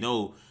quarterback. Because we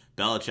know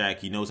Belichick,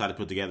 he knows how to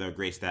put together a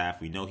great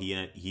staff. We know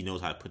he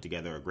knows how to put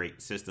together a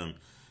great system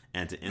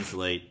and to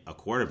insulate a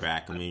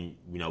quarterback. I mean,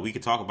 we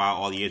could talk about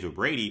all the years with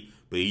Brady,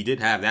 but he did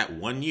have that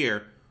 1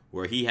 year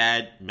where he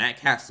had Matt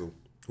Castle,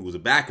 who was a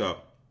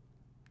backup,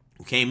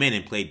 who came in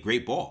and played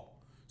great ball.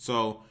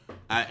 So,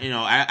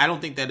 I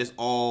don't think that is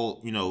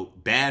all,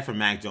 bad for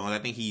Mac Jones. I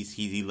think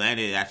he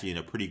landed actually in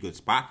a pretty good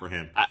spot for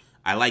him.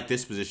 I like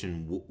this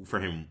position for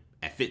him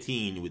at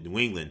 15 with New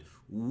England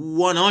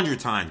 100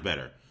 times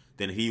better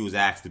than if he was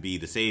asked to be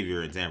the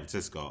savior in San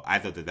Francisco. I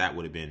thought that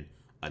would have been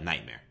a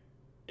nightmare.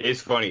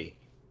 It's funny.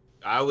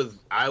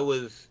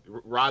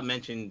 Rob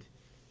mentioned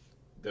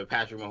the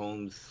Patrick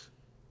Mahomes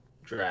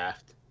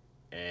draft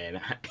and,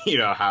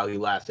 how he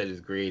last said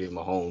his grade in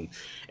Mahomes.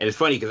 And it's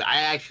funny because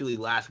I actually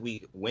last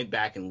week went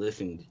back and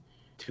listened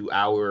to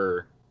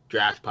our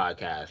draft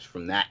podcast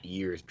from that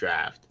year's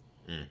draft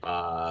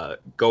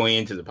going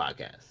into the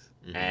podcast.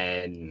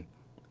 Mm-hmm.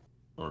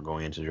 Or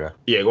going into the draft.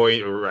 Yeah,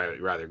 going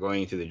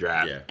into the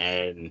draft. Yeah.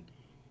 And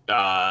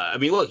I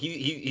mean, look,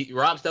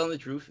 Rob's telling the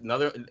truth.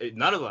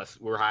 None of us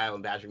were high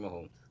on Patrick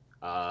Mahomes.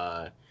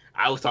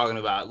 I was talking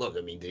about, look,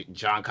 I mean,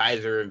 John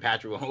Kaiser and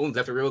Patrick Mahomes,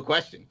 that's a real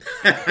question.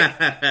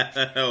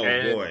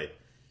 Boy.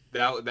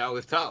 That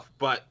was tough.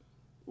 But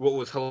what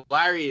was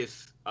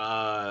hilarious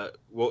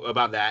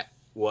about that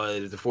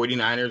was the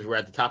 49ers were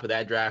at the top of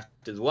that draft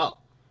as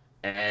well.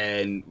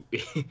 And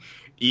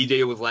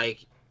EJ was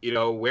like,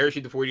 where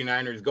should the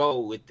 49ers go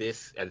with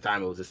this? At the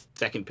time, it was the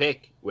second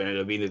pick, when it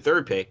ended up being the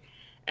third pick.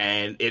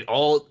 And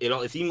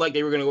it seemed like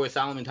they were going to go with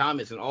Solomon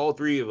Thomas, and all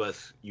three of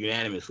us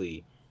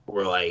unanimously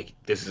were like,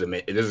 this is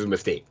a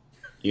mistake.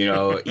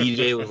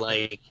 EJ was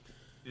like,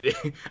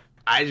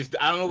 I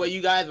don't know about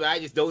you guys, but I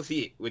just don't see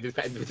it with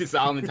this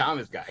Solomon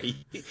Thomas guy.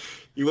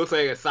 He looks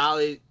like a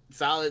solid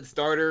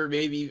starter,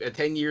 maybe a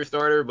 10-year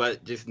starter,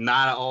 but just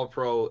not an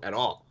all-pro at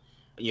all.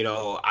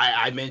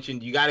 I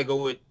mentioned you got to go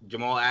with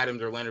Jamal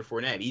Adams or Leonard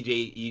Fournette.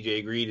 EJ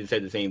agreed and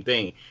said the same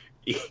thing.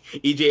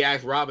 EJ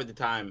asked Rob at the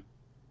time,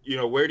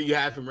 where do you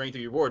have him ranked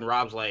on your board? And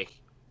Rob's like,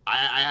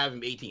 I have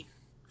him 18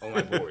 on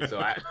my board, so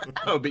I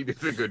don't think this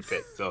is a good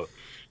fit. So,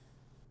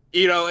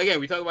 again,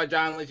 we talk about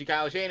John Lynch and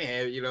Kyle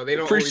Shanahan. They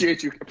don't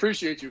appreciate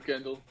you,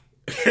 Kendall.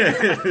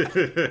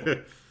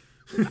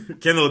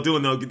 Kendall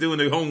doing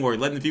the homework,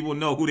 letting the people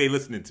know who they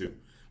listening to.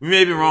 We may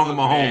have been wrong on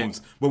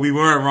Mahomes, but we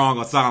weren't wrong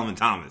on Solomon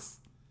Thomas.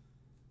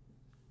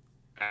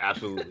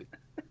 Absolutely.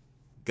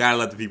 Gotta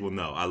let the people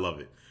know. I love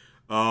it.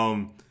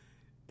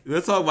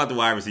 Let's talk about the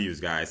wide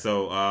receivers, guys.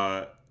 So,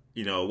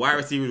 wide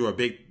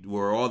receivers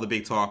were all the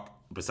big talk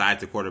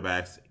besides the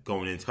quarterbacks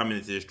coming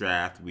into this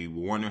draft. We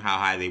were wondering how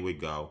high they would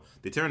go.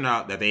 They turned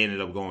out that they ended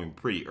up going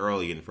pretty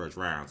early in the first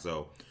round.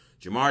 So,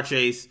 Ja'Marr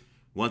Chase,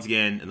 once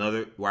again,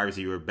 another wide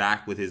receiver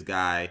back with his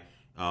guy.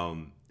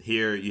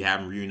 Here you have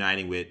him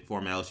reuniting with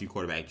former LSU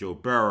quarterback Joe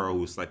Burrow,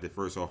 who was selected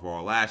first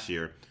overall last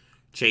year.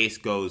 Chase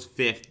goes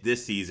 5th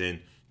this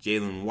season.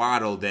 Jalen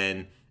Waddle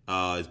then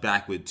is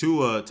back with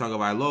Tua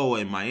Tagovailoa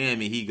in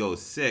Miami. He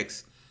goes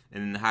 6th.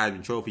 And then the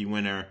Heisman Trophy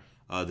winner,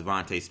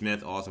 Devontae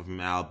Smith, also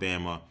from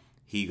Alabama,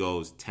 he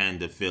goes 10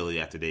 to Philly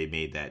after they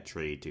made that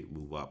trade to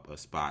move up a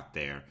spot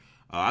there.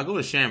 I'll go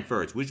to Sham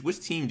first. Which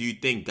team do you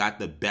think got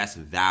the best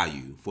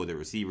value for the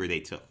receiver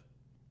they took?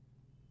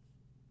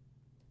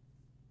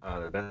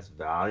 The best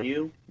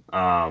value?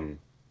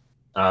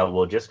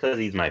 Well, just because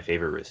he's my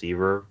favorite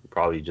receiver,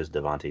 probably just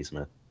Devontae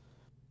Smith.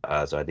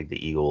 So I think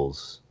the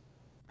Eagles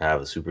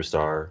have a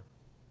superstar,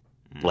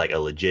 like a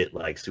legit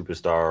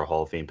superstar,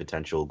 Hall of Fame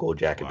potential, gold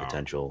jacket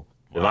potential.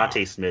 Wow.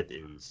 Devontae Smith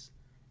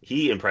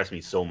he impressed me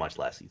so much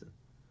last season.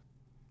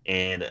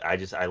 And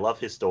I love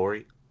his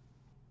story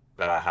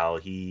about how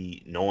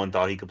no one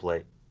thought he could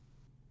play.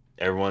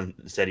 Everyone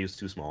said he was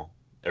too small.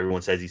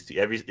 Everyone says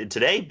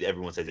today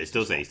everyone says they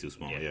still say he's too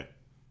small. Yeah.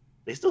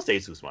 They still say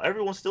he's too small.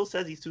 Everyone still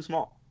says he's too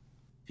small.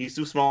 He's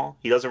too small.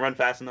 He doesn't run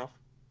fast enough.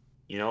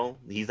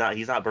 He's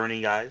not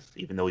burning guys,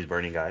 even though he's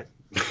burning guys.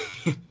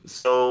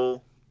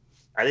 So,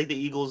 I think the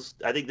Eagles.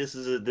 I think this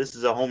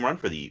is a home run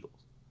for the Eagles.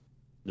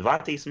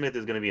 Devontae Smith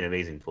is going to be an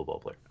amazing football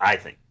player. I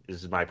think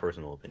this is my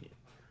personal opinion.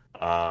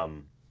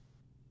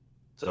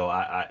 So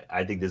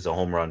I think this is a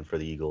home run for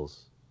the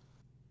Eagles.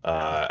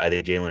 I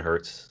think Jalen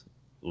Hurts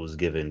was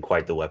given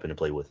quite the weapon to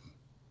play with.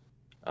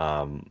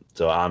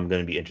 So I'm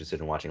going to be interested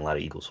in watching a lot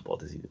of Eagles football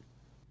this season.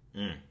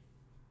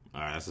 All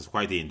right, that's just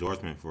quite the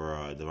endorsement for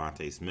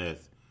Devontae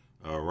Smith.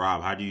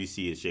 Rob, how do you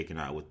see it shaking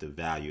out with the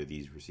value of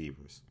these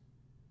receivers?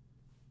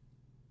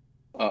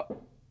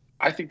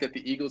 I think that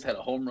the Eagles had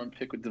a home run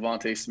pick with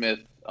Devontae Smith.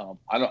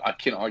 I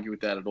can't argue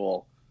with that at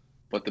all.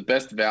 But the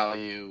best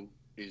value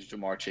is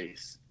Ja'Marr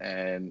Chase,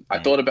 and I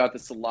thought about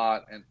this a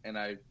lot, and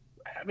I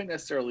haven't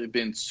necessarily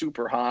been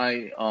super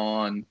high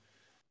on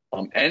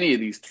any of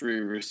these three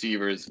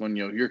receivers when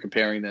you're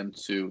comparing them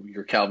to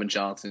your Calvin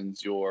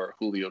Johnsons, your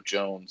Julio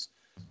Jones,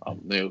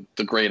 the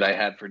grade I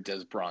had for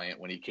Des Bryant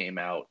when he came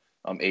out,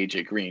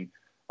 AJ Green.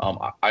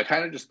 I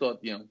kind of just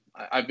thought,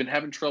 I've been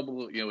having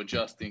trouble,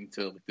 adjusting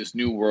to this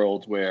new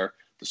world where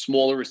the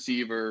smaller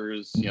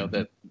receivers,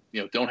 that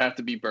don't have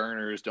to be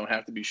burners, don't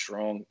have to be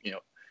strong,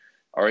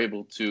 are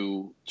able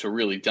to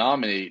really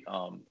dominate.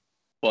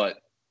 But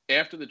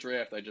after the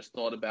draft, I just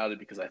thought about it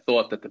because I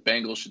thought that the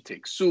Bengals should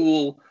take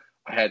Sewell.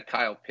 I had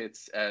Kyle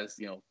Pitts as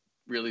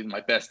really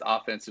my best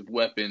offensive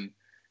weapon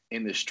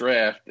in this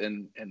draft,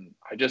 and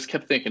I just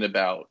kept thinking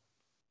about.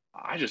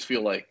 I just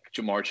feel like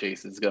Ja'Marr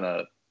Chase is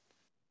gonna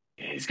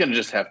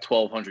just have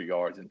 1,200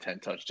 yards and 10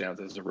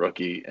 touchdowns as a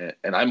rookie,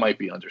 and I might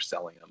be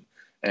underselling him.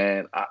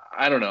 And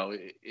I don't know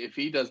if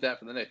he does that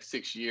for the next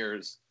 6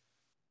 years.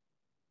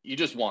 You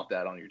just want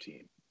that on your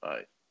team.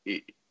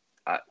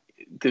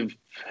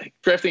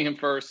 Drafting him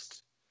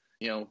first,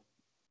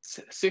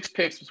 6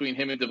 picks between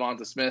him and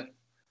Devonta Smith.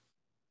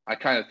 I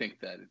kind of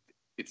think that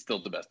it's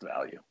still the best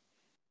value.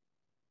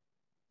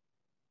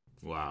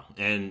 Wow.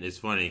 And it's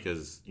funny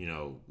because,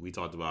 we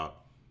talked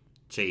about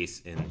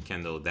Chase and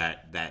Kendall,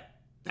 that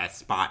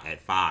spot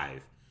at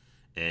 5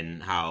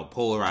 and how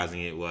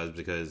polarizing it was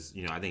because,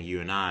 I think you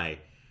and I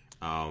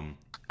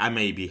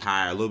may be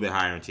a little bit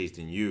higher on Chase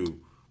than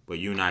you, but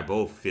you and I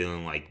both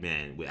feeling like,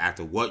 man,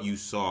 after what you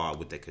saw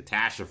with the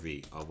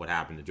catastrophe of what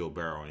happened to Joe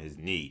Burrow and his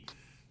knee,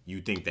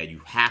 you think that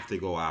you have to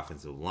go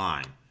offensive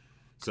line.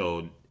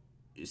 So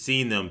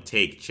seeing them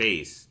take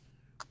Chase,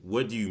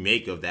 what do you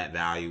make of that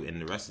value and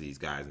the rest of these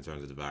guys in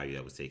terms of the value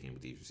that was taken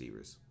with these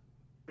receivers?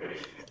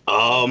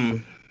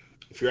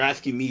 If you're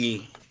asking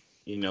me,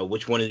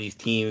 which one of these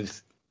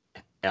teams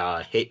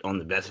hit on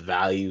the best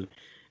value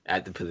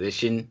at the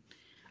position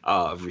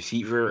of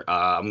receiver,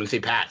 I'm going to say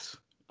pass.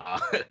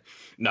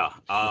 No.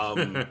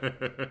 Honestly,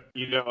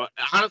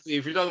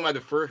 if you're talking about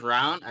the first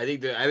round, I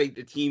think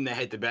the team that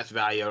had the best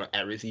value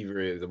at receiver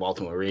is the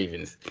Baltimore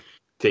Ravens,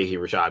 taking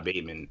Rashad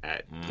Bateman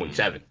at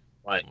 27.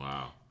 But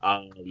wow.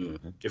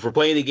 If we're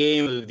playing the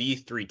game of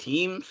these 3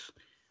 teams,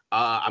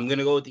 I'm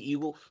gonna go with the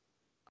Eagles,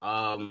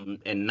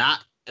 and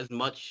not as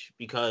much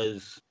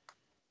because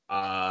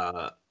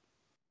I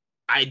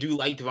do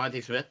like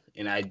Devonta Smith,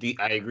 and I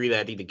agree that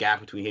I think the gap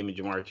between him and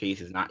Ja'Marr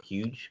Chase is not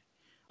huge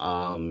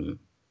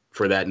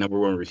for that number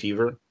 1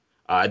 receiver.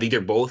 I think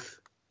they're both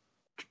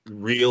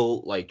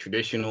real,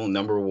 traditional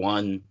number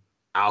 1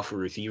 alpha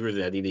receivers,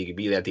 and I think they could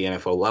be that at the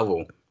NFL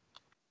level.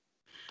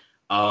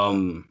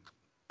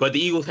 But the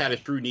Eagles had a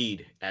true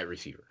need at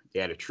receiver.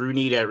 If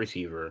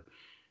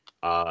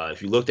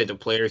you looked at the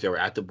players that were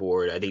at the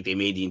board, I think they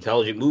made the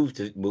intelligent move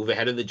to move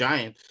ahead of the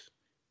Giants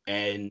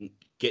and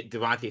get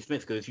Devonta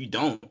Smith. Because if you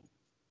don't,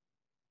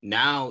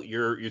 now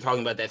you're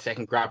talking about that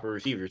second crop of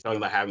receiver. You're talking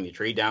about having to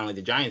trade down like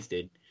the Giants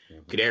did.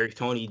 Kadarius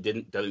Toney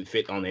doesn't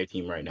fit on their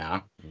team right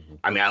now.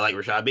 I mean, I like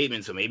Rashad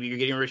Bateman, so maybe you're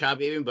getting Rashad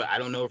Bateman, but I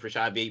don't know if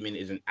Rashad Bateman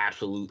is an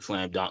absolute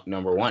slam dunk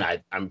number 1.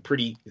 I'm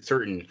pretty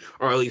certain,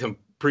 or at least I'm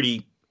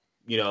pretty.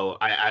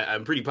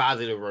 I'm pretty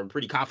positive, or I'm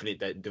pretty confident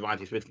that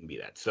Devonta Smith can be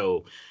that.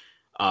 So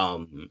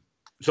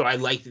I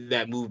liked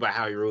that move by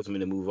Howie Roseman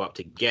to move up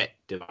to get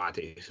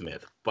Devonta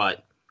Smith.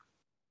 But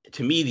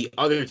to me, the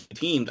other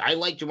teams, I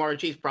like Ja'Marr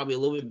Chase probably a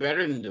little bit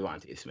better than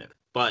Devonta Smith.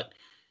 But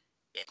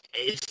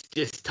it's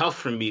just tough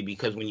for me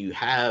because when you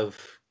have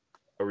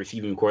a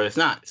receiving core, it's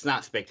not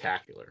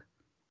spectacular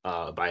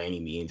by any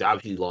means.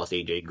 Obviously, you lost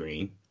AJ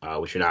Green,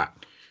 which you're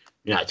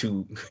not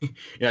too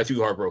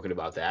heartbroken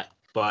about that,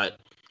 but.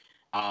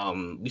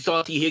 We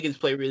saw T. Higgins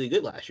play really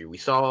good last year. We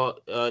saw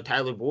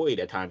Tyler Boyd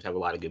at times have a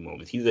lot of good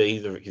moments. He's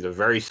a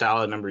very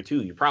solid number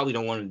 2. You probably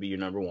don't want him to be your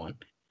number 1.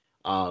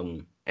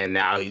 And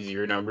now he's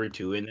your number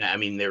 2. And I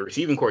mean, their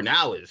receiving core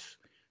now is,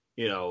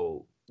 I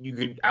don't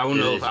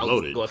know if I'll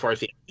go as far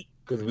as saying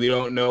because we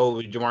don't know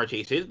who Ja'Marr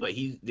Chase is, but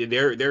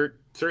they're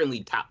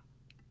certainly top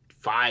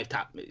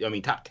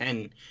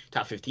 10,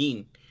 top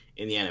 15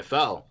 in the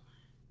NFL.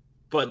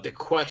 But the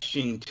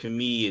question to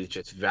me is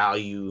just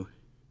value.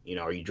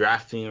 Are you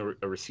drafting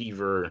a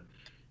receiver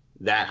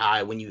that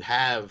high when you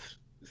have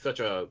such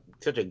a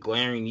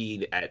glaring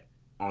need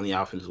on the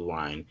offensive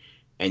line,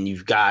 and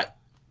you've got,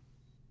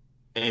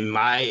 in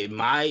my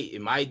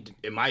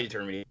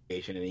determination,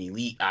 an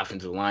elite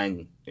offensive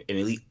line, an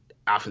elite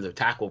offensive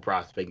tackle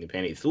prospect in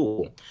Penei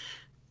Sewell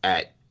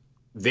at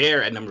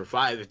number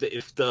 5.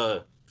 If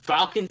the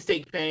Falcons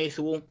take Penei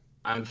Sewell,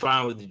 I'm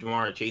fine with the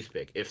Ja'Marr Chase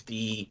pick. If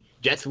the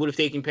Jets would have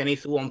taken Penei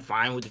Sewell, I'm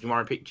fine with the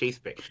Ja'Marr Chase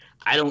pick.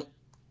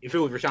 If it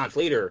was Rashawn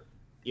Slater,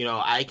 you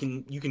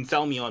can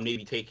sell me on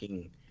maybe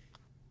taking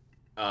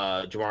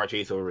Ja'Marr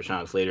Chase over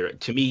Rashawn Slater.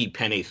 To me,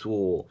 Penei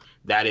Sewell,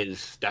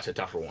 that's a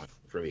tougher one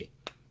for me.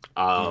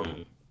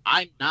 I'm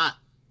not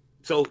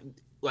so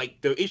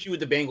the issue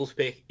with the Bengals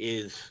pick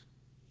is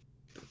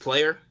the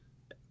player,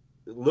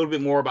 a little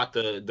bit more about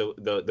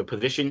the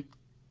position,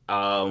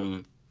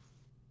 rather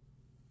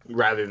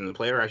than the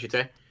player, I should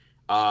say.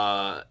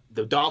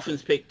 The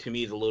Dolphins pick to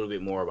me is a little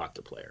bit more about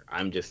the player.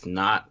 I'm just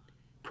not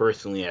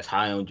personally as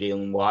high on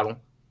Jalen Waddle.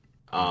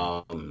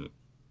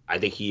 I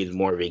think he is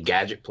more of a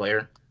gadget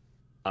player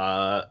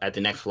at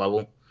the next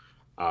level.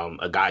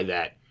 A guy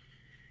that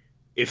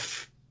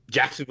if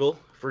Jacksonville,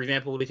 for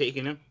example, would have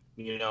taken him,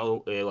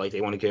 like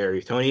they want to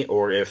carry Toney,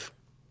 or if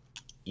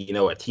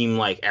a team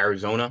like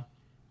Arizona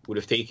would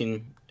have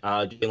taken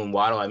Jalen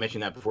Waddle. I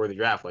mentioned that before the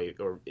draft.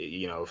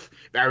 If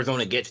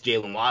Arizona gets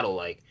Jalen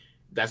Waddle,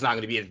 that's not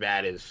going to be as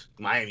bad as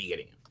Miami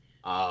getting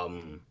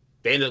him.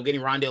 They ended up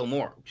getting Rondale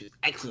Moore, which is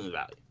excellent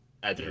value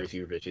at the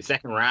receiver position.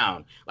 Second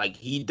round,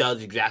 he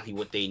does exactly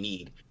what they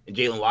need. And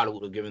Jalen Waddle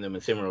would have given them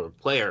a similar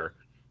player.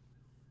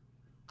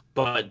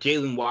 But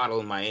Jalen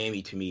Waddle in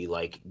Miami, to me,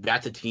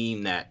 that's a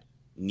team that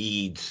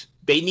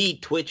they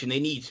need twitch and they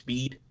need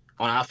speed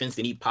on offense.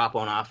 They need pop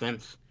on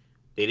offense.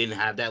 They didn't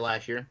have that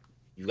last year.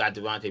 You've got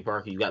Devontae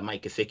Parker. You've got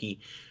Mike Gesicki.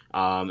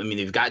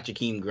 They've got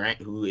Jakeem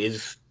Grant, who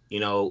is,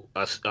 a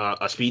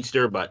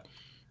speedster, but,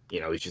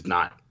 he's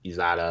not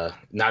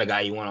a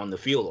guy you want on the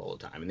field all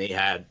the time. And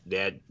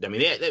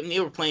they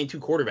were playing two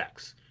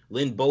quarterbacks,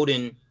 Lynn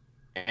Bowden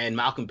and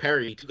Malcolm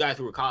Perry, two guys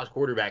who were college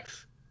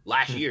quarterbacks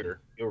last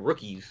year. They were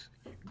rookies,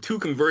 two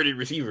converted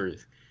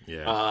receivers,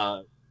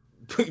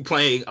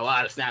 playing a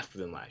lot of snaps for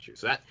them last year.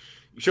 So that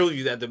shows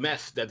you that the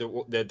mess that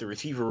the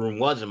receiver room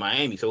was in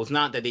Miami. So it's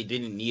not that they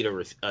didn't need a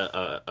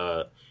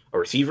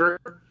receiver,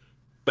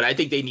 but I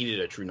think they needed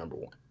a true number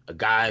one, a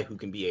guy who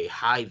can be a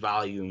high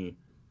volume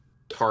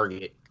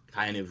target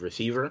kind of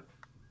receiver.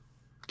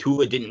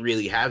 Tua didn't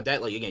really have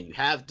that. Again, you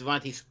have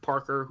Devontae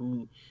Parker,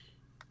 who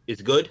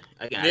is good.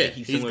 I think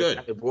he's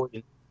good.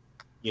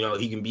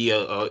 He can be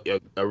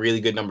a really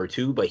good number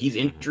two, but he's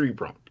injury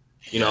prone.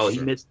 He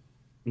missed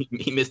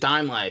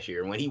time last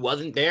year, and when he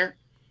wasn't there,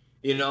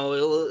 it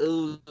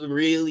was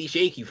really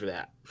shaky for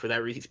that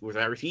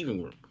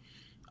receiving room.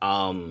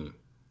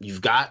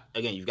 You've got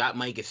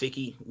Mike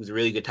Gesicki, who's a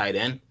really good tight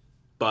end,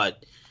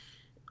 but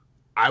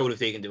I would have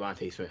taken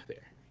Devontae Smith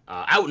there.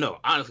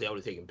 Honestly, I would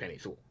have taken Penei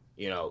Sewell.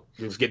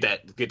 Just get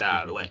that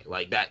out of the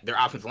way. Their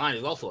offensive line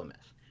is also a mess.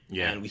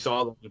 Yeah, and we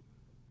saw them,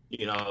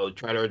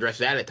 try to address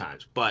that at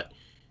times. But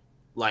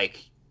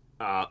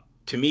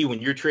to me, when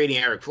you're trading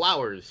Eric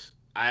Flowers,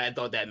 I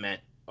thought that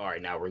meant, all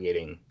right, now we're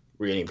getting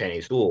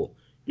Penei Sewell.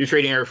 You're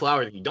trading Eric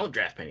Flowers and you don't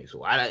draft Penei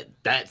Sewell.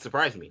 That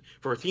surprised me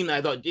for a team that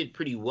I thought did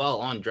pretty well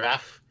on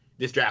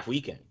this draft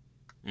weekend.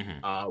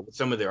 With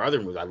some of their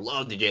other moves, I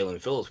love the Jalen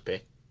Phillips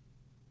pick,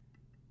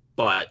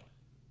 but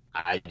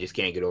I just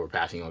can't get over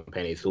passing on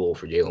Penei Sewell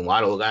for Jalen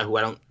Waddle, a guy who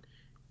I don't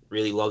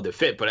really love the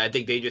fit. But I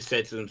think they just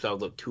said to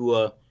themselves, look,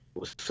 Tua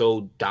was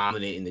so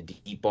dominant in the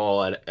deep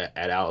ball at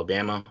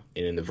Alabama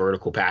and in the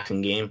vertical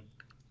passing game.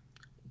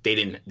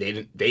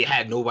 They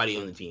had nobody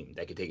on the team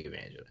that could take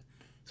advantage of it.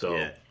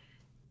 So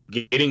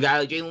getting a guy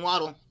like Jalen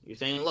Waddle, you're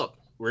saying, look,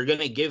 we're going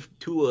to give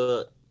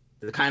Tua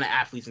the kind of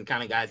athletes and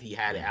kind of guys he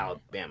had at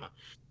Alabama.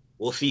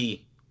 We'll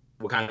see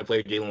what kind of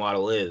player Jalen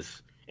Waddle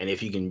is and if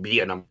he can be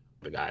a number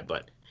guy,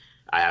 but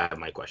I have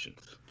my questions.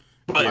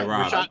 But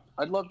Rashad,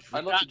 I'd love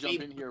to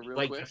jump in here real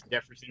quick. Justin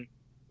Jefferson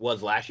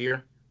was last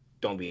year,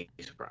 don't be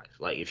surprised.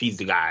 If he's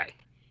the guy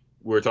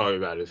we're talking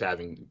about as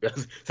having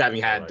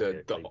had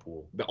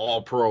the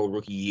All-Pro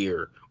rookie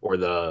year or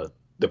the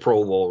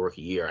Pro Bowl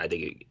rookie year, I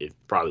think it's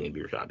probably going to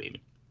be Rashad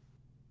Bateman.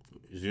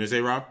 You going to say,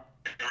 Rob?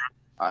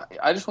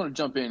 I just want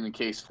to jump in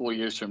case 4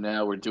 years from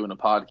now we're doing a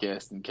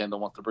podcast and Kendall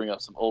wants to bring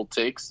up some old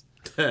takes.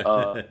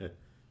 Penei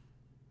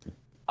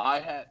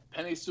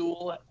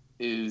Sewell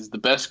is the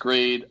best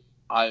grade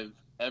I've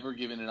ever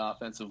given an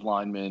offensive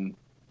lineman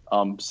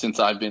since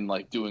I've been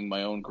doing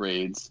my own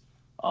grades.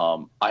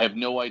 I have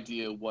no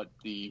idea what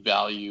the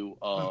value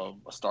of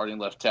a starting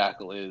left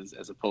tackle is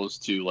as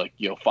opposed to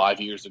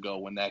 5 years ago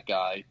when that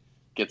guy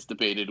gets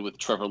debated with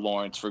Trevor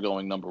Lawrence for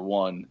going number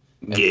one.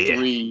 And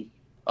three,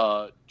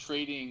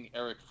 trading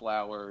Eric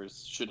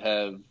Flowers should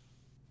have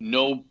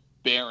no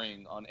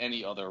bearing on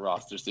any other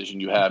roster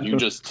decision you have. You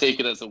just take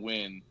it as a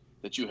win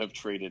that you have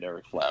traded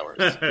Eric Flowers.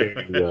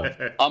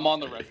 I'm on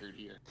the record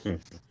here.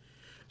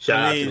 Shout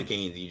out to the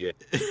Kings, EJ.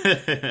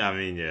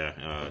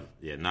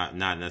 Not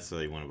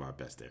necessarily one of our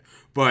best there.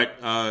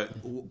 But,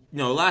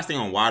 last thing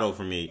on Waddle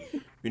for me,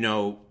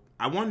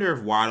 I wonder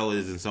if Waddle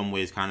is in some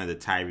ways kind of the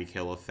Tyreek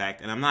Hill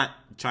effect. And I'm not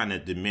trying to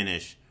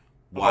diminish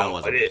Waddle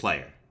as a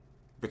player.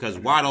 Because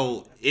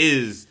Waddle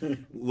is,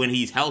 when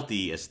he's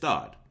healthy, a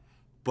stud.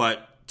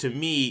 But to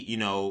me,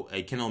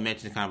 Kendall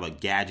mentioned kind of a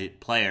gadget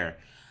player.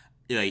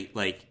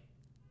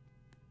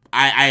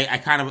 I'm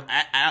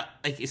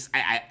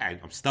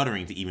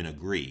stuttering to even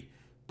agree,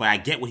 but I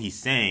get what he's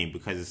saying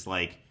because it's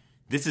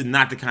this is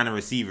not the kind of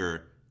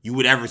receiver you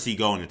would ever see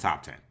go in the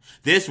top 10.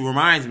 This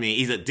reminds me,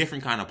 he's a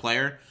different kind of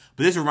player,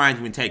 but this reminds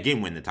me when Ted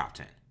Ginn went in the top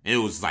 10. And it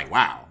was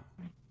wow,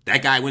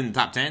 that guy went in the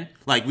top 10.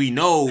 We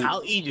know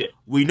how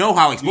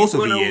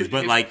explosive he is,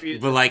 but that's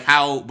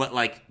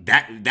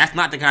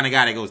not the kind of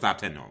guy that goes top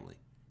 10 normally.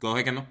 Go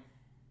ahead, Kendall.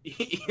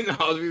 I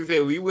was going to say,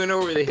 we went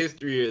over the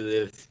history of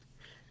this.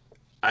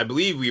 I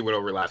believe we went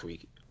over last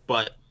week,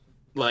 but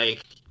the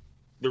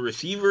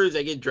receivers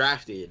that get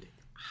drafted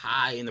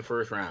high in the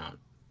first round,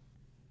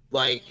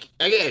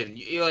 again,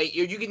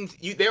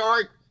 there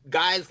are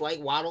guys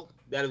like Waddle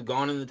that have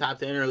gone in the top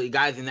 10, or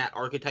guys in that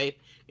archetype.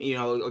 He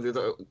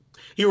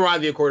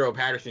reminds me of Cordell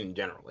Patterson in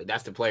general.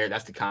 That's the player,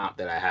 that's the comp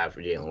that I have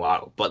for Jalen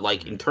Waddle. But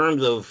in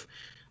terms of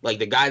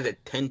the guys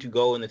that tend to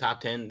go in the top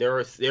 10, there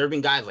have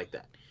been guys like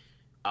that.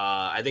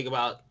 I think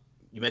about,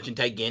 you mentioned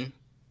Ted Ginn.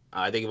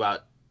 I think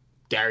about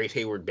Darius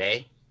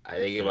Hayward-Bay. I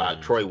think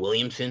about Troy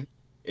Williamson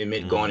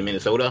going to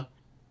Minnesota.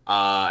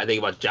 I think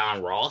about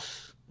John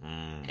Ross.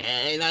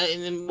 And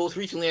then most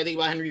recently, I think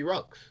about Henry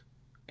Ruggs.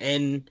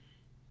 And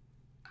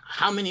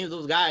how many of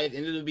those guys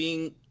ended up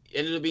being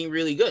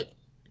really good?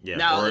 Yeah,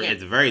 now, or again, at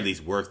the very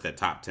least, worth that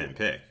top 10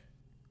 pick.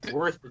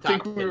 Worth the top 10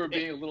 pick. I think we were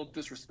being a little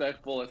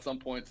disrespectful at some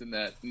points in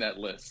that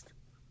list.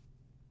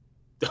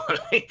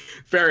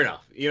 Fair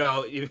enough.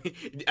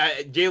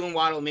 Jalen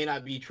Waddle may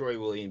not be Troy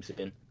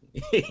Williamson.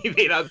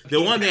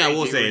 The one thing I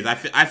will say is I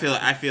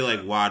feel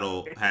like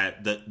Waddle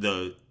had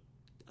the.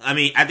 I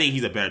mean, I think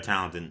he's a better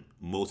talent than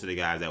most of the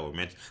guys that were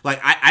mentioned. Like,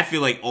 I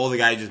feel like all the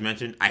guys you just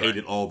mentioned, I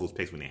hated all those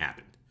picks when they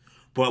happened.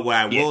 But what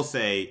I will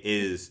say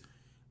is,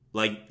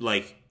 like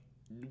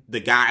the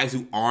guys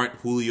who aren't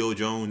Julio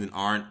Jones and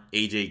aren't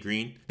AJ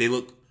Green, they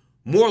look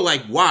more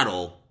like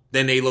Waddle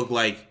than they look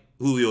like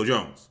Julio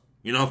Jones.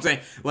 You know what I'm saying?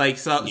 Like,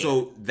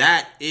 so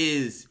that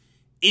is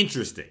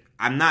interesting.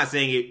 I'm not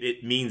saying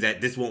it means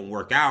that this won't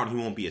work out and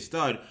he won't be a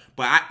stud.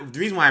 But the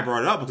reason why I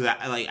brought it up because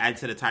I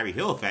said a Tyreek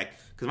Hill effect.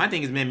 Because my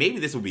thing is, man, maybe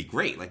this will be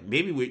great. Like,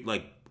 maybe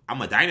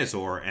I'm a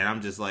dinosaur and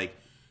I'm just like,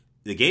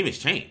 the game has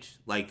changed.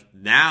 Like,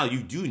 now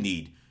you do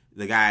need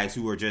the guys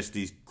who are just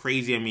these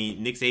crazy. I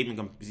mean, Nick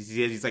Saban,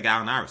 he's like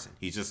Allen Iverson.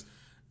 He's just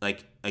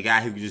like a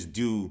guy who can just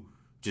do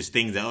just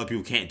things that other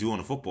people can't do on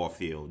the football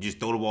field. Just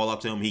throw the ball up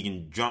to him. He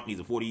can jump. He's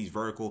a 40. He's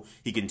vertical.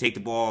 He can take the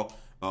ball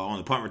on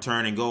the punt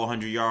return and go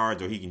 100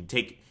 yards, or he can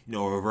take a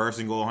reverse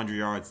and go 100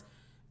 yards.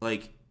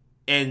 Like,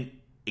 and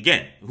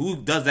again, who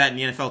does that in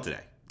the NFL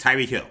today?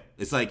 Tyreek Hill.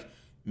 It's like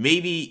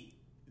maybe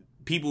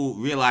people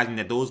realizing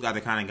that those guys are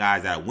the kind of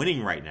guys that are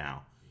winning right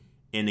now,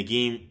 and the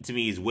game to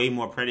me is way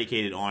more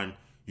predicated on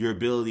your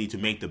ability to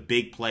make the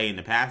big play in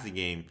the passing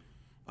game,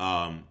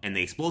 and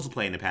the explosive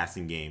play in the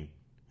passing game,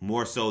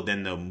 more so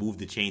than the move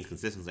the chains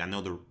consistently. I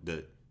know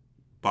the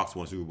Bucs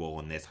won Super Bowl,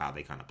 and that's how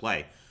they kind of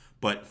play.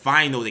 But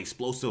finding those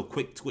explosive,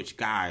 quick twitch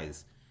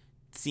guys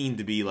seem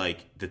to be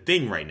like the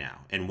thing right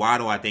now. And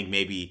Waddle, I think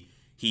maybe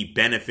he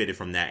benefited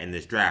from that in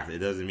this draft. It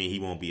doesn't mean he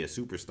won't be a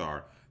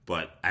superstar,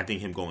 but I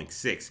think him going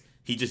 6,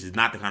 he just is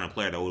not the kind of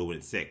player that would have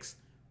went 6,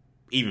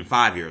 even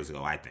 5 years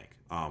ago, I think.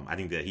 I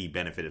think that he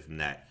benefited from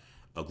that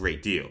a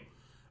great deal.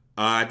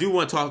 I do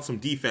want to talk some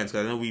defense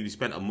because I know we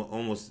spent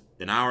almost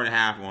an hour and a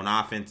half on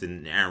offense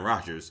and Aaron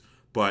Rodgers,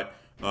 but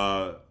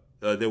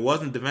there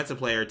wasn't a defensive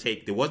player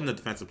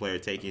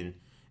taken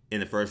in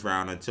the first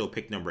round until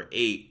pick number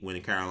 8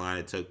 when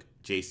Carolina took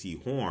J.C.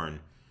 Horn.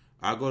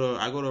 I'll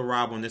go to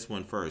Rob on this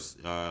one first.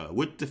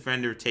 Which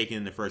defender taken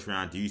in the first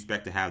round do you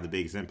expect to have the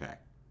biggest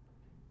impact?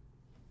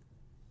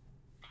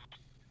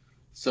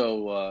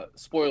 So,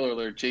 spoiler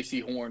alert,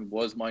 J.C. Horn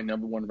was my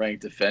number 1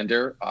 ranked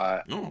defender.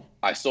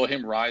 I saw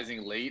him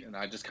rising late, and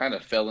I just kind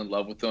of fell in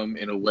love with him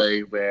in a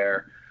way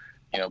where,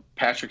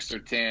 Patrick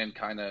Surtain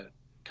kind of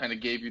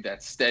gave you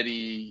that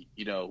steady,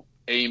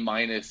 A-,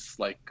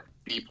 like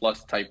B+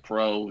 type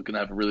pro who's going to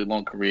have a really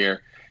long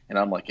career. And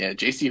I'm like, yeah,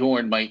 J.C.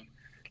 Horn might,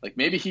 like,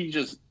 maybe he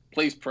just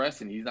plays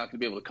press and he's not going to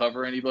be able to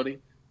cover anybody.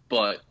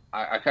 But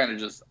I kind of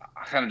just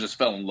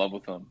fell in love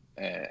with him.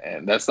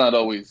 And that's not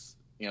always,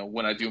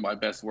 when I do my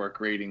best work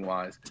grading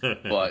wise,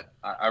 but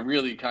I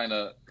really kind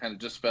of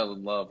just fell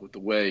in love with the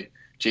way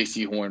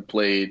J.C. Horn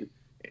played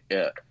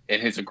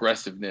and his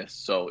aggressiveness.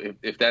 So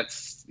if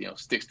that's,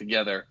 sticks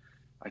together,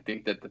 I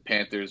think that the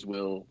Panthers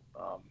will,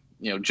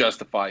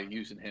 justify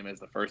using him as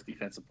the first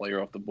defensive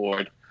player off the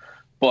board.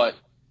 But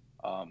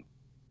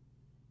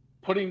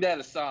putting that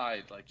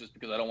aside, like, just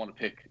because I don't want to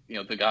pick,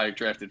 the guy who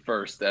drafted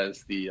first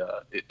as the,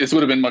 this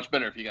would have been much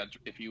better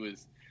if he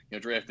was,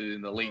 drafted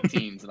in the late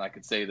teens, and I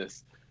could say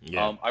this.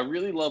 Yeah. I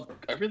really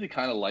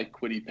kind of like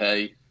Kwity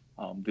Paye.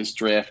 This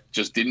draft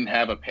just didn't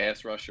have a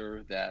pass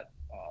rusher that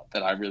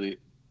I really,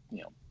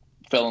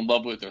 fell in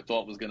love with or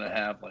thought was going to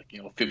have a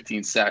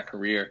 15 sack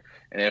career.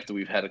 And after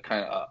we've had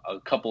a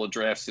couple of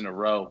drafts in a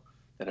row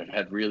that have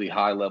had really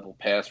high level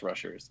pass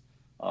rushers,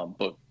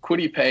 but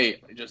Kwity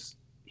Paye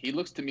he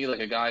looks to me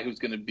like a guy who's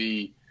going to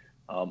be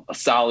a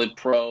solid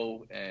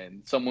pro,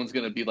 and someone's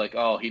going to be like,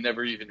 oh, he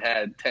never even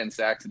had 10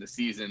 sacks in a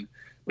season,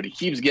 but he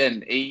keeps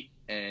getting 8,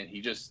 and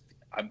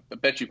I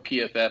bet you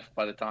PFF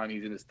by the time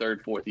he's in his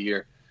 3rd, 4th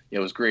year,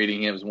 was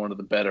grading him as one of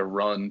the better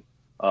run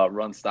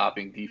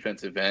stopping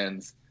defensive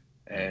ends,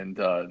 and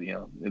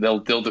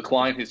they'll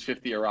decline his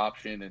 5th-year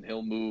option, and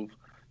he'll move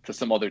to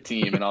some other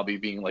team, and I'll be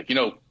being like,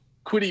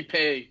 Kwity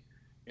Paye,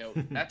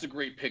 that's a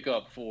great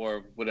pickup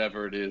for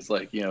whatever it is,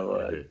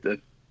 the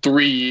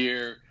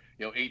 3-year,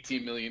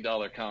 $18 million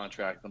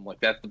contract. I'm like,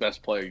 that's the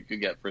best player you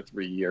could get for a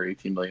 3-year,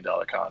 $18 million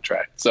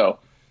contract. So.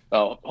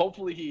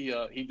 Hopefully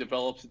he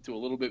develops into a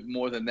little bit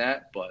more than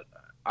that, but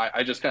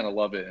I just kind of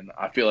love it, and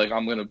I feel like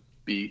I'm going to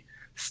be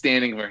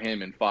standing for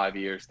him in 5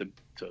 years to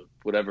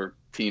whatever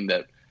team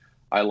that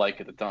I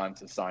like at the time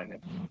to sign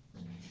him.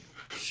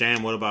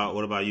 Shan, what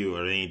about you?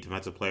 Are there any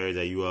defensive players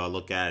that you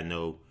look at and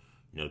know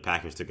the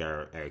Packers took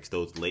Eric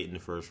Stokes late in the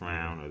first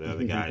round, or the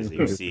other guys that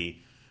you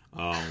see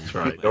That's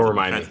right. Don't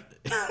remind me.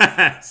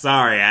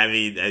 Sorry, I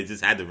mean, I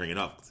just had to bring it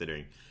up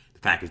considering the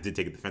Packers did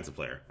take a defensive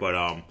player. But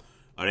are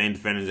there any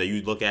defenders that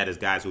you look at as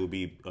guys who would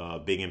be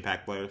big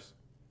impact players?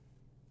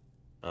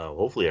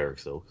 Hopefully Eric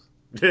Stokes.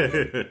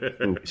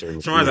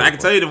 Sean, I can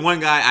tell you the one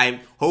guy I'm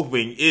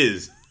hoping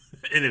is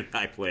an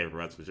impact player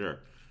for us for sure.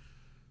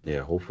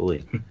 Yeah,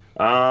 hopefully.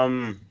 I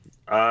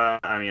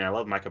mean, I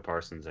love Micah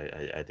Parsons.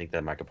 I think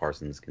that Micah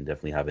Parsons can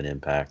definitely have an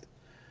impact.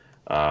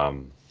 I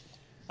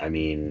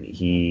mean,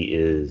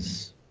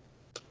 he's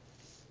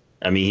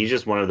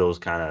just one of those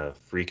kind of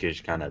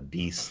freakish, kind of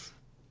beast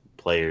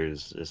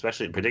players,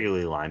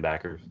 particularly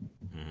linebackers.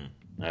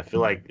 Mm-hmm. I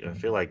feel like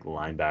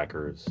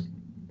linebackers.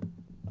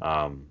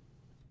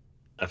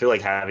 I feel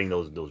like having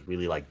those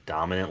really like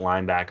dominant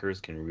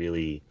linebackers can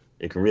really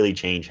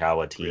change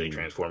how a team really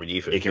transform a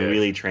defense. It can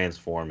really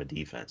transform a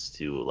defense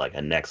to like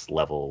a next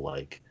level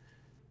like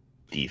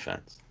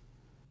defense.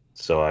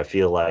 So I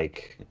feel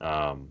like,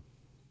 I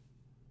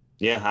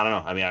don't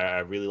know. I mean, I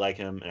really like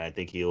him, and I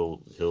think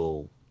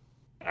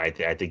I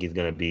think he's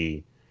gonna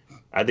be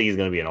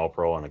an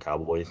All-Pro on the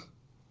Cowboys.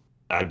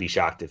 I'd be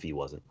shocked if he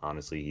wasn't,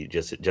 honestly.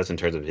 Just in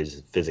terms of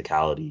his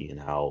physicality and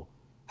how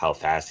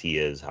fast he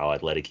is, how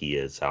athletic he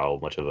is, how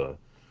much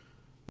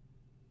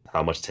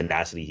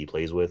tenacity he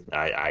plays with.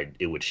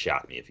 It would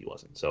shock me if he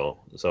wasn't. So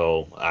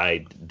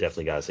I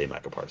definitely gotta say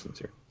Micah Parsons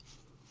here.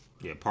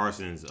 Yeah,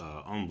 Parsons,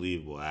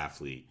 unbelievable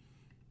athlete.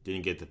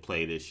 Didn't get to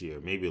play this year,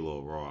 maybe a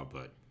little raw,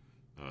 but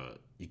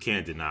you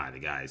can't deny the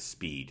guy's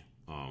speed.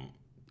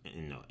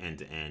 End to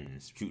end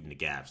and shooting the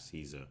gaps.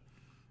 He's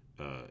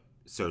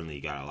certainly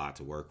got a lot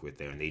to work with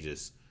there, and they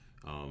just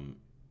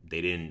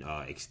they didn't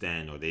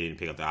extend or they didn't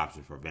pick up the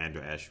option for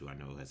Vander Esch, who I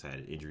know has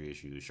had injury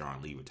issues.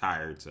 Sean Lee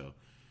retired, so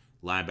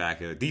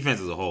linebacker defense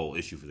is a whole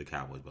issue for the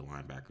Cowboys, but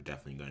linebacker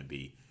definitely going to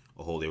be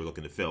a hole they were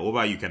looking to fill. What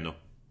about you, Kendall?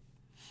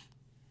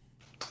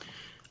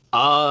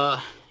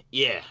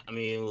 Yeah. I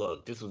mean,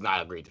 look, this was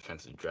not a great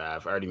defensive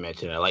draft. I already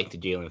mentioned I like the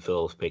Jalen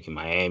Phillips pick in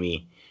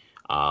Miami.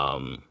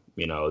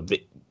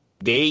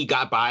 They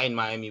got by in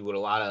Miami with a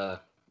lot of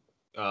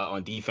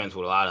on defense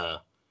with a lot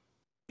of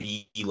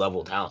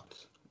B-level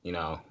talents.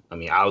 I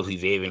mean, obviously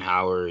Xavier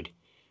Howard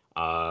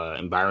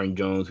and Byron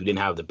Jones, who didn't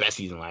have the best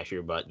season last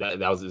year, but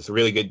it's a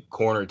really good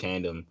corner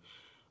tandem.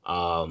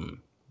 But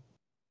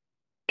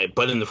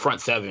in the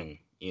front seven,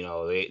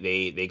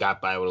 they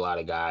got by with a lot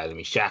of guys. I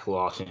mean, Shaq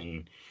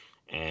Lawson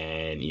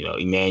and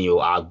Emmanuel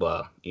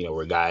Agba,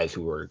 were guys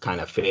who were kind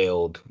of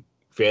failed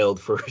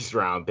first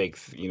round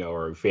picks,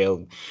 or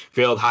failed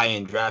high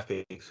end draft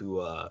picks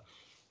who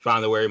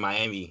found their way to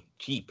Miami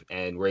cheap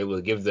and were able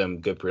to give them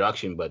good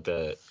production, but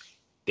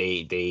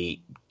they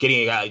getting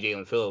a guy like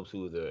Jalen Phillips,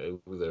 who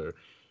was a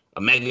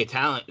mega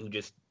talent, who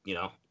just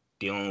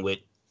dealing with,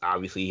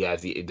 obviously he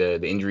has the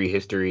injury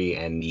history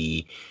and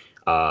the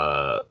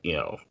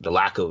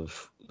lack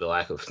of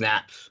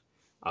snaps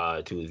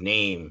to his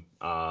name,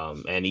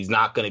 and he's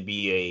not going to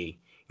be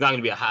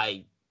a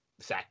high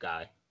sack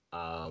guy.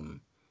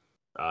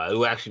 It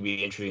will actually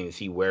be interesting to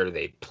see where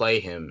they play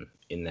him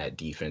in that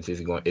defense. Is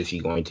he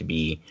going to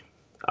be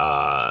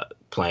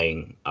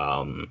playing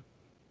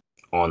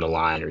on the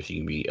line, or is he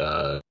going to be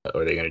or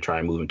are they going to try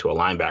and move him to a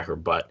linebacker?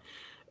 But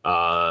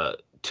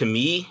to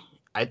me,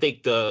 I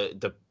think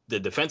the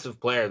defensive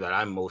player that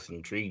I'm most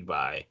intrigued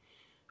by,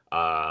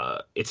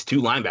 it's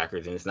two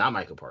linebackers, and it's not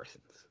Micah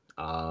Parsons.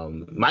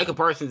 Micah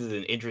Parsons is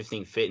an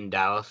interesting fit in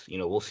Dallas.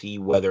 We'll see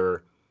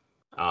whether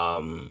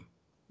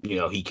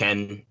he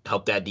can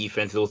help that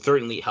defense. It'll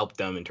certainly help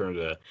them in terms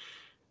of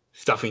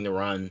stuffing the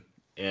run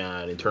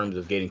and in terms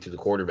of getting to the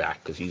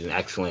quarterback, because he's an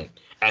excellent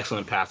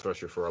pass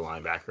rusher for a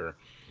linebacker.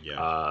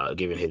 Yeah.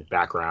 Given his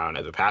background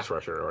as a pass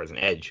rusher or as an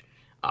edge,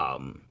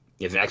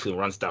 he's an excellent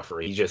run stuffer.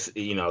 He's just,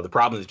 the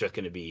problem is just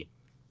going to be,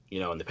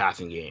 in the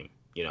passing game.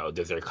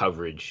 Does their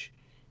coverage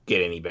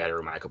get any better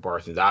with Micah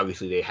Parsons?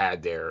 Obviously, they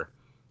had their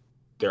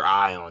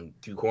eye on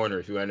two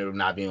corners who ended up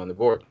not being on the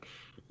board.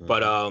 Mm-hmm. But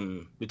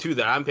the two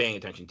that I'm paying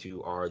attention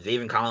to are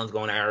Zaven Collins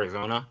going to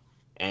Arizona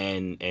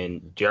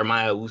and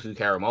Jeremiah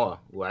Owusu-Koramoah,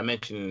 who I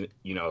mentioned,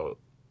 in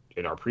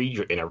our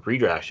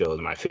pre-draft show, is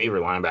my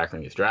favorite linebacker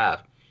in this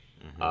draft.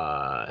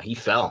 Mm-hmm. He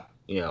fell,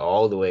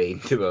 all the way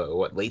to the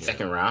late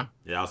second round.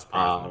 Yeah, I was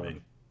surprised with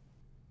me.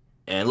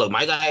 And look,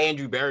 my guy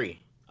Andrew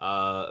Berry,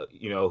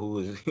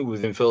 who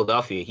was in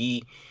Philadelphia,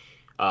 he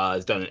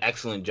has done an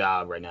excellent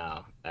job right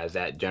now as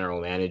that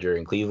general manager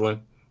in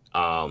Cleveland.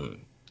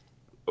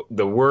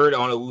 The word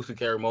on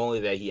Owusu-Koramoah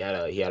is that he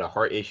had a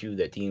heart issue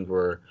that teams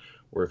were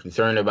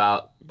concerned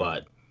about,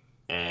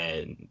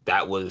 and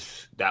that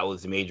was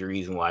the major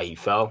reason why he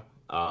fell.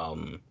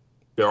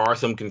 There are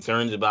some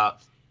concerns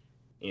about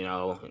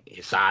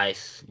his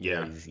size.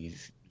 Yeah,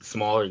 he's a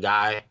smaller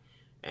guy,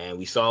 and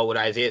we saw with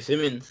Isaiah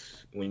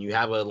Simmons, when you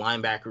have a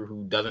linebacker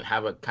who doesn't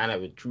have a kind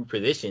of a true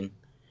position,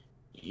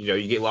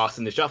 you get lost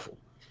in the shuffle.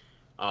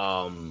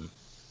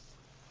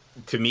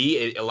 To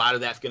me, a lot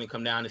of that's going to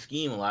come down to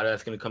scheme. A lot of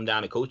that's going to come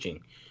down to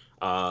coaching.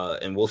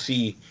 And we'll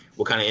see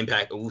what kind of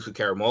impact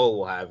Owusu-Koramoah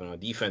will have on a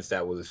defense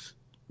that was,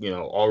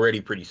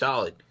 already pretty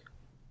solid.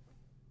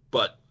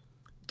 But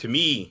to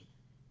me,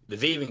 the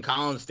Zaven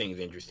Collins thing is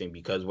interesting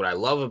because what I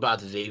love about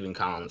the Zaven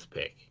Collins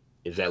pick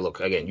is that, look,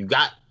 again, you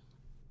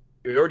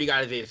already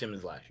got Isaiah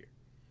Simmons last year.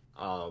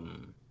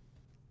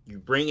 You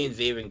bring in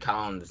Zaven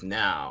Collins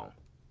now.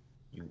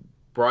 You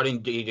brought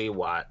in J.J.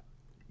 Watt.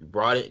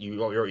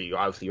 You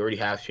obviously already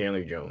have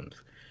Chandler Jones.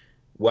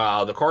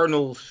 While the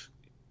Cardinals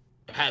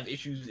have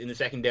issues in the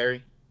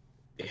secondary,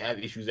 they have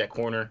issues at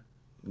corner.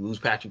 You lose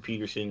Patrick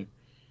Peterson.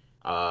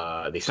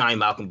 They signed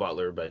Malcolm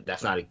Butler, but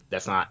that's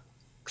not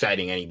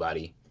exciting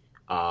anybody.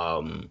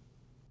 I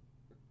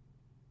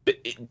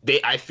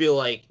feel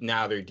like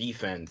now their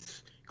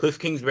defense, Cliff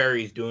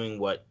Kingsbury is doing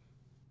what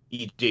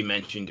EJ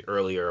mentioned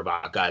earlier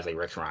about guys like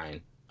Rex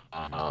Ryan,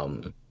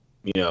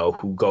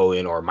 who go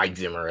in, or Mike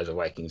Zimmer as a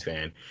Vikings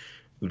fan,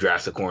 who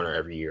drafts a corner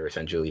every year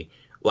essentially.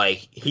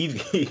 Like he's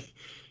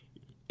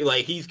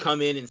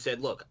come in and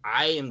said, look,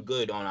 I am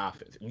good on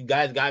offense. You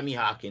guys got me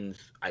Hopkins.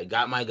 I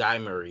got my guy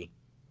Murray.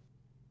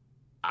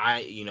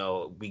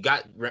 We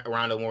got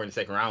Rondo Moore in the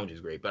second round, which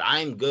is great, but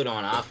I'm good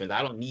on offense.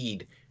 I don't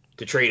need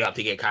to trade up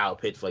to get Kyle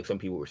Pitts like some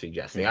people were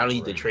suggesting. I don't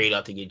need to trade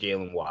up to get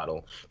Jalen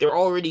Waddle. They're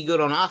already good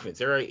on offense.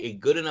 They're a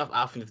good enough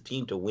offensive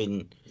team to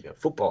win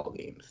football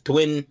games. To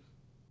win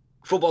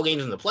football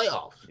games in the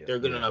playoffs, they're a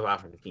good enough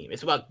offensive team.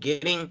 It's about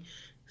getting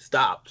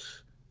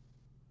stops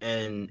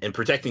and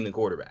protecting the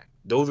quarterback.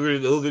 Those are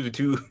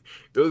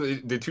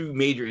the two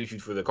major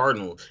issues for the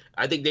Cardinals.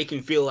 I think they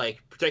can feel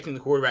like protecting the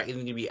quarterback isn't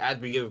going to be as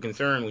big of a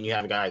concern when you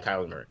have a guy like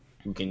Kyler Murray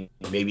who can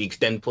maybe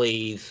extend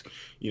plays.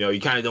 You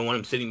kind of don't want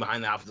him sitting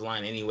behind the offensive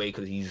line anyway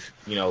because he's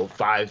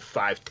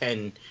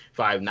 5'10",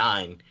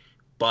 5'9".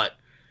 But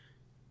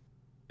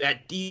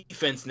that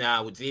defense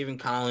now with Zaven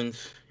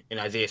Collins and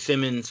Isaiah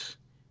Simmons,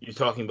 you're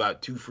talking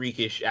about two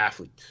freakish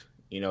athletes.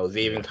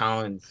 Zaven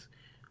Collins,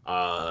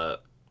 6'4",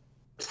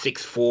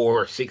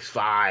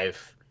 6'5",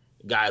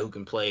 guy who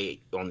can play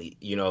on the,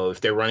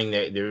 if they're running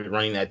that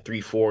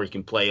 3-4, he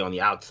can play on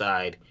the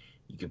outside.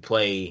 You can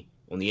play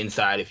on the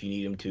inside if you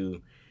need him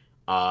to.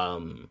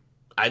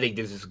 I think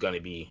this is going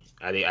to be.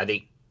 I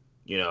think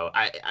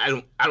I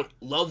don't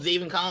love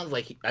Zaven Collins.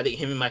 Like I think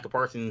him and Micah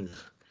Parsons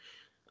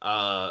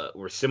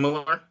were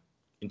similar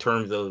in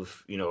terms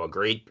of a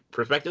grade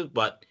perspective,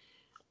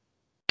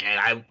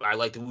 and I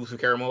like the Owusu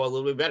Karamoah a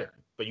little bit better.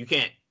 But you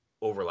can't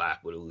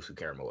overlap with Owusu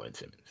Karamoah and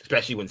Simmons,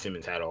 especially when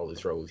Simmons had all the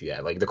struggles he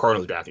had. Like the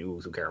Cardinals drafting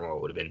Owusu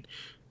Karamoah would have been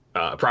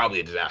probably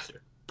a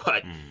disaster.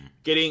 But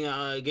getting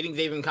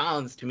Zaven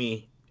Collins, to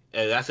me,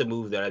 that's a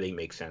move that I think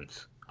makes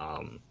sense.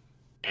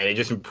 And it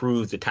just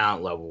improves the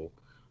talent level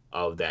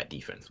of that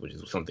defense, which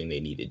is something they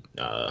needed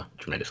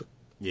tremendously.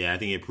 Yeah, I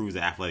think it improves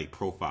the athletic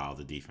profile of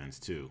the defense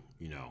too.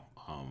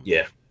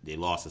 They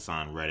lost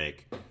Hassan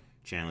Reddick,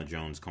 Chandler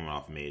Jones coming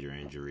off a major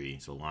injury,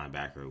 so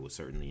linebacker was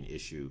certainly an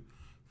issue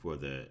for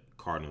the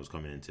Cardinals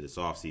coming into this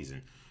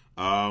offseason.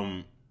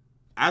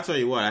 I'll tell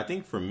you what, I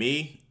think for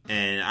me,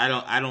 and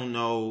I don't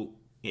know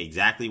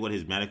exactly what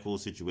his medical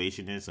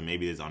situation is, so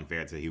maybe it's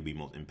unfair to say he'll be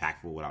most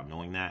impactful without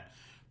knowing that.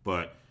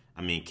 But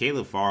I mean,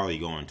 Caleb Farley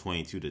going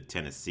 22 to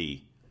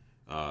Tennessee.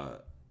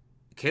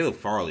 Caleb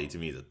Farley to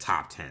me is a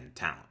top 10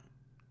 talent.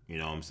 You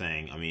know what I'm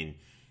saying? I mean,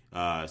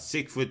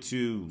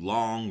 6'2",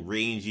 long,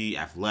 rangy,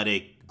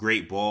 athletic,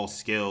 great ball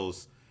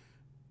skills.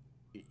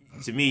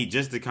 To me,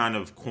 just the kind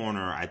of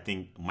corner I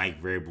think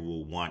Mike Vrabel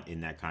will want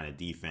in that kind of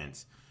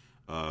defense.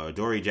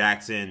 Dory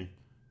Jackson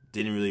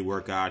didn't really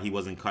work out. He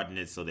wasn't cutting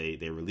it, so they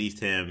released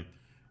him.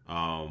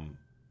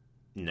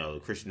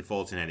 Christian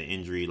Fulton had an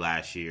injury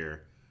last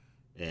year,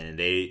 and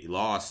they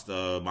lost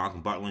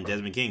Malcolm Butler and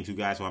Desmond King, two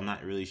guys who I'm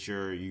not really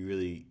sure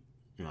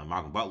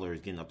Malcolm Butler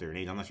is getting up there in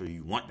age. I'm not sure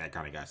you want that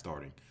kind of guy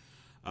starting.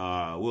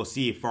 We'll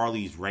see if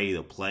Farley's ready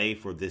to play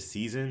for this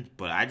season,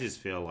 but I just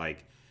feel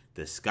like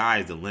the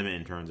sky's the limit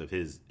in terms of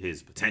his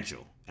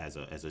potential as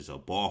a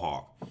ball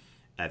hawk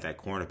at that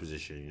corner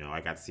position.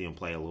 I got to see him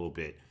play a little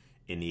bit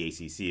in the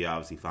ACC,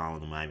 obviously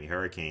following the Miami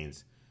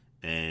Hurricanes,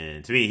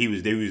 and to me,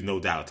 there was no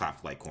doubt a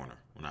top flight corner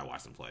when I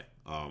watched him play.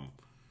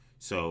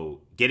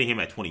 So getting him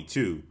at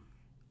 22,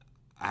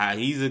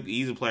 he's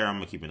a player I'm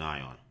gonna keep an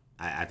eye on.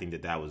 I think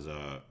that was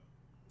a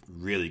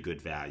really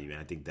good value, and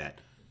I think that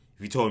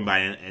if you told me by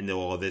the end of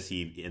all this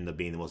he ended up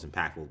being the most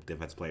impactful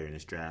defensive player in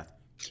this draft,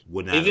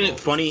 would not. Isn't it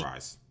funny?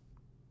 Surprise.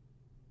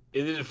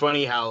 Isn't it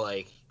funny how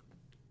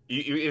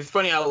it's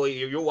funny how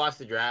you'll watch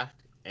the draft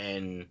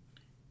and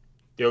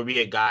there will be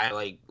a guy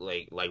like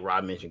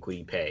Rob mentioned,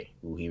 Kwity Paye,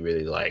 who he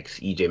really likes.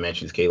 EJ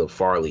mentions Caleb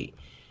Farley.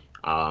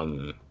 I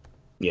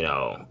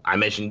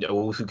mentioned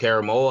Owusu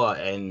Karamoah,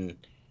 and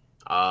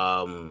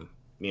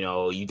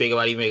you think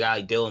about even a guy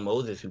like Dylan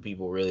Moses, who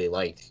people really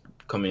liked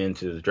coming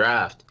into the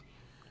draft,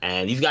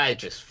 and these guys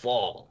just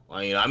fall.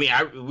 Me and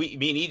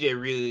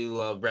EJ really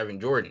love Brevin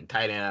Jordan,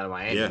 tight end out of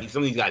Miami. Yeah.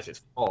 Some of these guys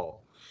just fall.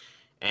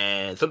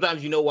 And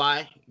sometimes you know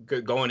why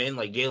going in,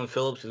 like Jalen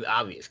Phillips is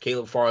obvious.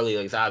 Caleb Farley,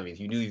 it's obvious.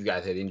 You knew these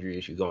guys had injury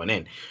issues going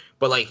in.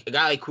 But like a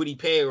guy like Kwity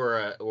Paye or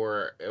a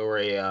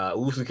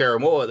Owusu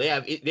Karamoah, they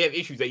have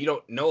issues that you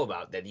don't know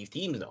about, that these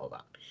teams know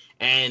about.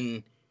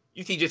 And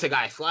you see just a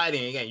guy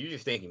sliding again, you're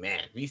just thinking,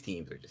 man, these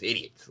teams are just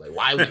idiots. Like,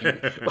 why would you?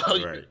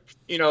 Well, right.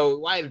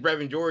 Why is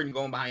Brevin Jordan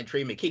going behind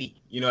Trey McKitty?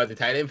 At the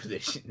tight end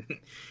position.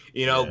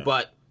 Yeah.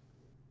 But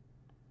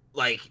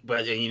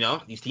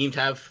these teams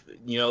have,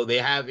 they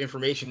have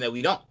information that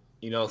we don't.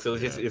 So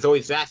it's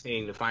always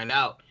fascinating to find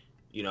out.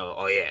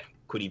 Oh yeah,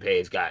 Kwity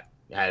Paye's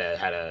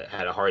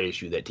had a heart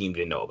issue that teams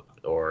didn't know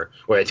about, or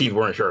that teams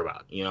weren't sure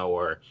about.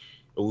 Or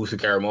Owusu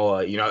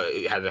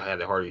Karamoah,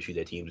 had a heart issue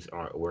that teams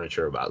weren't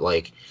sure about.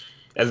 Like,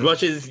 as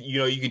much as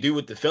you can do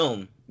with the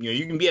film,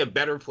 you can be a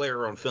better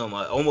player on film,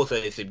 almost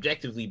a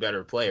subjectively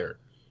better player.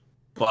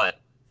 But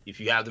if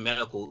you have the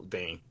medical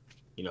thing,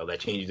 that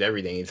changes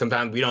everything. And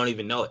sometimes we don't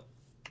even know it.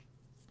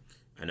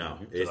 I know.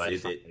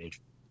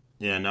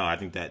 I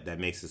think that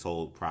makes this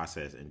whole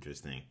process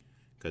interesting,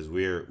 because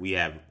we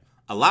have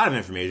a lot of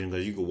information,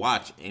 because you can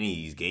watch any of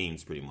these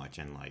games pretty much,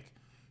 and like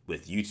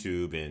with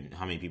YouTube and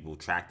how many people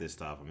track this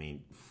stuff. I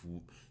mean,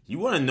 you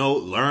want to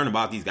learn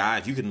about these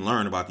guys, you can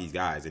learn about these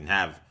guys and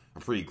have a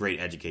pretty great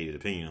educated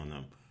opinion on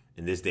them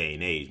in this day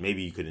and age.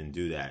 Maybe you couldn't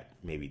do that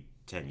maybe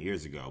 10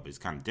 years ago, but it's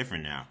kind of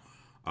different now.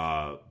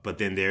 But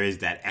then there is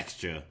that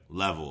extra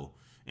level,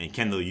 and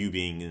Kendall, you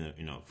being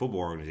in a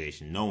football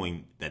organization,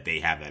 knowing that they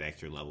have that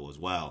extra level as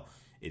well,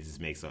 it just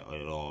makes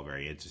it all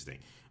very interesting.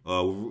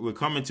 We're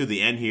coming to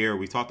the end here.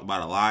 We talked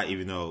about a lot,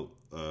 even though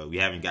we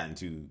haven't gotten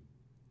to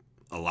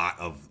a lot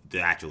of the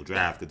actual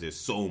draft, because there's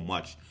so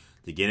much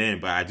to get in.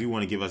 But I do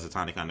want to give us a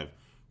time to kind of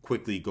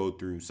quickly go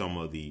through some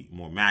of the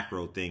more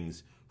macro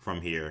things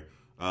from here.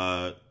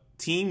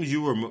 Teams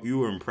you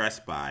were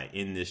impressed by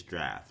in this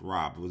draft,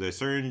 Rob. Was there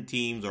certain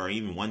teams, or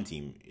even one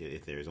team,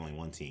 if there's only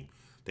one team,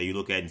 that you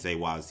look at and say,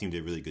 "Wow, this team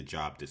did a really good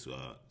job this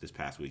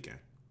past weekend"?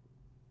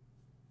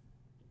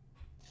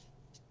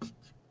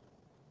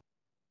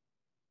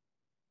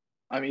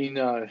 I mean,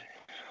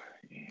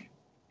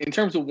 in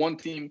terms of one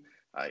team,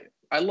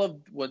 I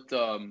loved what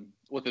the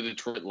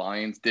Detroit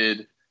Lions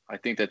did. I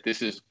think that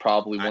this is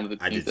probably one of the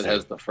teams that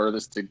has the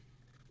furthest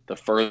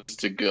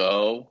to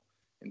go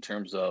in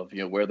terms of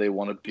where they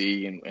want to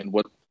be and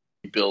what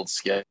the build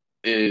schedule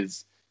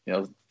is.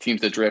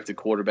 Teams that drafted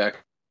quarterback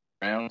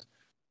around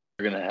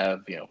are going to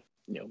have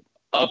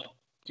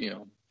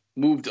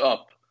moved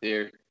up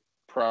their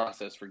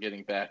process for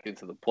getting back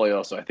into the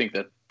playoffs. So I think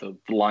that the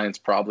Lions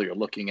probably are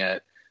looking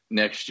at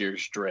next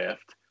year's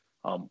draft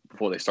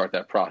before they start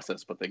that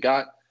process. But they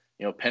got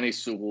Penei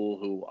Sewell,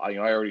 who I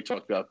already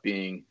talked about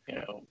being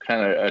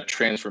kind of a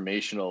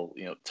transformational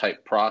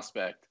type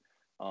prospect.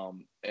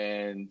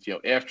 And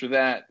after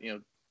that,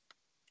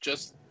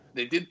 just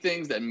they did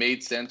things that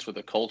made sense for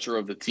the culture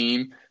of the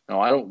team.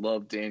 Now, I don't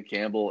love Dan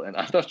Campbell, and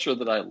I'm not sure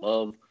that I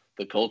love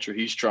the culture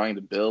he's trying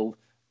to build,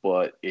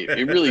 but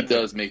it really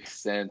does make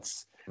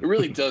sense. It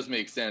really does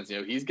make sense.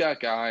 He's got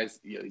guys,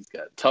 he's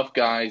got tough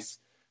guys.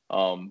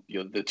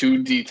 The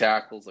two D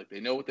tackles, like, they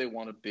know what they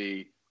want to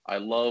be. I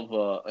love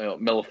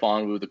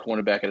Melifonwu, the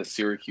cornerback out of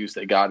Syracuse.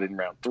 They got in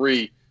round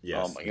 3.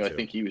 Yes, I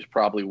think he was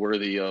probably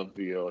worthy of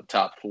a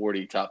top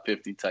 40, top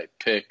 50 type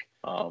pick.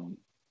 And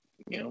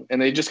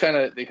they just kind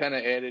of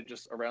added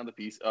just around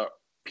the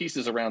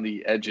pieces around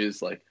the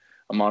edges, like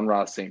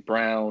Amon-Ra St.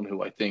 Brown,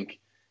 who I think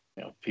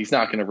he's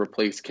not going to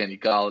replace Kenny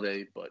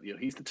Golladay, but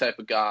he's the type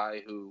of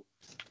guy who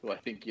I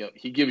think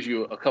he gives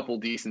you a couple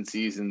decent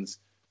seasons.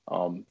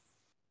 While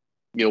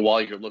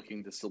you're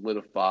looking to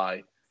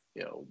solidify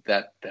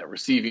that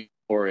receiving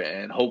core,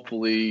 and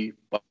hopefully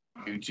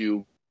you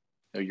do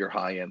your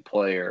high end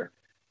player,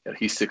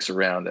 he sticks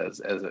around as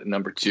a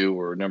number 2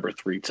 or number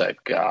 3 type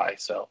guy.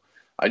 So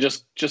I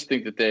just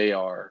think that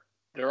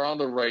they're on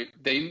the right.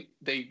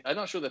 I'm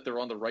not sure that they're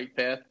on the right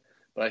path,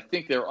 but I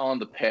think they're on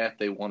the path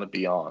they want to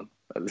be on.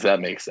 Does that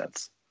make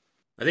sense?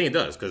 I think it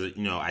does, because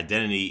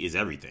identity is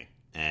everything,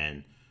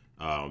 and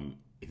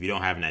if you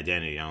don't have an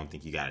identity, I don't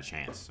think you got a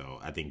chance. So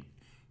I think,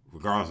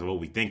 regardless of what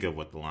we think of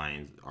what the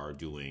Lions are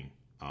doing,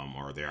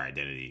 or their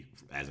identity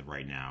as of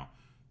right now,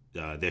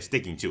 they're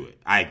sticking to it.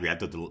 I agree. I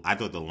thought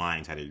the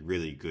Lions had a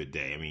really good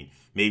day. I mean,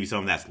 maybe some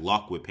of that's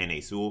luck with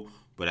Penei Sewell,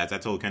 but as I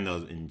told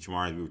Kendall and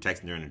Shamar, we were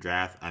texting during the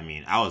draft, I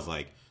mean, I was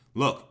like,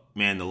 look,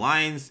 man, the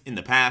Lions in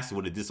the past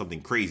would have did something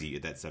crazy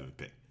at that 7th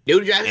pick. They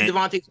would have drafted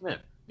Devontae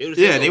Smith.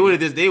 They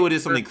would have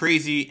did something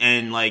crazy,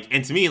 and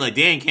to me, like,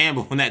 Dan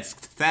Campbell and that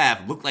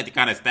staff looked like the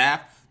kind of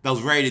staff that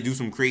was ready to do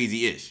some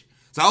crazy ish.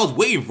 So I was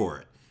waiting for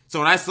it. So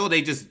when I saw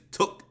they just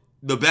took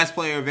the best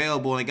player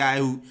available and a guy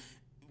who,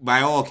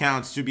 by all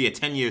accounts, should be a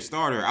 10-year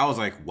starter, I was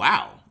like,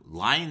 wow,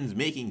 Lions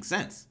making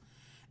sense.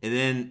 And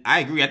then I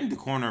agree. I think the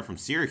corner from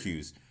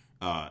Syracuse,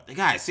 the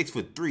guy is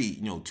 6'3",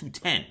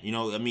 210.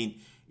 I mean,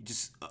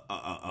 just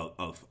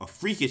a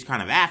freakish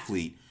kind of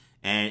athlete,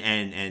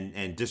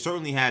 and just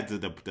certainly had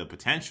the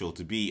potential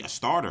to be a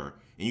starter.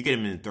 And you get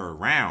him in the 3rd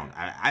round.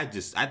 I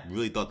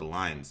really thought the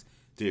Lions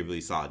did a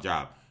really solid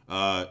job.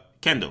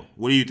 Kendall,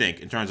 what do you think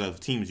in terms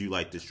of teams you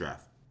like this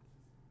draft?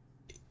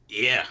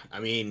 Yeah, I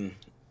mean,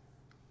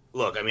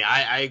 look,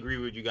 I agree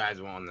with you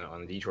guys on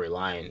the Detroit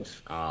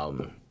Lions.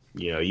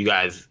 You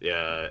guys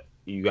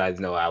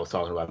know I was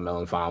talking about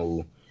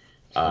Melifonwu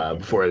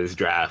before this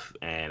draft,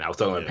 and I was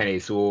talking about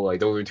Penei Sewell. Like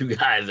those were two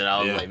guys that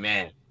I was like,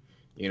 man,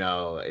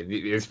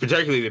 it's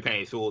particularly the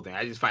Penei Sewell thing.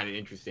 I just find it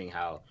interesting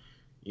how,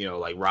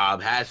 like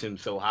Rob has him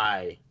so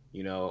high,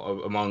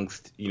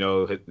 amongst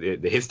the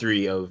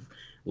history of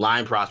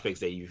line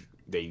prospects that you've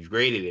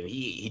graded, and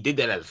he did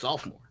that as a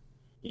sophomore.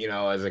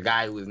 As a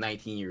guy who was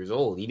 19 years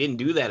old, he didn't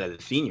do that as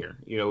a senior.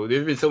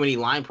 There's been so many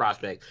line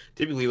prospects.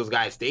 Typically, those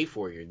guys stay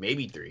 4 years,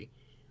 maybe 3,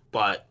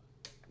 but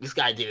this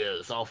guy did it as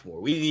a sophomore.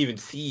 We didn't even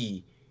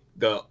see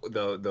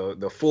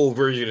the full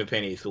version of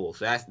Penei Sewell.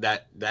 So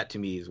that to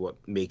me is what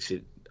makes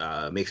him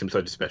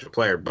such a special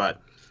player. But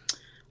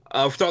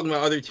we're talking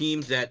about other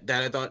teams that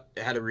I thought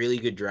had a really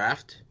good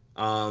draft.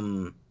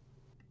 I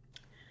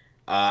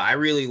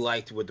really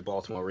liked what the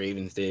Baltimore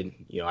Ravens did.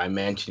 I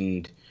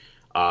mentioned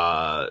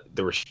the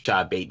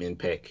Rashad Bateman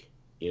pick.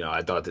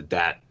 I thought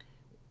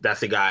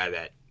that's a guy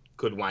that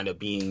could wind up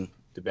being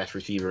the best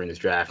receiver in this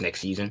draft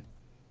next season.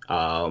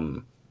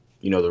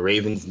 The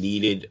Ravens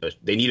need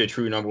a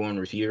true number one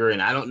receiver,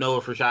 and I don't know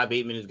if Rashad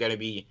Bateman is going to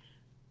be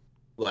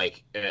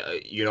like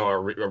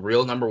a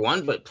real number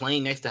one, but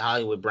playing next to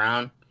Hollywood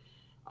Brown,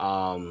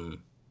 obviously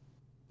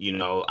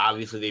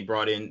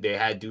they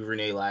had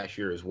Duvernay last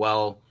year as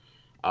well.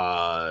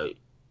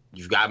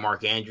 You've got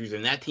Mark Andrews,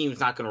 and that team's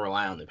not going to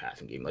rely on the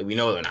passing game. Like, we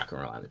know they're not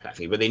going to rely on the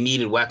passing game, but they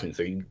needed weapons.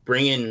 So you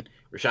bring in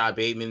Rashad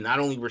Bateman, not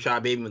only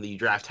Rashad Bateman, but you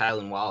draft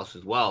Tylan Wallace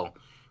as well,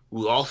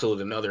 who also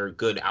is another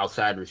good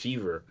outside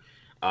receiver.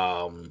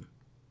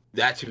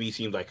 That to me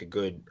seems like a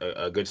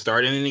good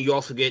start. And then you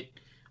also get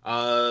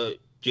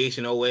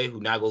Jason Owe,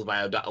 who now goes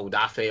by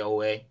Odafe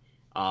Owe,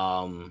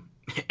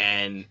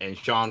 and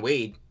Shaun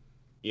Wade,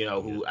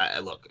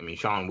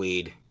 Shaun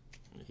Wade,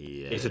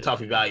 it's a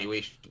tough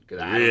evaluation.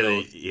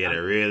 He had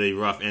a really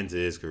rough end to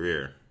his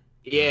career.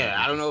 Yeah,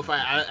 I don't know if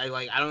I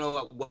don't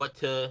know what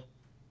to.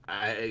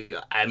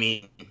 I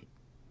mean,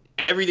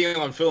 everything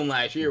on film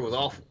last year was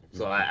awful,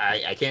 so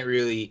I can't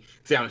really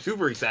say I'm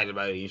super excited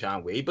about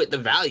Shaun Wade. But the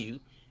value,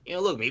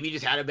 look, maybe he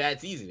just had a bad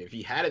season. If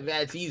he had a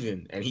bad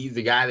season and he's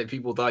the guy that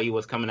people thought he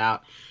was coming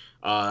out,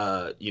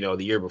 the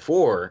year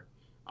before,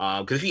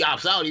 because if he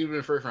opts out, he would have been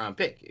a first round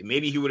pick.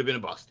 Maybe he would have been a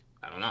bust.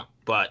 I don't know,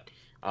 but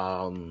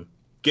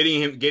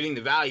getting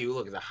the value,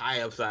 look, is a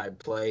high upside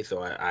play.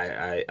 So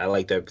I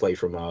like that play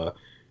from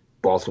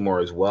Baltimore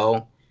as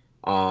well.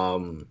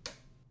 And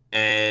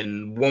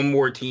one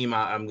more team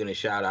I'm going to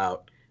shout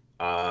out.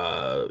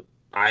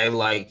 I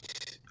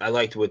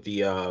liked what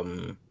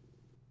the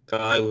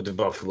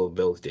Buffalo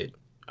Bills did,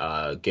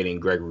 getting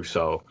Greg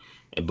Rousseau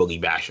and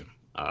Boogie Basham.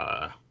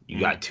 You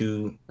got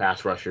two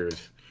pass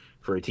rushers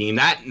for a team.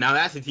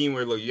 That's a team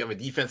where, look, you have a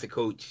defensive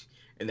coach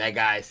and that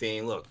guy is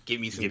saying, look, give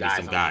me some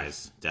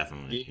guys.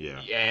 Definitely, yeah.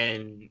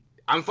 And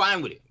I'm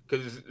fine with it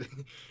because,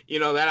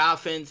 that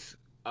offense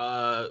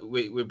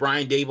with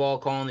Brian Daboll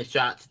calling the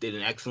shots did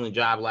an excellent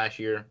job last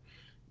year.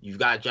 You've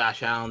got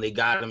Josh Allen. They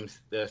got him,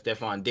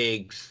 Stephon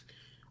Diggs,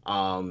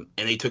 and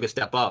they took a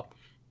step up.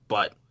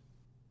 But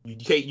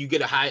you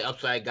get a high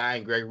upside guy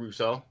in Greg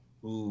Rousseau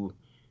who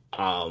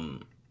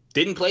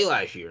didn't play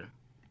last year.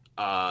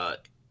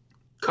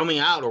 Coming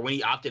out, or when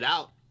he opted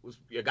out, was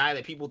a guy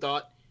that people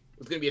thought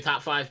was going to be a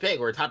top 5 pick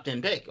or a top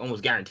 10 pick,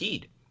 almost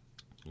guaranteed.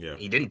 Yeah,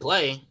 he didn't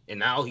play, and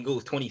now he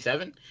goes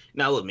 27.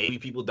 Now look, maybe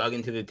people dug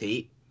into the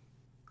tape.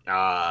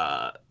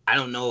 I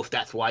don't know if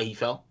that's why he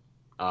fell.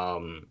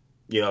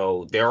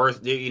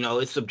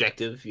 It's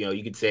subjective.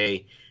 You could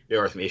say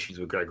there are some issues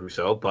with Greg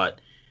Rousseau, but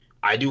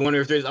I do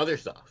wonder if there's other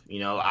stuff.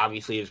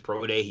 Obviously his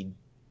pro day, he,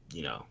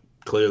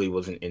 clearly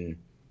wasn't in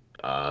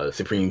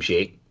supreme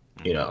shape.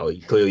 He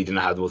clearly did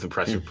not have the most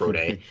impressive pro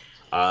day.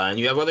 And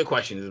you have other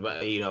questions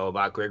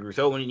about Greg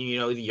Rousseau when he's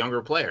a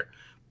younger player.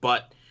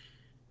 But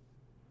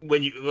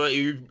when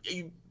you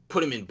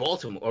put him in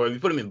Baltimore or you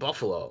put him in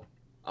Buffalo,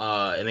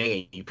 and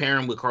then you pair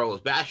him with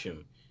Carlos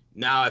Basham,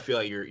 now I feel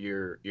like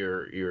you're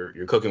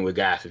cooking with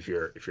gas if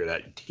you're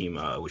that team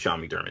with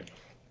Sean McDermott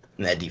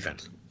and that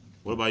defense.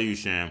 What about you,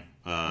 Sham?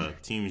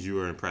 Teams you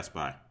were impressed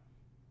by?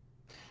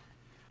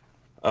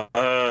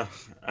 I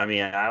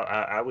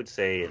would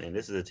say, and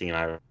this is a team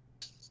I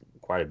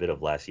quite a bit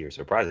of last year,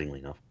 surprisingly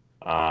enough.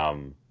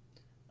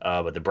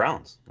 But the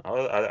Browns.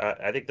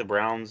 I think the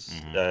Browns.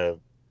 Mm-hmm.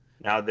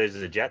 Now there's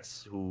the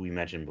Jets, who we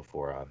mentioned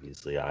before.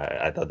 Obviously,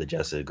 I thought the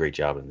Jets did a great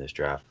job in this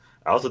draft.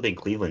 I also think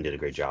Cleveland did a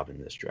great job in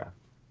this draft.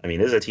 I mean,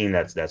 this is a team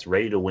that's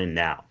ready to win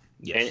now.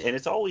 Yes. And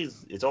it's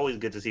always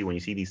good to see when you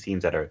see these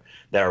teams that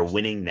are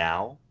winning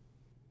now,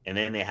 and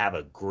then they have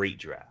a great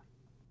draft.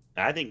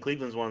 And I think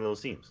Cleveland's one of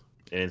those teams.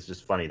 And it's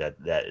just funny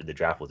that the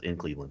draft was in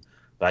Cleveland.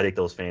 But I think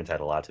those fans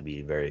had a lot to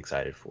be very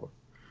excited for.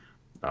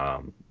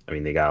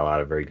 They got a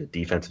lot of very good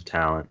defensive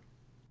talent.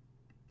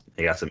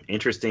 They got some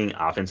interesting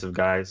offensive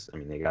guys.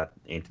 They got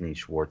Anthony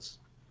Schwartz.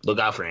 Look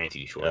out for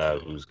Anthony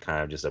Schwartz, who's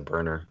kind of just a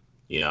burner.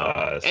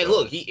 And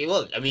look, you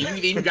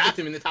even got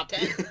him in the top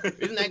 10.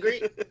 Isn't that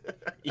great?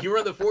 You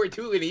run the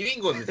 4.2 and he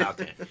didn't go in the top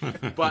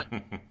 10. But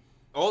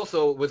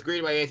also, what's great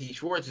about Anthony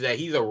Schwartz is that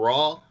he's a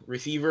raw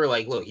receiver.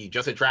 Like, look, he's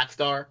just a track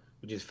star,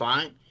 which is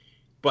fine.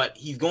 But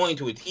he's going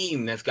to a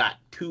team that's got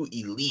 2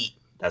 elite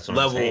That's what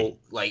level, I'm saying.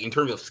 like in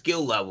terms of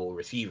skill level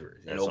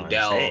receivers. That's And what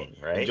Odell, I'm saying,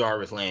 right? and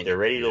Jarvis Landry. They're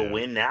ready to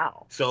win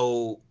now.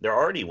 So they're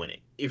already winning.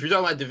 If you're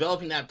talking about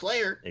developing that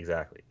player,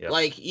 exactly. Yep.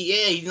 Like,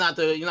 yeah, he's not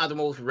the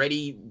most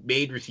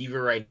ready-made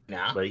receiver right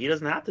now. But he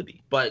doesn't have to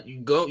be. But you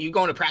go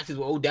to practice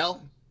with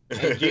Odell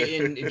and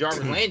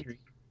Jarvis Landry,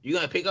 you're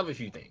gonna pick up a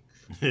few things.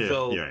 Yeah,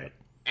 so, you're right.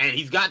 And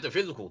he's got the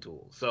physical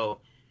tools. So,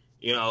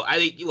 I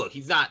think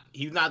he's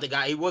not the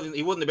guy. He wasn't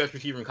the best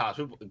receiver in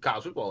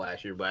college football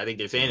last year. But I think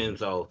they're saying to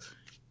themselves,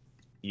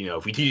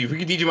 if we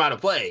can teach him how to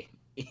play,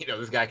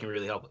 this guy can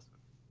really help us.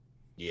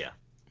 Yeah.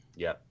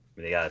 Yep.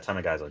 They got a ton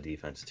of guys on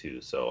defense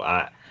too. So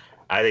I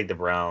think the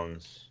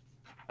Browns.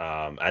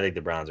 I think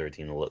the Browns are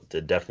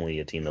definitely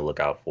a team to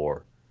look out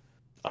for.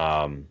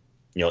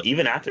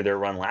 Even after their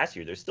run last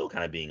year, they're still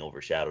kind of being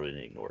overshadowed and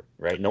ignored,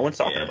 right? No one's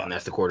talking about it. And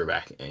that's the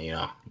quarterback.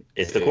 And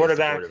it's the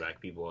quarterback.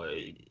 People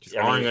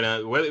aren't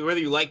gonna whether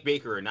you like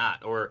Baker or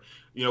not, or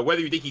whether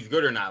you think he's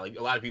good or not. Like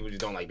a lot of people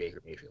just don't like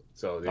Baker Mayfield.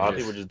 So a lot of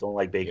people just don't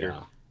like Baker.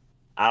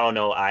 I don't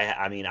know.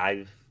 I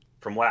mean,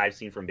 from what I've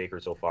seen from Baker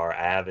so far,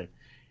 I haven't.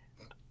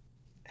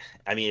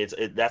 I mean,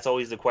 that's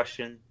always the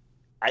question.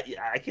 I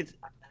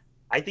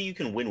think you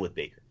can win with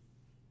Baker,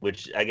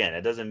 which again,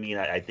 it doesn't mean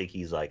I think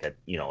he's like a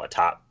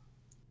top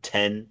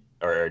 10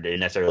 or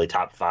necessarily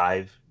top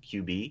 5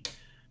 QB.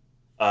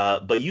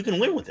 But you can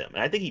win with him,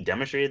 and I think he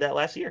demonstrated that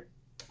last year.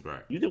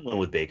 Right. You can win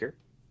with Baker.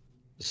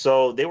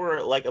 So they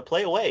were like a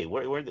play away.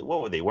 What were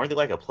they? Weren't they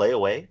like a play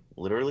away,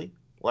 literally,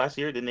 last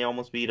year? Didn't they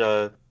almost beat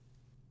who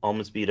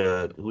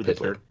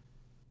Pittsburgh?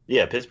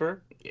 Yeah,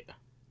 Pittsburgh. Yeah.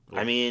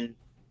 I mean,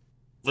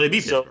 well, they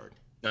beat Pittsburgh.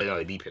 No,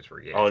 they beat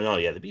Pittsburgh. Yeah. Oh no,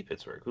 yeah, they beat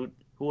Pittsburgh. Who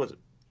was it?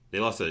 They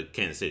lost to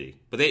Kansas City,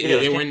 but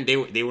they were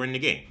in the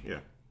game. Yeah.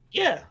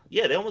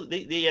 Yeah. They were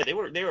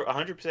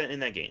 100% in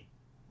that game.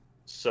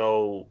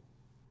 So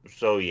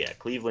yeah,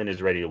 Cleveland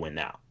is ready to win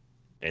now,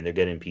 and they're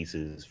getting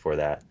pieces for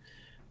that.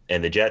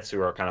 And the Jets,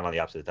 who are kind of on the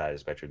opposite side of the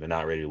spectrum, they're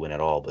not ready to win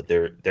at all, but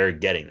they're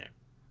getting there.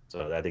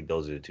 So I think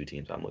those are the two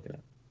teams I'm looking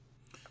at.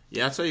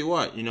 Yeah, I'll tell you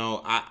what,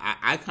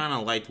 I kind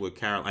of liked what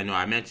Carol. I know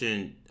I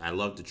mentioned I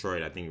love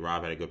Detroit. I think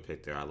Rob had a good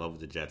pick there. I love what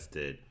the Jets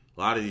did. A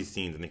lot of these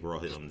teams, I think we're all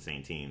hitting on the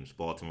same teams.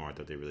 Baltimore, I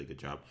thought they did a really good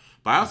job.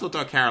 But I also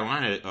thought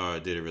Carolina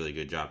did a really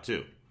good job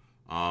too.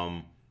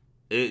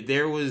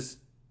 There was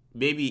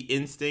maybe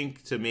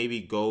instinct to maybe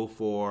go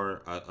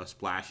for a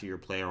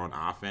splashier player on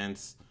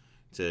offense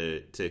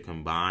to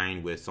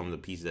combine with some of the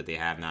pieces that they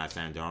have now.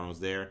 Sam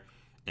Darnold's there.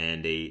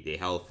 And they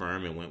held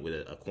firm and went with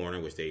a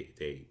corner, which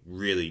they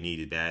really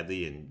needed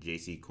badly. And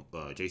J.C.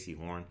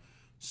 Horn,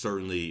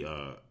 certainly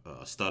a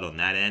stud on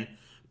that end.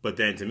 But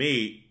then to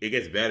me, it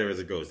gets better as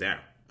it goes down.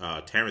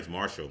 Terrence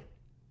Marshall,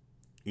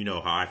 you know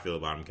how I feel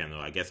about him,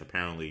 Kendall. I guess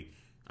apparently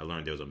I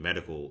learned there was a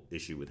medical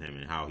issue with him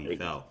and how he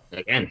fell.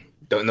 Again,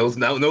 no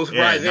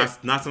surprise. Yeah,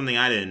 not something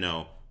I didn't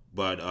know,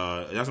 but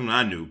that's something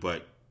I knew.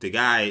 But the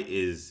guy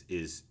is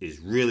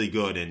really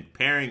good, and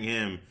pairing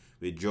him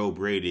with Joe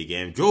Brady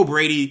again. Joe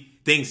Brady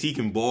thinks he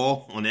can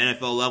ball on the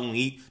NFL level. To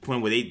the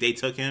point where they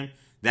took him.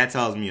 That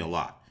tells me a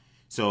lot.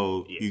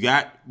 So you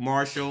got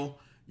Marshall,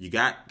 you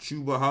got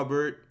Chuba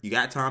Hubbard, you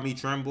got Tommy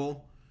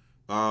Tremble.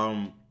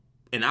 An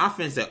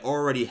offense that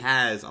already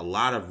has a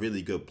lot of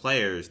really good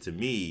players, to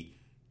me,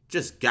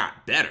 just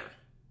got better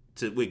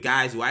with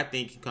guys who I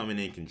think can come in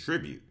and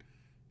contribute.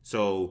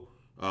 So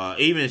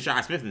even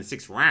Shi Smith in the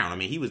 6th round, I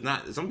mean, he was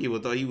not. Some people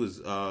thought he was.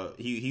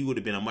 He would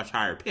have been a much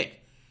higher pick.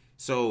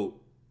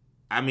 So,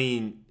 I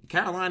mean,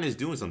 Carolina is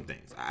doing some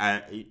things.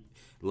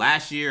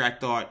 Last year, I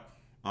thought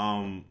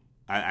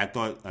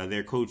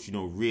their coach,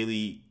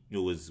 really,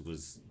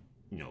 was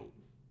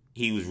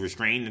he was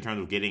restrained in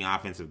terms of getting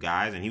offensive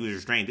guys, and he was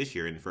restrained this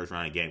year in the first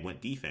round again. Went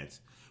defense,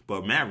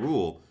 but Matt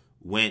Rule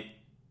went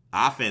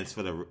offense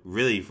for the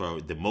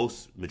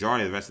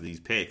majority of the rest of these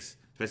picks,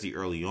 especially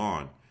early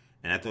on.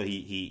 And I thought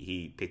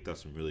he picked up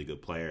some really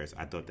good players.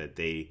 I thought that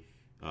they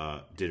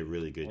did a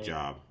really good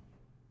job.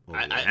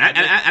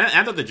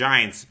 I thought the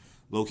Giants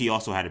low-key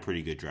also had a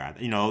pretty good draft.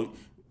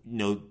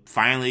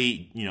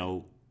 Finally,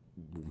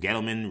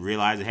 Gettleman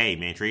realized, hey,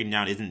 man, trading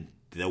down isn't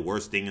the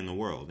worst thing in the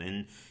world.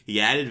 And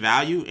he added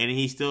value, and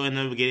he still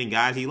ended up getting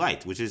guys he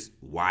liked, which is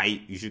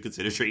why you should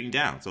consider trading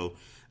down. So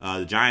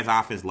the Giants'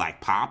 offense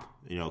lacked pop.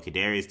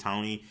 Kadarius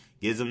Toney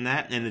gives them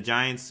that. And the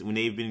Giants, when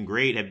they've been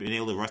great, have been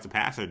able to rush the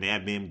passer. They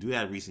have been able to do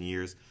that in recent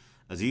years.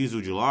 Azeez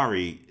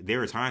Ojulari, there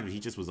were times where he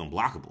just was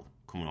unblockable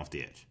coming off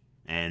the edge.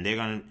 And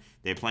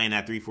they're playing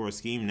that 3-4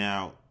 scheme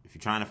now. If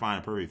you're trying to find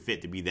a perfect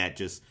fit to be that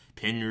just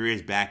pin your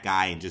ears back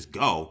guy and just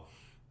go,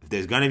 if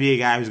there's going to be a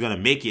guy who's going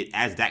to make it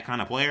as that kind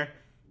of player,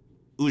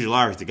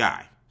 Ojulari's the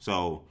guy.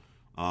 So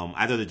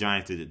I thought the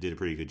Giants did a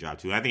pretty good job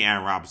too. I think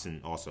Aaron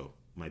Robinson also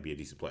might be a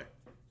decent player.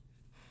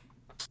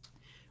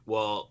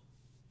 Well,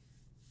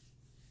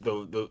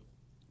 the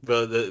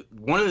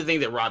one of the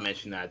things that Rob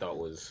mentioned that I thought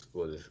was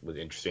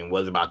interesting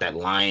was about that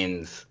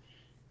Lions.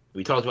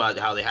 We talked about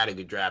how they had a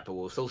good draft, but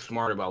what was so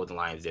smart about what the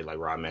Lions did, like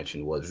Rob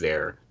mentioned, was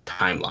their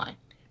timeline.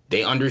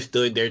 They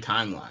understood their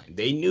timeline.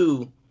 They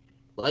knew,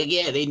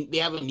 they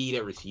have a need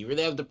at receiver.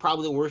 They have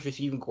probably the worst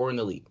receiving core in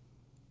the league.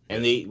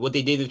 And what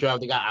they did this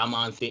draft, they got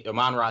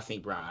Amon-Ra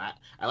St. Brown.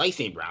 I like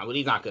St. Brown, but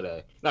he's not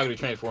gonna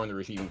transform the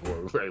receiving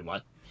corps very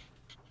much.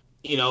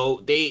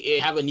 They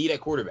have a need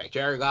at quarterback.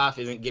 Jared Goff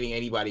isn't getting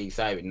anybody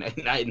excited.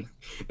 Neither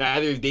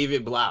is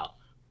David Blau.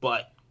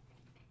 But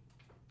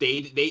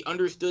they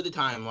understood the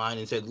timeline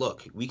and said,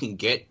 look, we can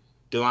get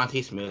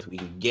Devontae Smith. We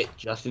can get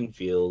Justin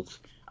Fields.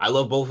 I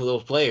love both of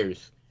those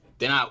players.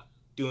 They're not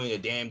doing a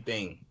damn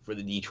thing for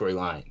the Detroit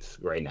Lions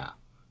right now.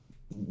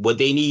 What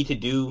they need to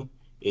do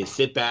is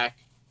sit back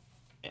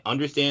and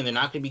understand they're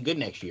not going to be good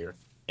next year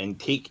and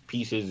take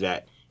pieces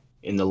that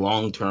in the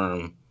long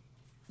term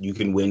you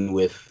can win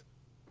with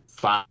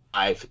 5,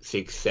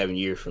 6, 7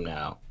 years from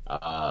now.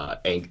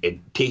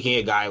 And taking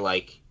a guy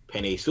like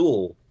Penei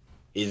Sewell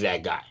is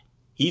that guy.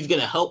 He's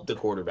going to help the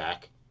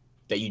quarterback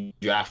that you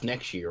draft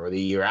next year or the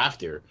year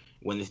after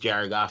when this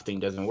Jared Goff thing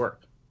doesn't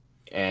work.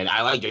 And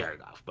I like Jared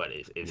Goff, but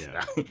it's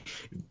not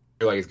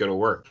like it's going to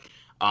work.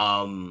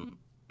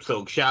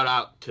 So shout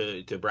out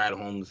to Brad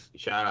Holmes,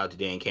 shout out to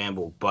Dan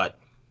Campbell. But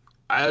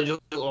I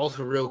just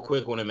also real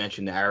quick want to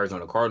mention the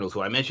Arizona Cardinals,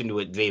 who I mentioned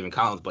with Zaven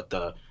Collins, but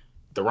the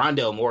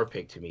Rondale Moore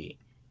pick to me,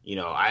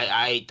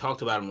 I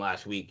talked about him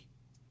last week,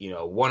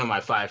 one of my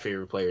 5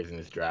 favorite players in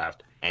this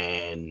draft.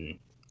 And,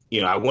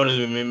 I wanted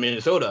him in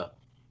Minnesota,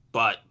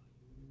 but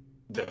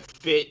the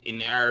fit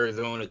in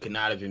Arizona could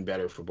not have been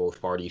better for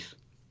both parties.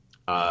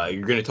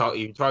 You're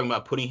talking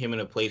about putting him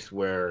in a place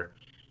where,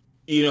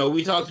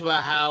 we talked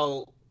about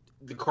how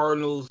the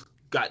Cardinals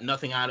got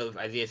nothing out of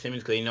Isaiah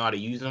Simmons because they know how to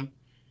use him.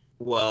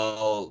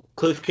 Well,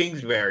 Cliff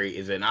Kingsbury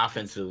is a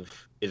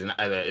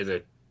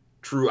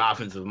true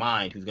offensive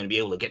mind who's going to be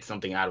able to get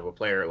something out of a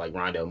player like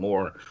Rondale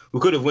Moore, who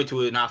could have went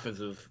to an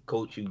offensive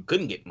coach who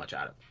couldn't get much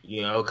out of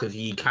him, because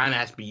he kind of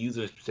has to be used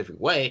in a specific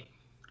way.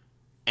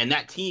 And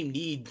that team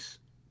needs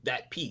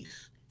that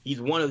piece. He's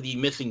one of the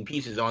missing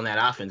pieces on that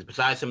offense.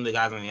 Besides some of the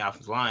guys on the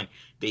offensive line,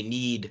 they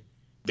need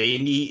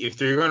if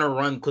they're going to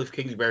run Cliff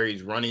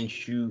Kingsbury's run and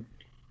shoot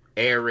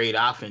air raid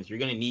offense, you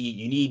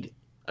need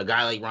a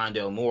guy like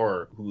Rondale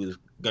Moore, who is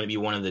going to be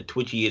one of the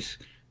twitchiest,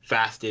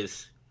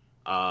 fastest,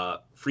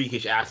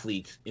 freakish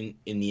athletes in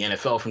the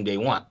NFL from day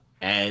one.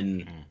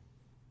 And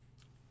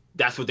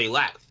that's what they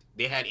lacked.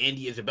 They had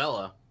Andy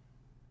Isabella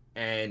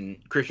and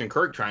Christian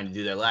Kirk trying to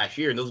do that last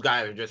year, and those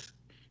guys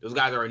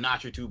are a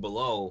notch or two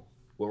below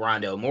what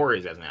Rondale Moore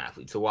is as an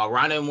athlete. So while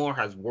Rondale Moore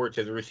has warts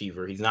as a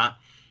receiver, he doesn't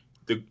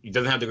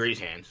have the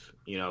greatest hands.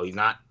 He's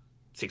not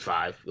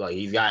 6'5". Like,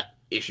 he's got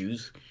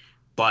issues.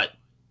 But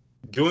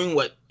doing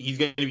what he's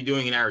going to be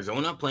doing in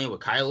Arizona, playing with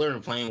Kyler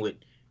and playing with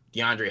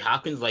DeAndre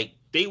Hopkins, like,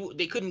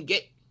 they couldn't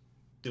get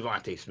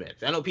Devontae Smith.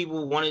 I know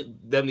people wanted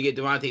them to get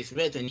Devontae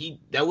Smith, and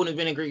that wouldn't have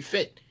been a great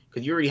fit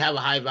because you already have a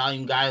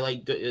high-volume guy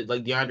like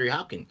DeAndre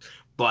Hopkins.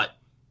 But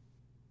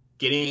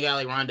getting a guy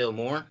like Rondale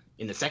Moore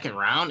in the second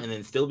round and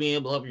then still being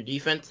able to help your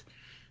defense,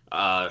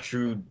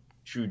 shrewd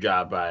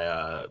job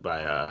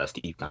by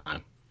Steve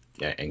Keim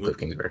and Cliff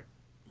Kingsbury.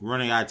 We're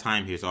running out of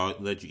time here, so I'll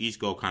let you each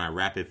go kind of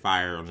rapid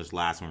fire on this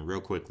last one real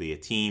quickly. A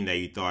team that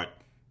you thought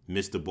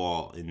missed the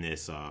ball in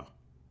this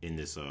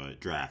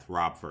draft.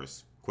 Rob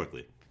first,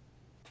 quickly.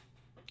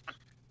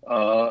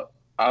 I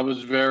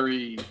was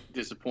very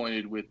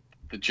disappointed with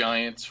the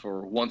Giants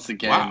for once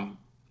again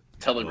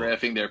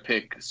telegraphing their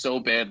pick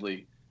so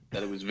badly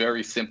that it was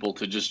very simple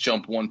to just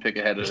jump one pick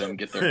ahead of them and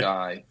get their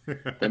guy.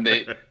 Then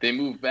they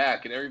move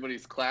back, and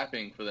everybody's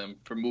clapping for them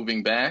for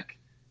moving back,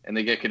 and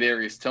they get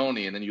Kadarius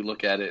Toney, and then you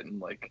look at it and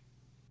like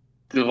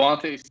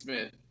Devontae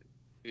Smith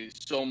is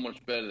so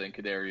much better than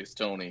Kadarius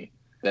Toney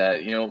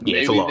that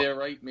maybe they're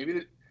right,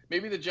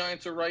 maybe the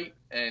Giants are right,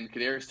 and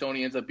Kadarius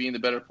Toney ends up being the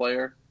better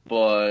player,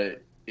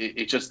 but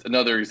it's just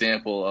another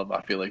example of,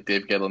 I feel like,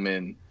 Dave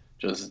Gettleman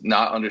just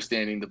not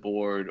understanding the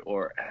board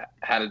or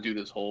how to do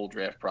this whole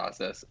draft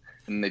process.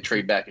 And they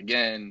trade back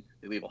again.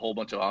 They leave a whole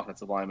bunch of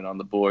offensive linemen on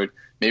the board.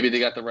 Maybe they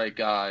got the right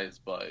guys,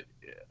 but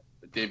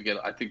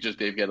I think just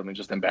Dave Gettleman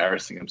just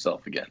embarrassing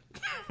himself again.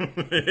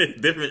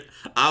 Different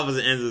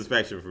opposite ends of the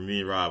spectrum for me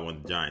and Rob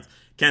on the Giants.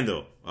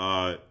 Kendall,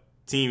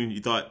 team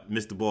you thought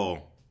missed the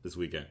ball this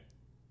weekend?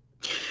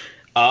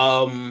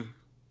 I'm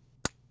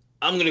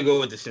going to go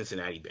with the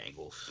Cincinnati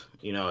Bengals.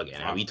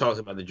 Again, we talked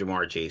about the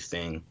Jamar Chase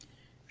thing.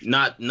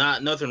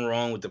 Nothing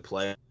wrong with the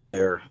player,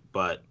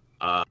 but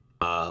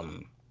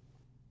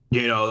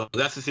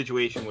that's a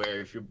situation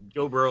where if you're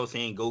Joe Burrow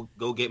saying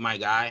go get my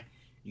guy,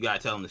 you got to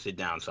tell him to sit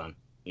down, son.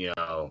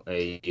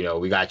 Hey,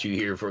 we got you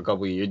here for a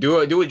couple of years. Do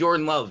a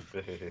Jordan Love.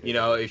 If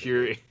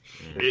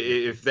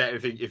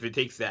it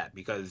takes that,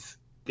 because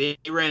they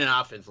ran an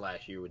offense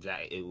last year with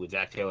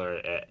Zach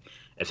Taylor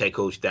as head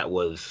coach that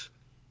was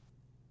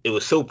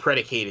so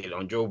predicated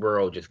on Joe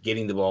Burrow just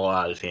getting the ball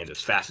out of his hands as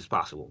fast as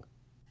possible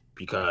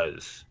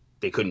because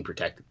they couldn't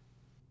protect him.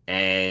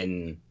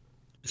 And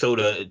so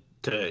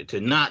to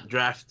not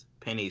draft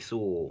Penei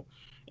Sewell,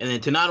 and then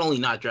to not only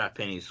not draft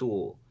Penei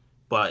Sewell,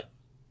 but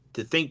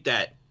to think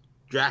that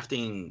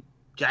drafting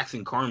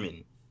Jackson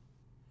Carman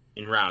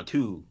in round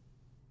 2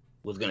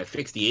 was going to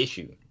fix the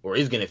issue, or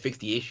is going to fix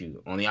the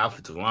issue on the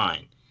offensive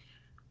line,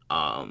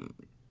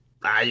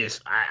 I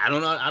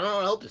don't know. I don't know how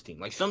to help this team.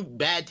 Like some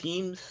bad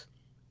teams,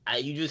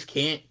 you just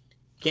can't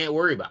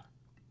worry about.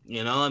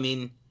 You know, I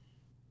mean,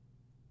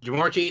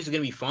 Ja'Marr Chase is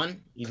gonna be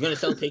fun. He's gonna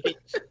sell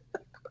tickets.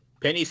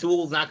 Penny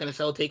Sewell's not gonna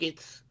sell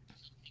tickets,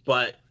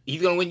 but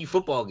he's gonna win you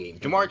football games.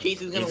 Ja'Marr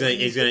Chase is gonna.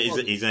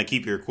 He's gonna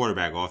keep your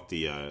quarterback off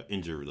the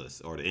injury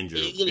list or the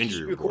injury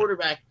your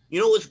quarterback.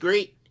 You know what's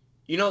great?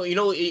 You know.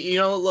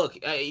 Look,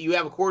 you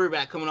have a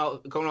quarterback coming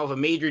off a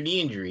major knee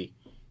injury,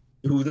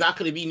 who's not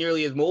going to be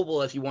nearly as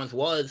mobile as he once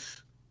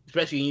was,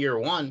 especially in year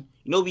one.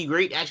 You know, it'd be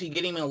great actually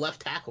getting him a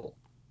left tackle,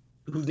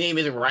 whose name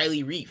is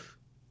Riley Reef.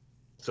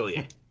 So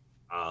yeah,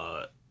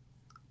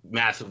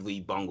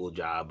 massively bungled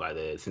job by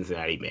the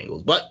Cincinnati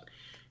Bengals. But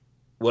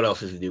what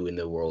else is to do in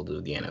the world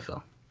of the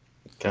NFL?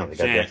 They got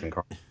Jackson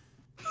Carter.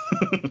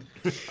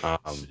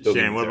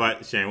 Shane, what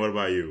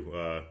about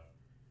you?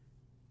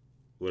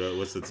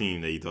 What's the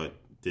team that you thought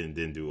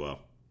didn't do well?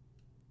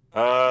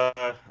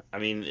 I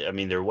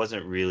mean, there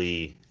wasn't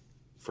really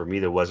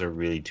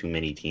too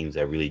many teams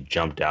that really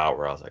jumped out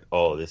where I was like,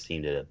 oh, this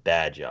team did a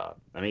bad job.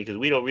 I mean, because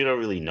we don't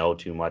really know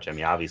too much. I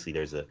mean, obviously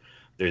there's a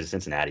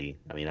Cincinnati.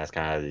 I mean, that's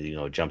kind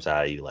of jumps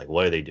out at you like,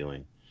 what are they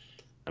doing?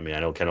 I mean, I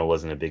know Kendall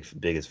wasn't a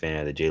biggest fan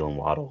of the Jalen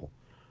Waddle.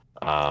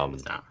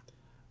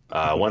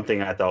 One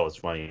thing I thought was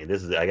funny. I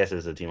guess this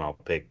is a team I'll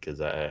pick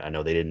because I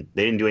know they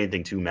didn't do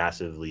anything too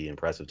massively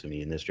impressive to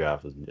me in this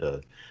draft. Was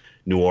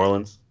New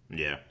Orleans.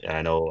 Yeah, and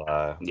I know.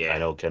 I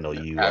know Kendall.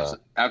 You.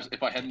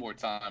 If I had more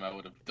time, I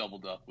would have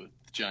doubled up with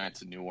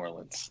Giants in New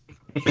Orleans.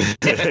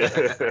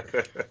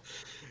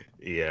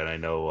 Yeah, and I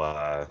know.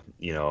 I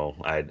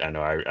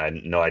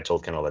know. I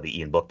told Kendall about the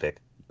Ian Book pick.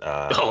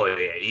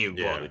 Ian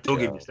Book. Don't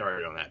get me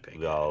started on that pick.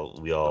 We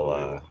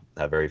all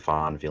have very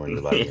fond feelings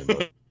about Ian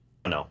Book.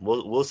 No,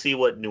 we'll see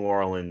what New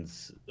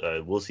Orleans.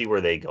 We'll see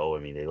where they go. I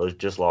mean, they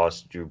just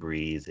lost Drew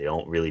Brees. They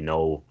don't really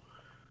know.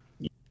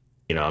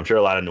 I'm sure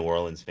a lot of New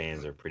Orleans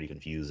fans are pretty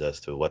confused as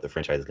to what the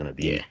franchise is going to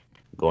be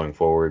going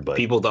forward. But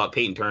people thought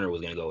Peyton Turner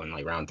was going to go in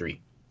like round 3,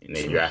 and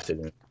they drafted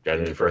him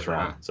in the first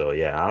round. So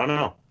yeah, I don't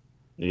know.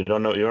 You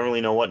don't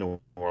really know what New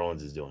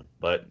Orleans is doing,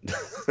 but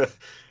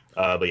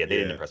they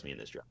didn't impress me in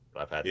this draft.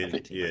 I've had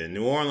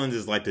New Orleans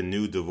is like the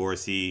new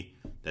divorcee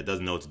that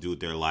doesn't know what to do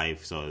with their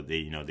life, so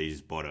they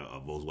just bought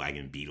a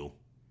Volkswagen Beetle,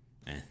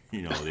 and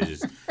they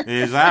just I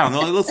don't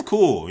know, it looks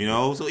cool,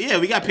 So yeah,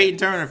 we got Peyton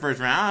Turner in the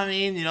first round. I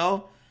mean,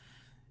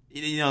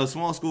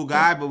 small school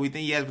guy, but we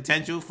think he has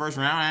potential. First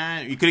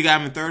round, you could have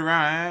got him in the third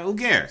round. Who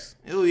cares?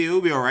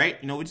 It'll be all right.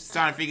 We're just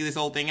trying to figure this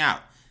whole thing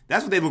out.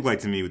 That's what they look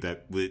like to me with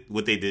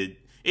what they did.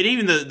 And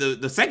even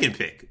the second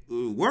pick,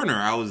 Werner,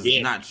 I was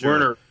not sure.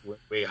 Werner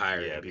way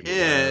higher than people.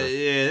 Yeah,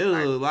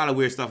 there was a lot of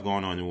weird stuff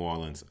going on in New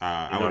Orleans.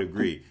 I would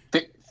agree.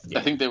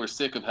 I think they were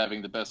sick of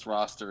having the best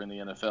roster in the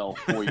NFL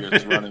 4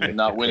 years running and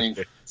not winning.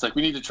 It's like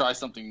we need to try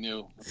something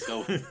new.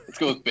 Let's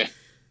go with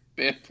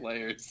bad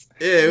players.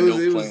 Yeah,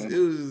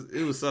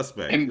 it was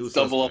suspect. And it was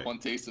double suspect. up on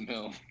Taysom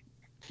Hill.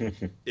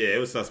 Yeah, it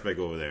was suspect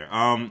over there.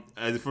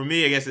 For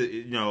me, I guess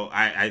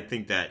I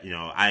think that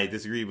I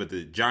disagree with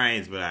the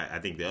Giants, but I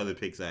think the other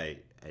picks I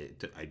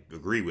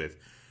agree with.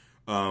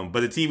 But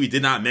the team we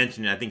did not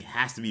mention, I think,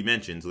 has to be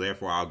mentioned, so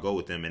therefore I'll go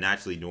with them. And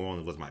actually, New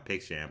Orleans was my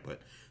pick, champ.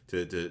 But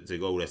to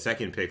go with a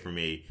second pick for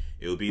me,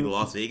 it would be the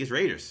Las Vegas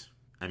Raiders.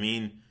 I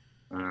mean,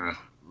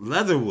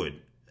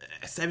 Leatherwood,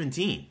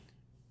 17.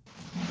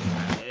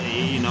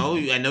 I know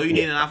you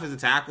need an offensive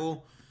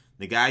tackle.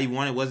 The guy you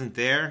wanted wasn't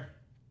there.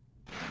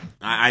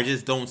 I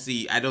just don't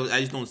see. I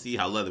just don't see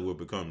how Leatherwood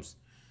becomes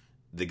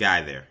the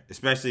guy there,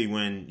 especially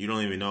when you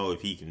don't even know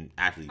if he can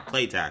actually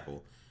play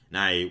tackle.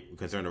 Now you're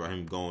concerned about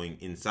him going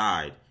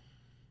inside.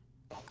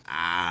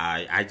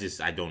 I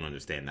don't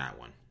understand that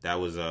one. That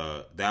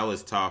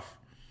was tough.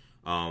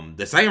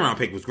 The second round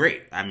pick was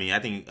great. I mean, I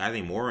think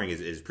Mooring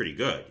is pretty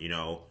good,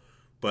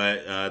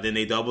 But then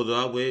they doubled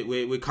up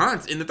with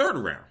Kantz in the third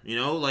round.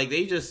 Like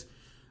they just.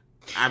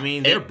 I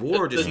mean, their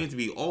board just seems to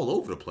be all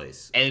over the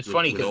place. And it's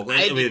funny because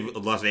with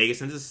Las Vegas,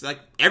 and just like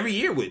every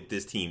year with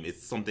this team,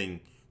 it's something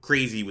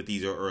crazy with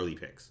these early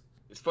picks.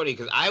 It's funny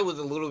because I was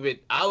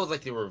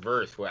like the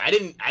reverse where I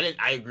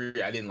agree.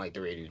 I didn't like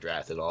the Raiders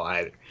draft at all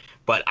either,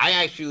 but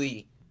I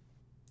actually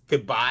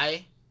could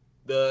buy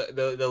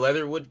the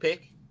Leatherwood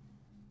pick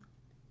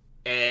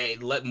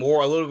and let a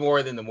little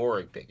more than the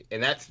Mooring pick,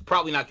 and that's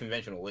probably not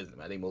conventional wisdom.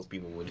 I think most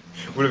people would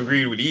have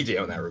agreed with EJ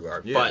on that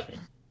regard, but.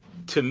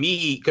 To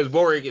me, because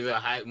Boric is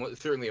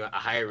certainly a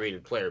higher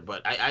rated player,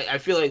 but I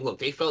feel like, look,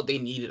 they felt they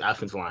needed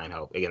offensive line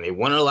help. Again, they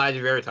wanted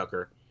Elijah Vera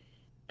Tucker,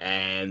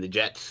 and the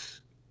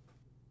Jets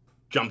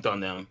jumped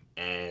on them,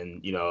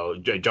 and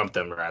jumped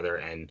them rather,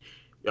 and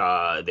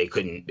they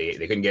couldn't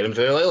get him.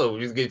 So they're like, oh,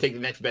 we're just gonna take the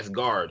next best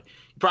guard.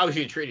 You probably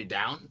should have traded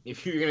down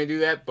if you were gonna do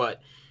that,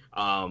 but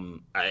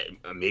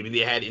maybe they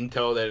had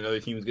intel that another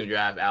team was going to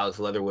draft Alex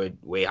Leatherwood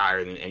way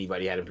higher than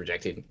anybody had him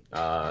projected.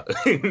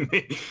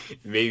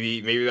 Maybe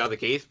that was the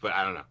case, but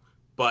I don't know.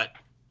 But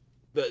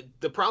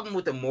the problem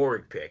with the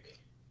Mooring pick,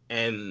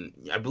 and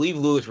I believe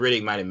Louis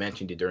Riddick might have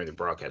mentioned it during the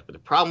broadcast, but the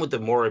problem with the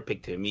Mooring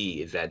pick to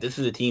me is that this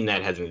is a team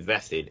that has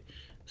invested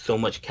so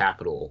much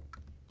capital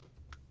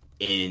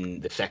in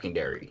the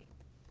secondary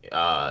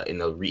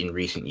in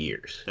recent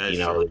years. That's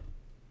true.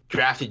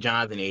 Drafted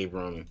Jonathan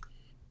Abram.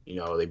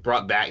 They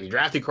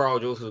drafted Carl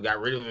Joseph, got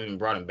rid of him and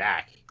brought him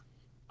back.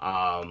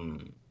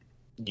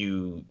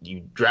 You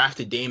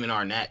drafted Damon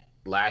Arnett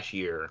last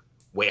year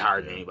way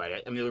higher than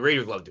anybody. I mean, the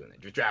Raiders love doing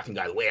that. Just drafting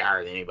guys way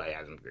higher than anybody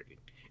has them graded.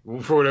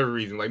 For whatever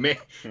reason. Like, man,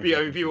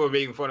 people are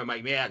making fun of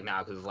Mike Mayock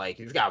now because, like,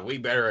 he's got way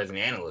better as an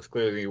analyst,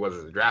 clearly, than he was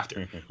as a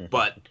drafter.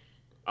 But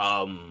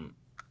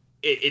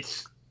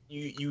it's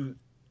you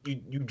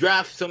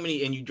draft so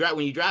many, and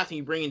when you draft and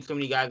you bring in so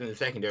many guys in the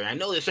secondary. I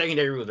know the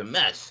secondary was a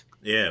mess.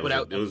 Yeah,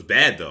 it was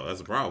bad though. That's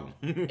the problem.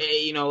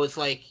 It's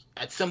like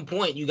at some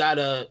point you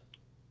gotta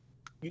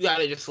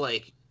just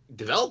like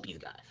develop these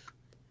guys.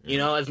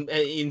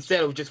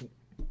 Instead of just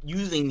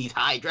using these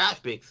high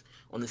draft picks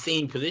on the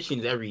same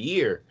positions every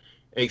year,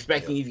 and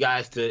expecting these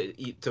guys to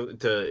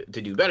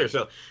do better.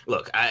 So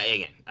look,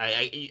 I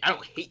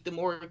don't hate the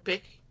Moore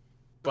pick,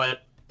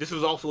 but this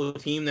was also a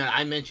team that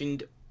I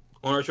mentioned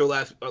on our show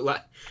last week.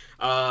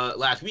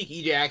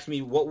 EJ asked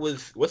me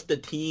what's the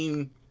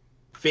team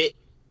fit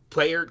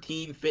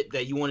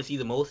that you want to see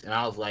the most, and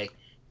I was like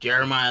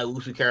Jeremiah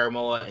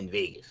Owusu-Koramoah and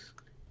Vegas.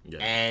 Yeah.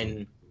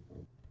 And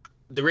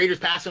the Raiders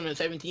passed him at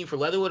 17 for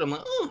Leatherwood. I'm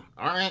like, oh,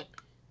 all right.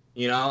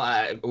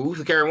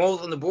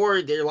 Owusu-Koramoah's on the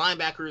board. Their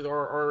linebackers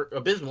are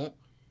abysmal.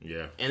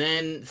 Yeah. And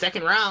then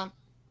second round,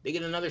 they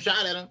get another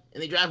shot at him,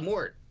 and they draft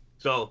Moore.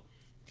 So,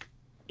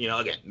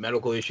 again,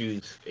 medical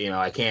issues.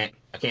 I can't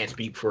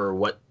speak for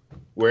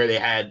where they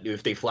had,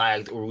 if they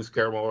flagged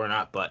Owusu-Koramoah or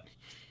not, but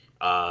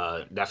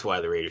that's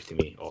why the Raiders, to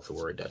me, also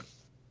were dead.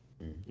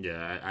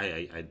 Yeah,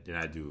 I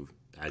do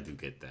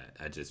get that.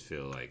 I just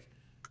feel like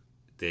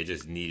they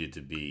just needed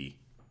to be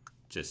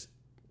just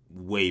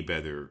way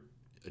better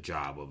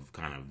job of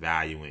kind of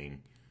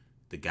valuing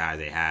the guys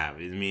they have.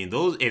 I mean,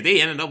 if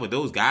they ended up with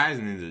those guys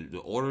and then the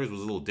orders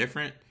was a little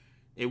different,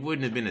 it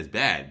wouldn't have been as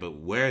bad. But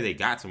where they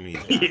got some of these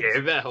guys,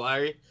 isn't that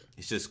hilarious?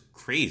 It's just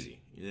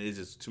crazy. It's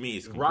just, to me,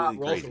 it's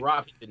completely crazy.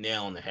 Rob hit the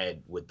nail on the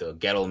head with the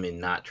Gettleman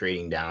not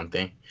trading down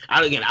thing.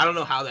 I don't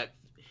know how that,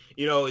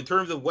 in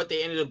terms of what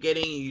they ended up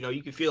getting,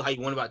 you can feel how you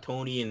want about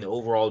Tony in the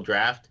overall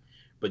draft,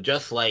 but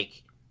just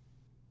like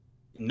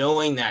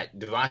knowing that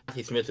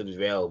Devontae Smith was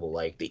available,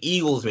 like the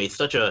Eagles made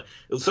such a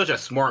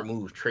smart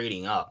move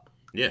trading up.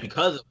 Yeah.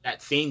 Because of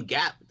that same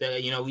gap that,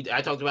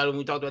 I talked about it when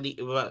we talked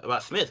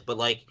about Smith, but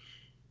like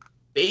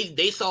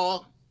they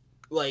saw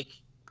like,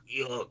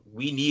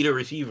 we need a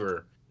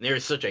receiver. There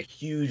is such a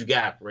huge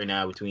gap right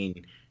now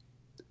between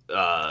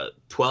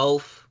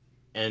 12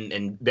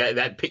 and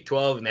that pick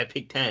 12 and that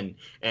pick 10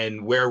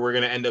 and where we're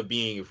going to end up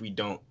being if we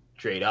don't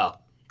trade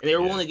up. And they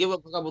were willing to give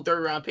up a couple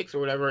third-round picks or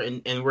whatever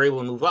and we're able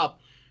to move up.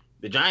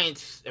 The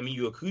Giants, I mean,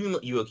 you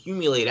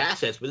accumulate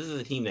assets, but this is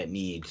a team that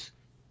needs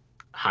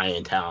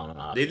high-end talent.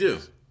 They do.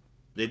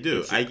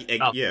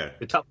 Yeah.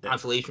 The tough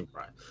consolation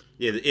prize.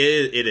 Yeah,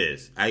 it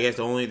is. I guess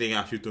the only thing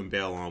I'll shoot them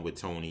bail on with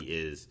Tony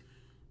is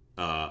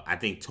I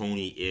think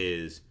Tony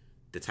is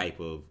the type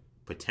of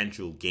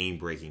potential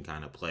game-breaking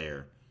kind of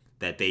player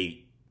that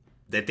they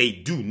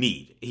do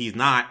need. He's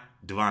not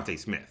Devontae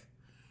Smith.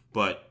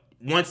 But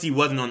once he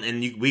wasn't on,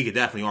 and we could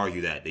definitely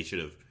argue that they should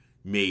have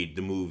made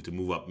the move to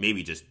move up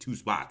maybe just 2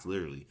 spots,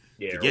 literally.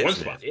 Yeah, to get one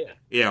Smith. spot, yeah.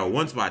 Yeah, or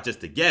 1 spot just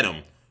to get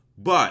him.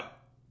 But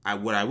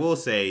what I will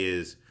say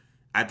is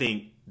I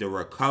think the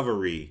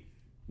recovery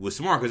was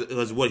smart because it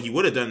was what he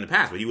would have done in the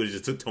past, but he would have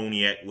just took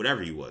Tony at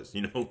whatever he was,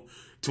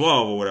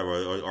 12 or whatever,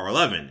 or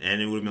 11, and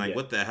it would have been like,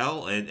 what the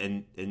hell?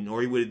 And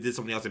or he would have did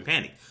something else and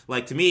panicked.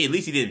 Like, to me, at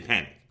least he didn't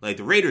panic. Like,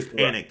 the Raiders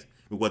panicked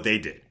with what they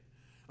did.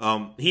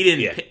 He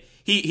didn't. Yeah.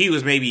 He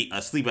was maybe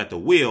asleep at the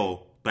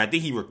wheel, but I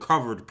think he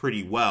recovered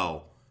pretty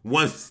well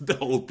once the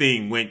whole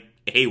thing went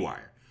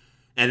haywire.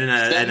 And then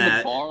we're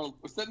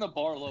setting the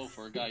bar low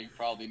for a guy who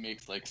probably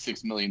makes like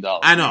 $6 million.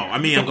 I know. I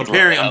mean, I'm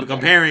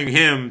comparing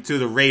him to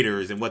the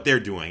Raiders and what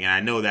they're doing, and I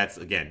know that's,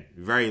 again,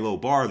 very low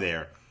bar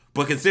there.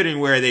 But considering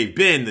where they've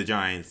been, the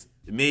Giants,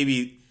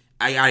 maybe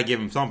I gotta give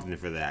him something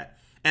for that.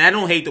 And I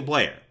don't hate the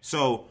player,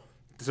 so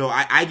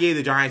I gave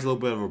the Giants a little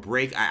bit of a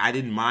break. I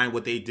didn't mind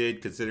what they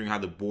did, considering how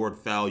the board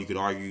fell. You could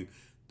argue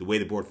the way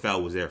the board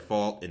fell was their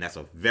fault, and that's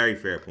a very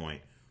fair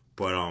point.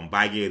 But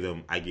I gave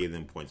them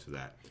points for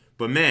that.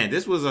 But man,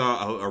 this was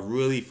a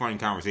really fun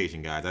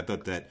conversation, guys. I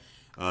thought that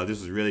this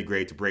was really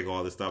great to break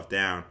all this stuff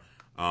down.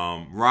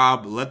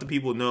 Rob, let the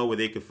people know where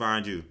they could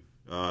find you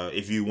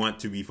if you want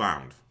to be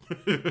found.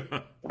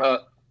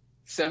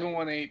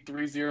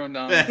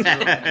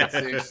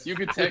 718-309-0996. You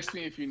can text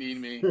me if you need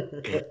me.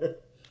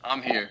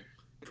 I'm here.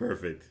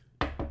 Perfect.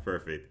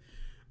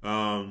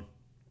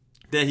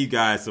 Thank you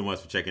guys so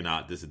much for checking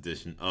out this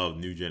edition of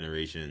New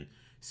Generation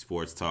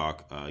Sports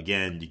Talk.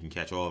 Again, you can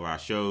catch all of our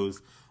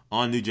shows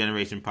on New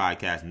Generation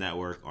Podcast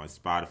Network, on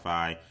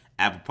Spotify,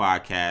 Apple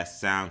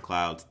Podcasts,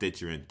 SoundCloud,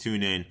 Stitcher, and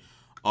TuneIn.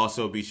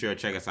 Also, be sure to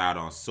check us out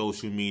on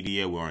social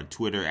media. We're on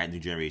Twitter at New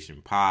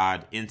Generation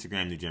Pod,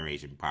 Instagram New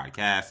Generation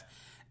Podcast,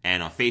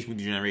 and on Facebook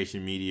New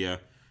Generation Media.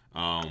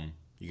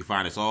 You can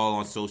find us all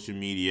on social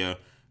media.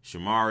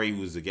 Shamari,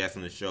 who's a guest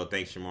on the show,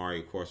 thanks Shamari,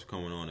 of course, for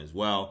coming on as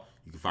well.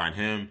 You can find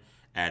him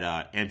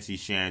at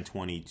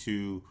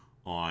MCShan22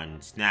 on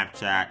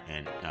Snapchat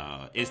and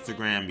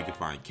Instagram. You can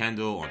find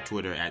Kendall on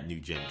Twitter at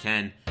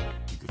NewGen10.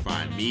 You can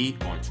find me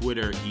on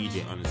Twitter,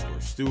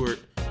 EJ_Stewart,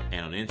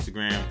 and on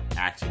Instagram,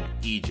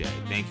 ActionEJ.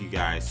 Thank you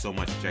guys so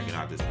much for checking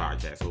out this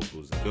podcast. Hope it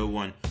was a good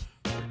one.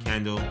 For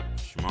Kendall,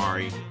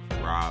 Shamari,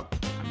 Rob,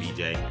 I'm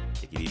EJ.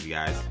 Take it easy,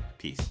 guys.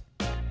 Peace.